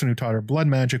the person who taught her blood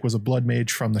magic was a blood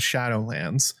mage from the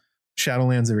Shadowlands.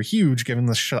 Shadowlands are huge, given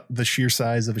the sheer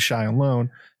size of Asshai alone.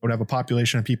 It would have a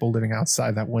population of people living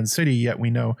outside that one city, yet we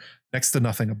know next to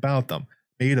nothing about them.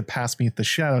 Maybe to pass beneath the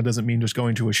shadow doesn't mean just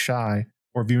going to Asshai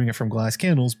or viewing it from glass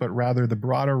candles, but rather the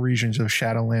broader regions of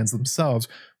Shadowlands themselves,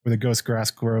 where the ghost grass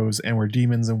grows and where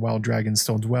demons and wild dragons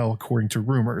still dwell, according to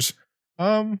rumors.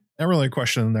 Not really a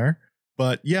question in there,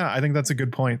 but yeah, I think that's a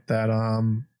good point that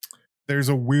there's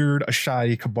a weird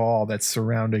Asshai cabal that's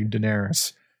surrounding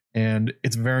Daenerys, and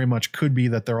it's very much could be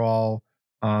that they're all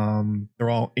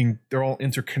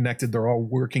interconnected, they're all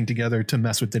working together to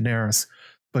mess with Daenerys.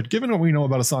 But given what we know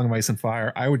about A Song of Ice and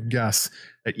Fire, I would guess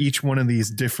that each one of these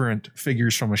different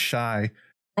figures from Asshai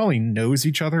probably knows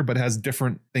each other, but has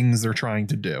different things they're trying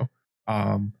to do.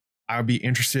 I would be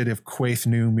interested if Quaithe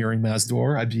knew Mirri Maz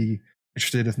Duur. I'd be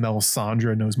interested if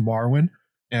Melisandre knows Marwyn,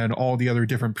 and all the other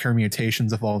different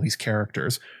permutations of all these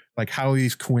characters. Like how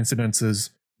these coincidences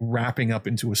wrapping up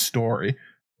into a story.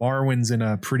 Marwyn's in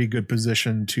a pretty good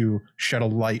position to shed a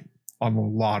light on a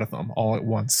lot of them all at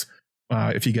once.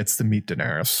 If he gets to meet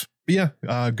Daenerys. But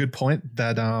yeah, good point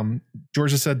that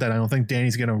Georgia said that I don't think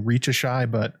Dany's going to reach Asshai,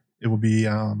 but it will be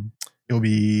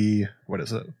what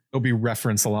is it? It'll be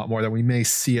referenced a lot more, that we may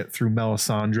see it through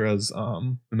Melisandre's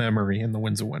memory in the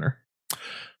Winds of Winter.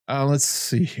 Let's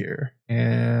see here.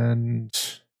 And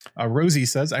Rosie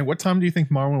says, "At what time do you think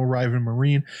Marwyn will arrive in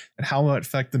Meereen, and how will it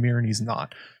affect the Meereenese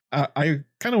not?" I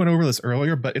kind of went over this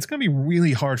earlier, but it's going to be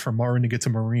really hard for Marwyn to get to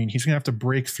Meereen. He's going to have to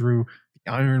break through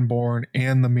the Ironborn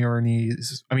and the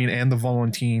Meereenese, and the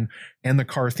Volantene and the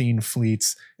Carthene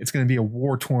fleets. It's going to be a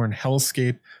war-torn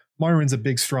hellscape. Marwyn's a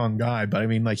big, strong guy, but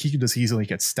he could just easily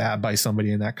get stabbed by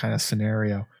somebody in that kind of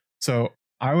scenario. So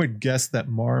I would guess that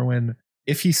Marwyn,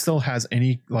 if he still has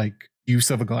any use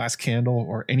of a glass candle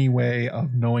or any way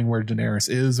of knowing where Daenerys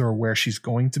is or where she's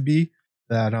going to be,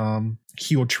 that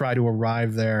he will try to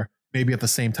arrive there maybe at the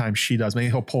same time she does. Maybe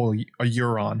he'll pull a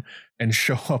Euron and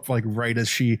show up right as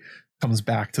she comes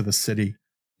back to the city,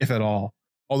 if at all.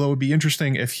 Although it would be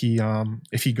interesting if he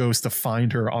goes to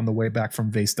find her on the way back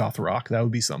from Vaes Dothrak. That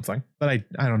would be something. But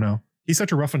I don't know. He's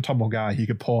such a rough and tumble guy. He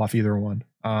could pull off either one.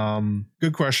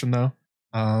 Good question though.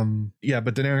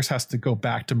 But Daenerys has to go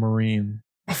back to Meereen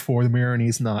before the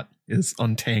Meereenese knot is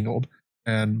untangled,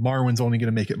 and Marwyn's only going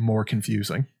to make it more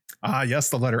confusing. Yes,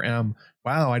 the letter M.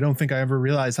 Wow, I don't think I ever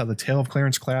realized how the tale of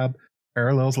Clarence Crabb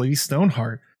parallels Lady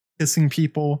Stoneheart. Kissing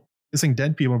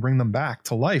dead people, bring them back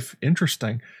to life.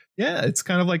 Interesting. Yeah, it's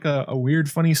kind of like a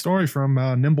weird, funny story from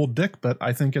Nimble Dick, but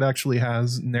I think it actually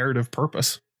has narrative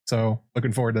purpose. So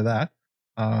looking forward to that.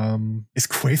 Is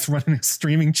Quaithe running a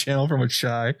streaming channel from a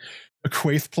Shy? A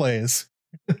Quaithe plays.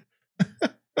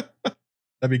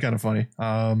 That'd be kind of funny.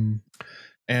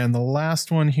 And the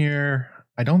last one here,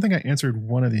 I don't think I answered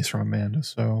one of these from Amanda.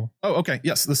 So, okay.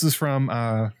 Yes, this is from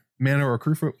Mana or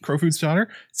Crowfood's daughter. It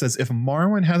says, if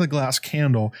Marwyn has a glass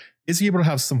candle, is he able to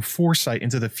have some foresight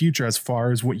into the future as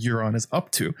far as what Euron is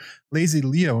up to? Lazy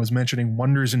Leo is mentioning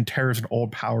wonders and terrors and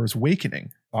old powers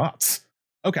wakening. Thoughts?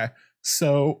 Okay.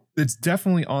 So it's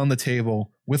definitely on the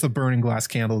table with a burning glass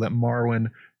candle that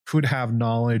Marwyn could have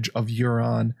knowledge of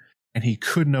Euron, and he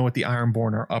could know what the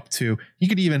Ironborn are up to. He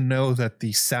could even know that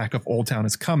the sack of Oldtown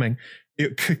is coming.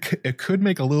 It could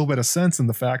make a little bit of sense in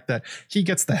the fact that he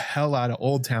gets the hell out of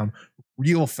Oldtown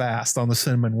real fast on the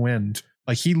Cinnamon Wind.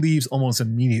 He leaves almost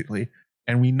immediately.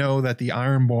 And we know that the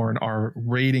Ironborn are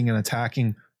raiding and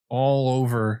attacking all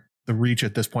over the Reach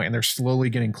at this point, and they're slowly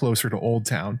getting closer to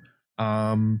Oldtown.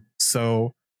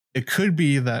 So it could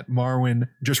be that Marwyn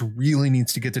just really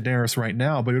needs to get to Daenerys right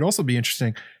now, but it'd also be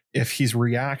interesting if he's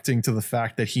reacting to the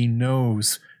fact that he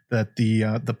knows that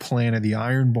the plan of the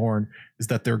Ironborn is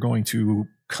that they're going to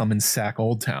come and sack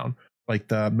Oldtown, like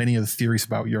many of the theories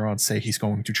about Euron say he's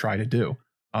going to try to do.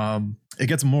 It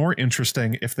gets more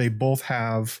interesting if they both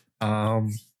have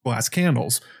glass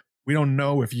candles. We don't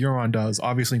know if Euron does.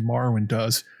 Obviously, Marwyn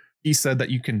does. He said that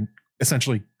you can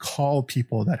essentially call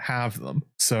people that have them.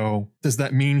 So does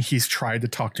that mean he's tried to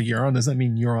talk to Euron? Does that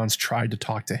mean Euron's tried to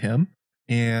talk to him?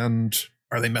 And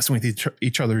are they messing with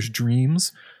each other's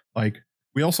dreams?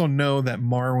 We also know that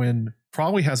Marwyn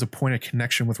probably has a point of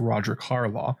connection with Roderick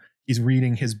Harlaw. He's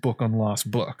reading his book on lost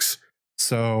books.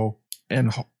 So,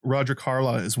 and Roderick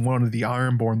Harlaw is one of the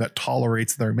Ironborn that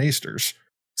tolerates their maesters.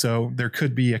 So there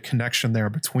could be a connection there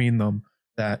between them,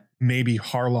 that maybe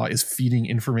Harlaw is feeding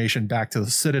information back to the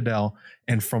Citadel.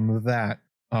 And from that,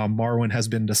 Marwyn has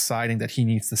been deciding that he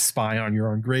needs to spy on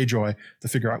Euron Greyjoy to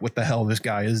figure out what the hell this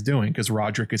guy is doing, because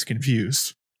Roderick is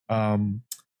confused.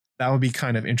 That would be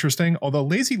kind of interesting. Although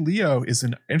Lazy Leo is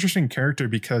an interesting character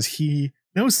because he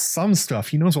knows some stuff.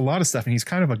 He knows a lot of stuff, and he's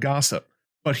kind of a gossip,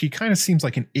 but he kind of seems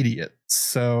like an idiot.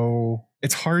 So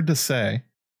it's hard to say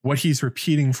what he's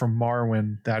repeating from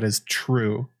Marwyn that is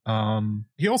true.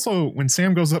 He also, when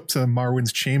Sam goes up to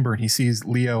Marwyn's chamber and he sees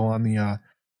Leo on the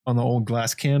old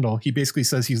glass candle, he basically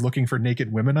says he's looking for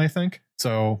naked women, I think.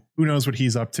 So who knows what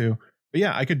he's up to. But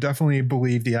yeah, I could definitely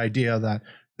believe the idea that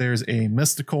there's a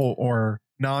mystical or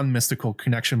non-mystical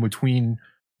connection between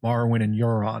Marwyn and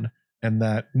Euron, and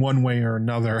that one way or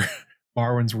another,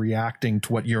 Marwyn's reacting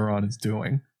to what Euron is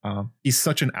doing. He's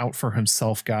such an out for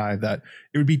himself guy that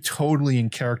it would be totally in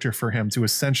character for him to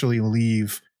essentially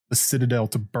leave the Citadel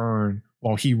to burn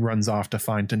while he runs off to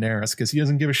find Daenerys, because he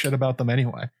doesn't give a shit about them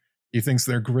anyway. He thinks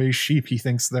they're gray sheep. He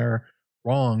thinks they're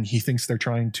wrong. He thinks they're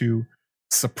trying to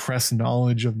suppress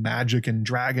knowledge of magic and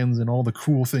dragons and all the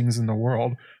cool things in the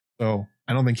world. So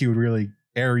I don't think he would really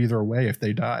care either way if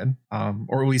they died.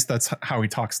 Or at least that's how he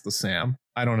talks to Sam.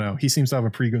 I don't know. He seems to have a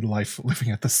pretty good life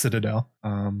living at the Citadel.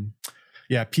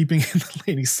 Yeah, peeping in the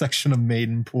ladies section of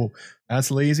Maidenpool.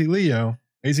 That's Lazy Leo.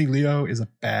 Lazy Leo is a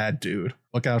bad dude.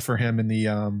 Look out for him in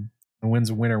the Winds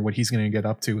of Winter, what he's going to get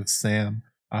up to with Sam.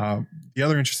 The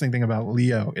other interesting thing about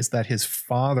Leo is that his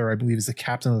father, I believe, is the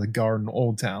captain of the guard in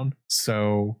Oldtown.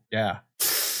 So yeah,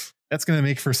 that's going to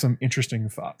make for some interesting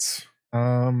thoughts.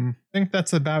 I think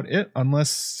that's about it,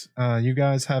 unless you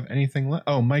guys have anything left.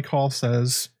 Oh, Mike Hall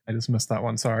says, I just missed that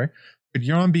one, sorry. Could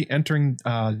Euron be entering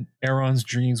Aeron's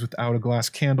dreams without a glass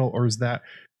candle, or is that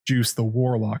juice the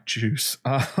warlock juice?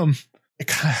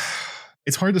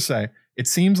 It's hard to say. It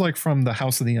seems like from the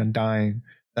House of the Undying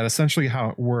that essentially how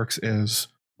it works is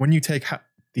when you take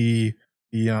the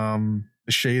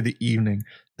Shade of the Evening,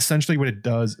 essentially what it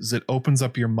does is it opens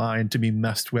up your mind to be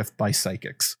messed with by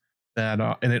psychics.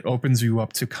 And it opens you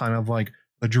up to kind of like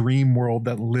a dream world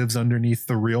that lives underneath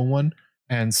the real one.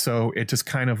 And so it just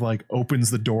kind of like opens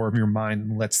the door of your mind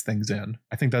and lets things in.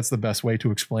 I think that's the best way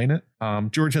to explain it.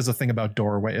 George has a thing about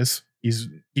doorways.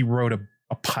 He wrote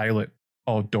a pilot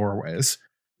called Doorways.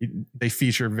 They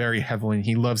feature very heavily.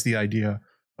 He loves the idea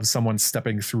of someone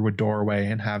stepping through a doorway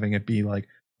and having it be like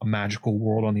a magical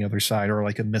world on the other side, or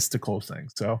like a mystical thing.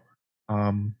 So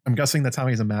I'm guessing that's how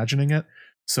he's imagining it.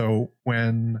 So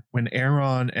when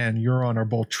Aeron and Euron are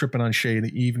both tripping on Shade of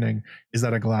the Evening, is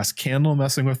that a glass candle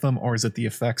messing with them, or is it the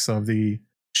effects of the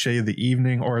Shade of the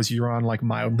Evening, or is Euron like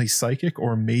mildly psychic,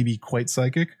 or maybe quite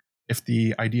psychic, if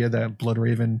the idea that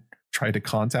Bloodraven tried to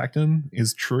contact him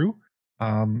is true?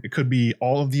 It could be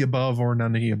all of the above or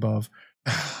none of the above.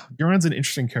 Euron's an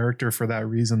interesting character for that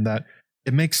reason, that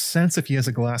it makes sense if he has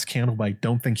a glass candle, but I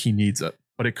don't think he needs it.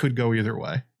 But it could go either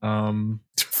way.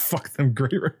 Fuck them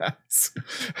Grey Rats.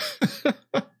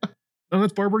 And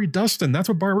that's Barbary Dustin. That's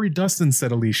what Barbary Dustin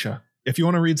said, Alicia. If you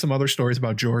want to read some other stories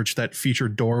about George that feature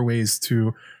doorways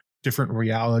to different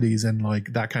realities and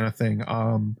like that kind of thing,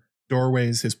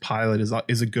 Doorways, his pilot,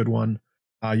 is a good one.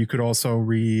 You could also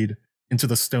read Into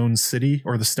the Stone City,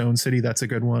 or The Stone City. That's a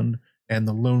good one. And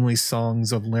The Lonely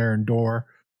Songs of Laren Dor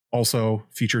also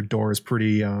featured doors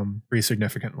pretty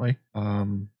significantly.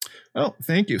 Well,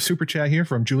 thank you. Super chat here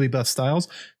from Julie Beth Styles.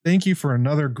 Thank you for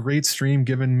another great stream,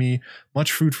 giving me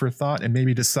much food for thought, and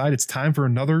maybe decide it's time for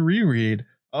another reread.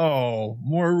 Oh,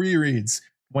 more rereads.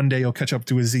 One day you'll catch up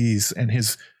to Aziz and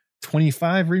his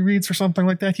 25 rereads or something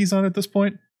like that he's on at this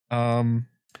point.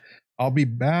 I'll be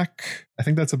back. I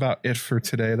think that's about it for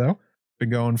today, though. Been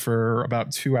going for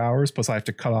about 2 hours, plus I have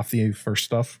to cut off the first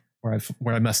stuff where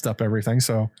I messed up everything,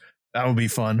 so that'll be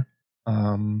fun.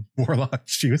 Warlock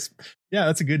Juice. Yeah,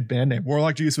 that's a good band name.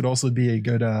 Warlock Juice would also be a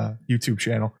good YouTube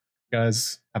channel. You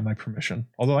guys have my permission.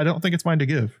 Although I don't think it's mine to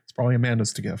give. It's probably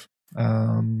Amanda's to give.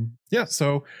 Yeah,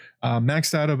 so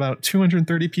maxed out about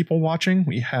 230 people watching.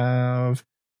 We have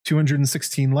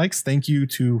 216 likes. Thank you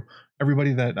to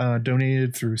everybody that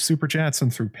donated through Super Chats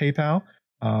and through PayPal.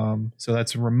 So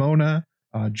that's Ramona,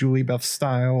 Julie Beth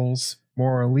Styles,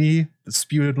 Maura Lee,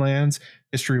 Disputed Lands,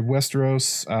 History of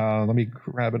Westeros. Let me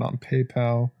grab it on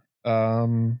PayPal.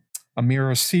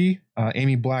 Amira C,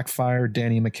 Amy Blackfire,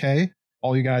 Danny McKay.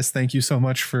 All you guys, thank you so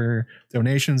much for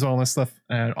donations, all this stuff,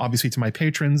 and obviously to my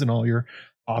patrons and all your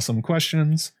awesome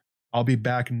questions. I'll be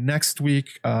back next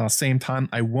week, same time.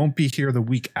 I won't be here the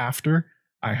week after.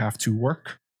 I have to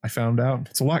work. I found out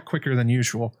it's a lot quicker than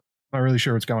usual. Not really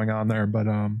sure what's going on there, but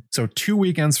so 2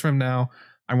 weekends from now,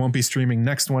 I won't be streaming.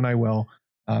 Next one I will.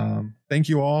 Thank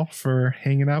you all for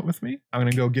hanging out with me. I'm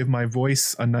gonna go give my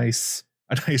voice a nice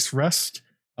rest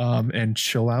and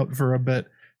chill out for a bit,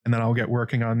 and then I'll get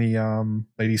working on the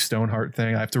Lady Stoneheart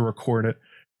thing. I have to record it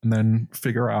and then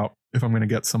figure out if I'm gonna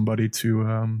get somebody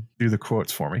to do the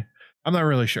quotes for me. I'm not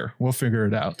really sure. We'll figure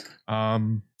it out.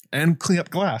 And clean up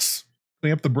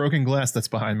the broken glass that's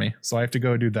behind me. So I have to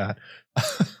go do that.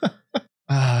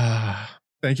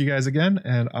 Thank you guys again,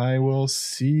 and I will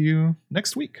see you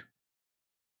next week.